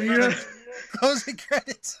Have you ever, closing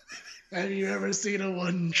credits. Have you ever seen a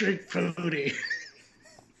one-trick pony?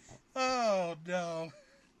 Oh, no.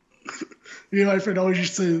 My friend always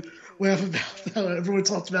used to laugh about how everyone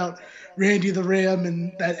talks about Randy the Ram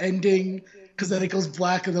and that ending, because then it goes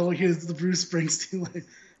black and then we'll hear the Bruce Springsteen like,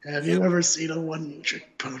 have you ever seen a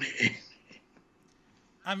one-trick pony?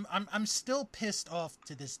 I'm still pissed off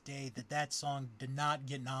to this day that song did not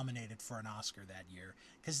get nominated for an Oscar that year,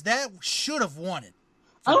 because that should have won it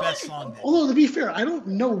for best song. Although to be fair, I don't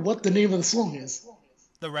know what the name of the song is.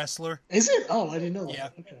 The Wrestler. Is it? Oh, I didn't know that. Yeah.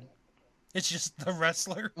 Okay. It's just The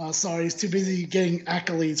Wrestler. Oh, sorry, he's too busy getting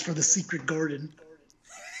accolades for The Secret Garden.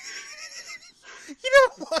 You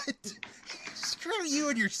know what? Screw you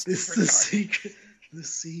and your Secret It's the secret. The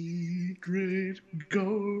Secret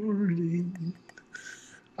Garden.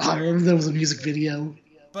 I remember there was a music video.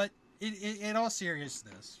 But in all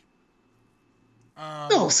seriousness.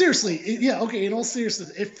 No, seriously. In all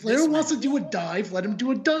seriousness. If Flair wants to do a dive, let him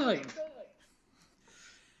do a dive.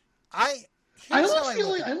 I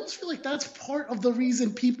almost feel like that's part of the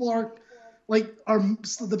reason people are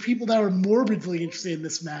the people that are morbidly interested in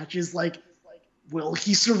this match is like, will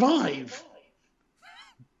he survive?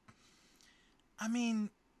 I mean,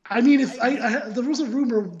 there was a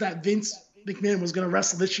rumor that Vince McMahon was going to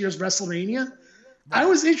wrestle this year's WrestleMania. Right. I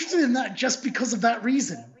was interested in that just because of that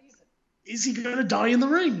reason. Is he going to die in the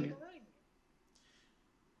ring?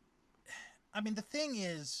 I mean, the thing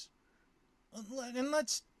is, and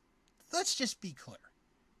let's just be clear.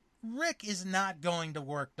 Rick is not going to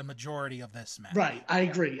work the majority of this match. Right, I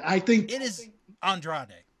agree. I think it is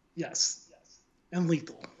Andrade. Yes, and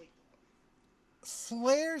Lethal.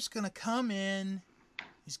 Flair's going to come in.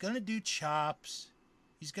 He's going to do chops.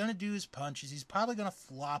 He's going to do his punches. He's probably going to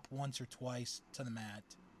flop once or twice to the mat.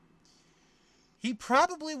 He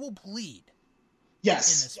probably will bleed.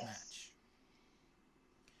 Yes. In this match.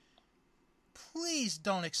 Please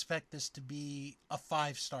don't expect this to be a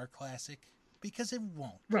 5-star classic, because it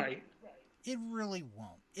won't. Right. It really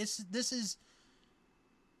won't. This is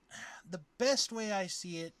the best way I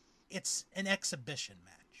see it. It's an exhibition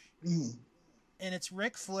match. Mm. And it's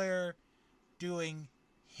Ric Flair doing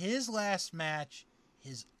his last match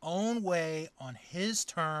his own way on his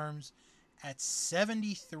terms at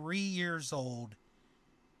 73 years old.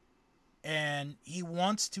 And he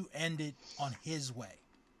wants to end it on his way.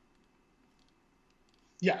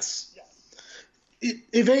 Yes.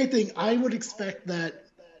 If anything, I would expect that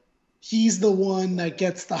he's the one that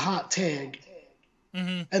gets the hot tag.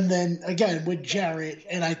 Mm-hmm. And then again with Jarrett,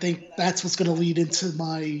 and I think that's what's going to lead into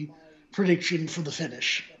my prediction for the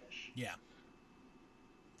finish. Yeah.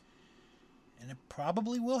 And it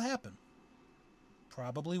probably will happen.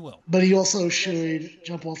 Probably will. But he also should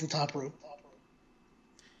jump off the top rope.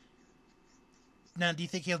 Now, do you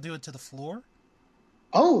think he'll do it to the floor?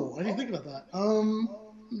 Oh, I didn't think about that.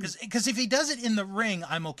 Because if he does it in the ring,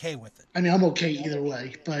 I'm okay with it. I mean, I'm okay either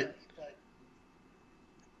way, but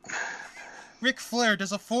Ric Flair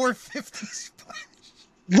does a 450 splash.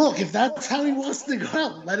 look, if that's how he wants to go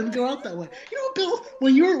out, let him go out that way. You know what, Bill?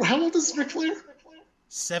 When you're how old is Ric Flair?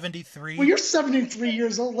 73. When you're 73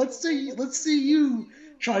 years old, let's see you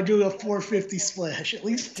try doing a 450 splash. At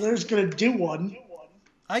least Flair's gonna do one.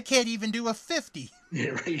 I can't even do a 50. Yeah,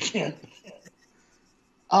 right. You can't.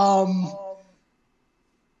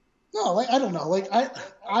 No, like I don't know. Like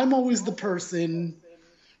I'm always the person,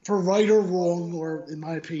 for right or wrong, or in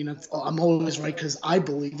my opinion, I'm always right because I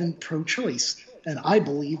believe in pro-choice, and I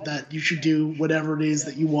believe that you should do whatever it is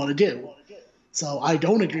that you want to do. So I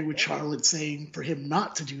don't agree with Charlotte saying for him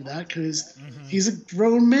not to do that because he's a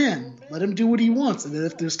grown man. Let him do what he wants, and then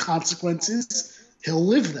if there's consequences, he'll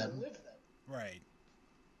live them. Right.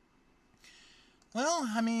 Well,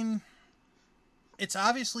 I mean, it's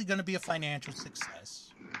obviously going to be a financial success.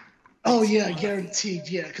 Oh yeah, guaranteed.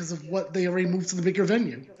 Yeah, because of what they already moved to the bigger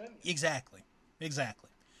venue. Exactly. You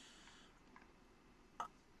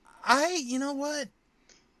know what?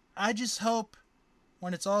 I just hope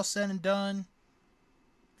when it's all said and done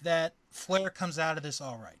that Flair comes out of this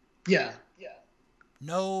all right. Yeah.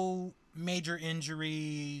 No major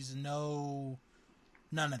injuries, none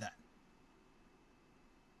of that.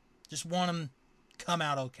 Just want him to come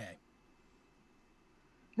out okay.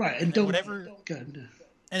 Right, and don't. Good.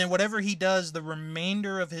 And then whatever he does, the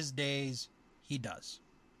remainder of his days, he does.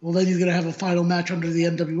 Well, then he's gonna have a final match under the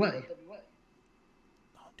NWA.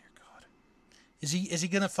 Oh dear God, is he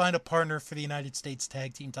gonna find a partner for the United States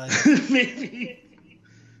Tag Team title?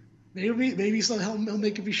 maybe so he'll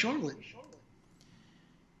make it be Charlotte.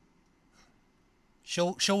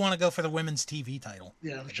 She'll want to go for the women's TV title.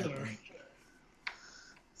 Yeah, sure.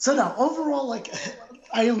 So now, overall, like,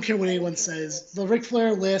 I don't care what anyone says. The Ric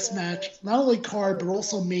Flair last match, not only card but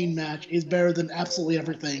also main match, is better than absolutely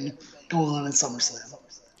everything going on in SummerSlam.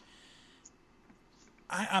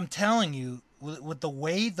 I'm telling you, with the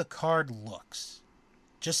way the card looks,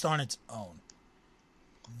 just on its own,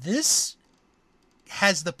 this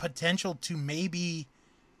has the potential to maybe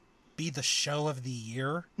be the show of the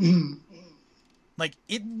year. Mm-hmm. Like,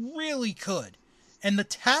 it really could. And the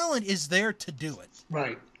talent is there to do it.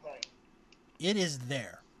 Right. It is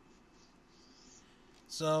there.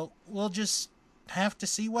 So we'll just have to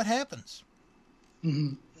see what happens.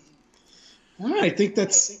 Mm-hmm. All right, I think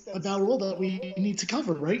that's about all that we need to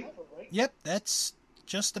cover, right? Yep, that's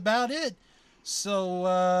just about it. So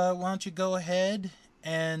why don't you go ahead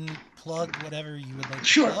and plug whatever you would like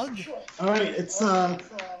to plug? All right, it's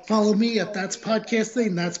follow me at That's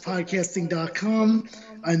Podcasting, that'spodcasting.com,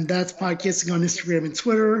 and That's Podcasting on Instagram and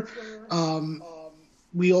Twitter.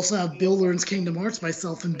 We also have Bill Learns Kingdom Hearts,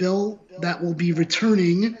 myself and Bill. That will be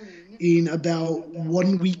returning in about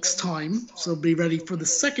 1 week's time. So be ready for the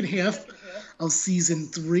second half of season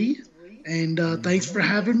 3. And thanks for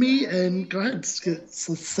having me. And go ahead,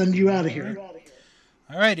 let's send you out of here.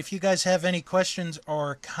 All right. If you guys have any questions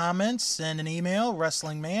or comments, send an email,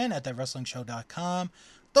 wrestlingman@thatwrestlingshow.com.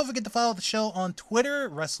 Don't forget to follow the show on Twitter,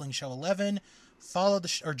 WrestlingShow11. Follow the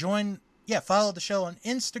show on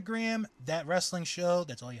Instagram, That Wrestling Show.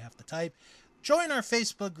 That's all you have to type. Join our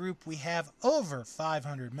Facebook group. We have over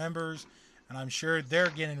 500 members, and I'm sure they're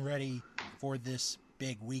getting ready for this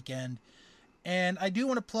big weekend. And I do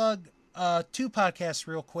want to plug 2 podcasts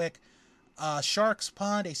real quick. Sharks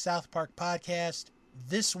Pond, a South Park podcast.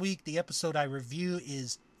 This week, the episode I review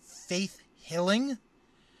is Faith Hilling.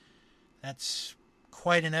 That's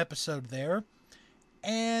quite an episode there.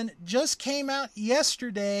 And just came out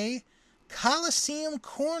yesterday, Coliseum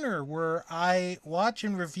Corner, where I watch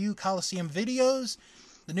and review Coliseum videos.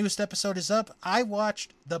 The newest episode is up. I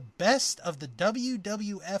watched the best of the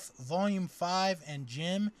WWF Volume 5, and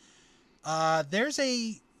Jim, there's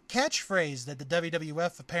a catchphrase that the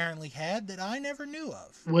WWF apparently had that I never knew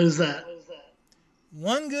of. What is that?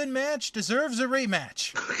 One good match deserves a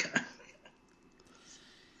rematch. Okay.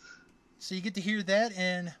 So you get to hear that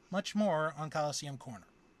and much more on Coliseum Corner.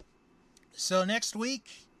 So next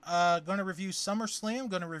week, going to review SummerSlam,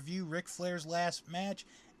 going to review Ric Flair's last match,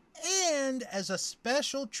 and as a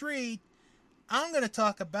special treat, I'm going to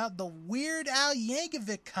talk about the Weird Al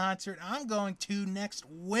Yankovic concert I'm going to next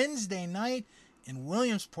Wednesday night in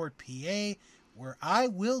Williamsport, PA, where I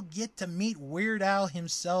will get to meet Weird Al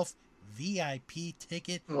himself, VIP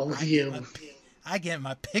ticket. All of you. I get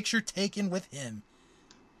my picture taken with him.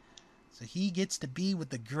 So he gets to be with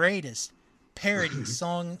the greatest parody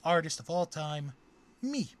song artist of all time,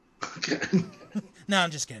 me. Okay. No,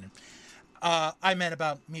 I'm just kidding. I meant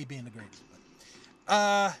about me being the greatest.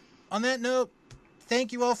 But, on that note,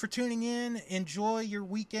 thank you all for tuning in. Enjoy your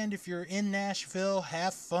weekend if you're in Nashville.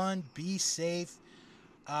 Have fun. Be safe.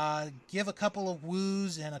 Give a couple of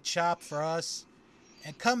woos and a chop for us.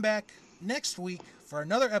 And come back next week for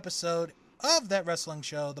another episode of That Wrestling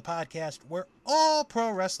Show, the podcast where all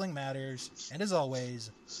pro wrestling matters. And as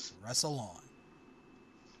always, wrestle on.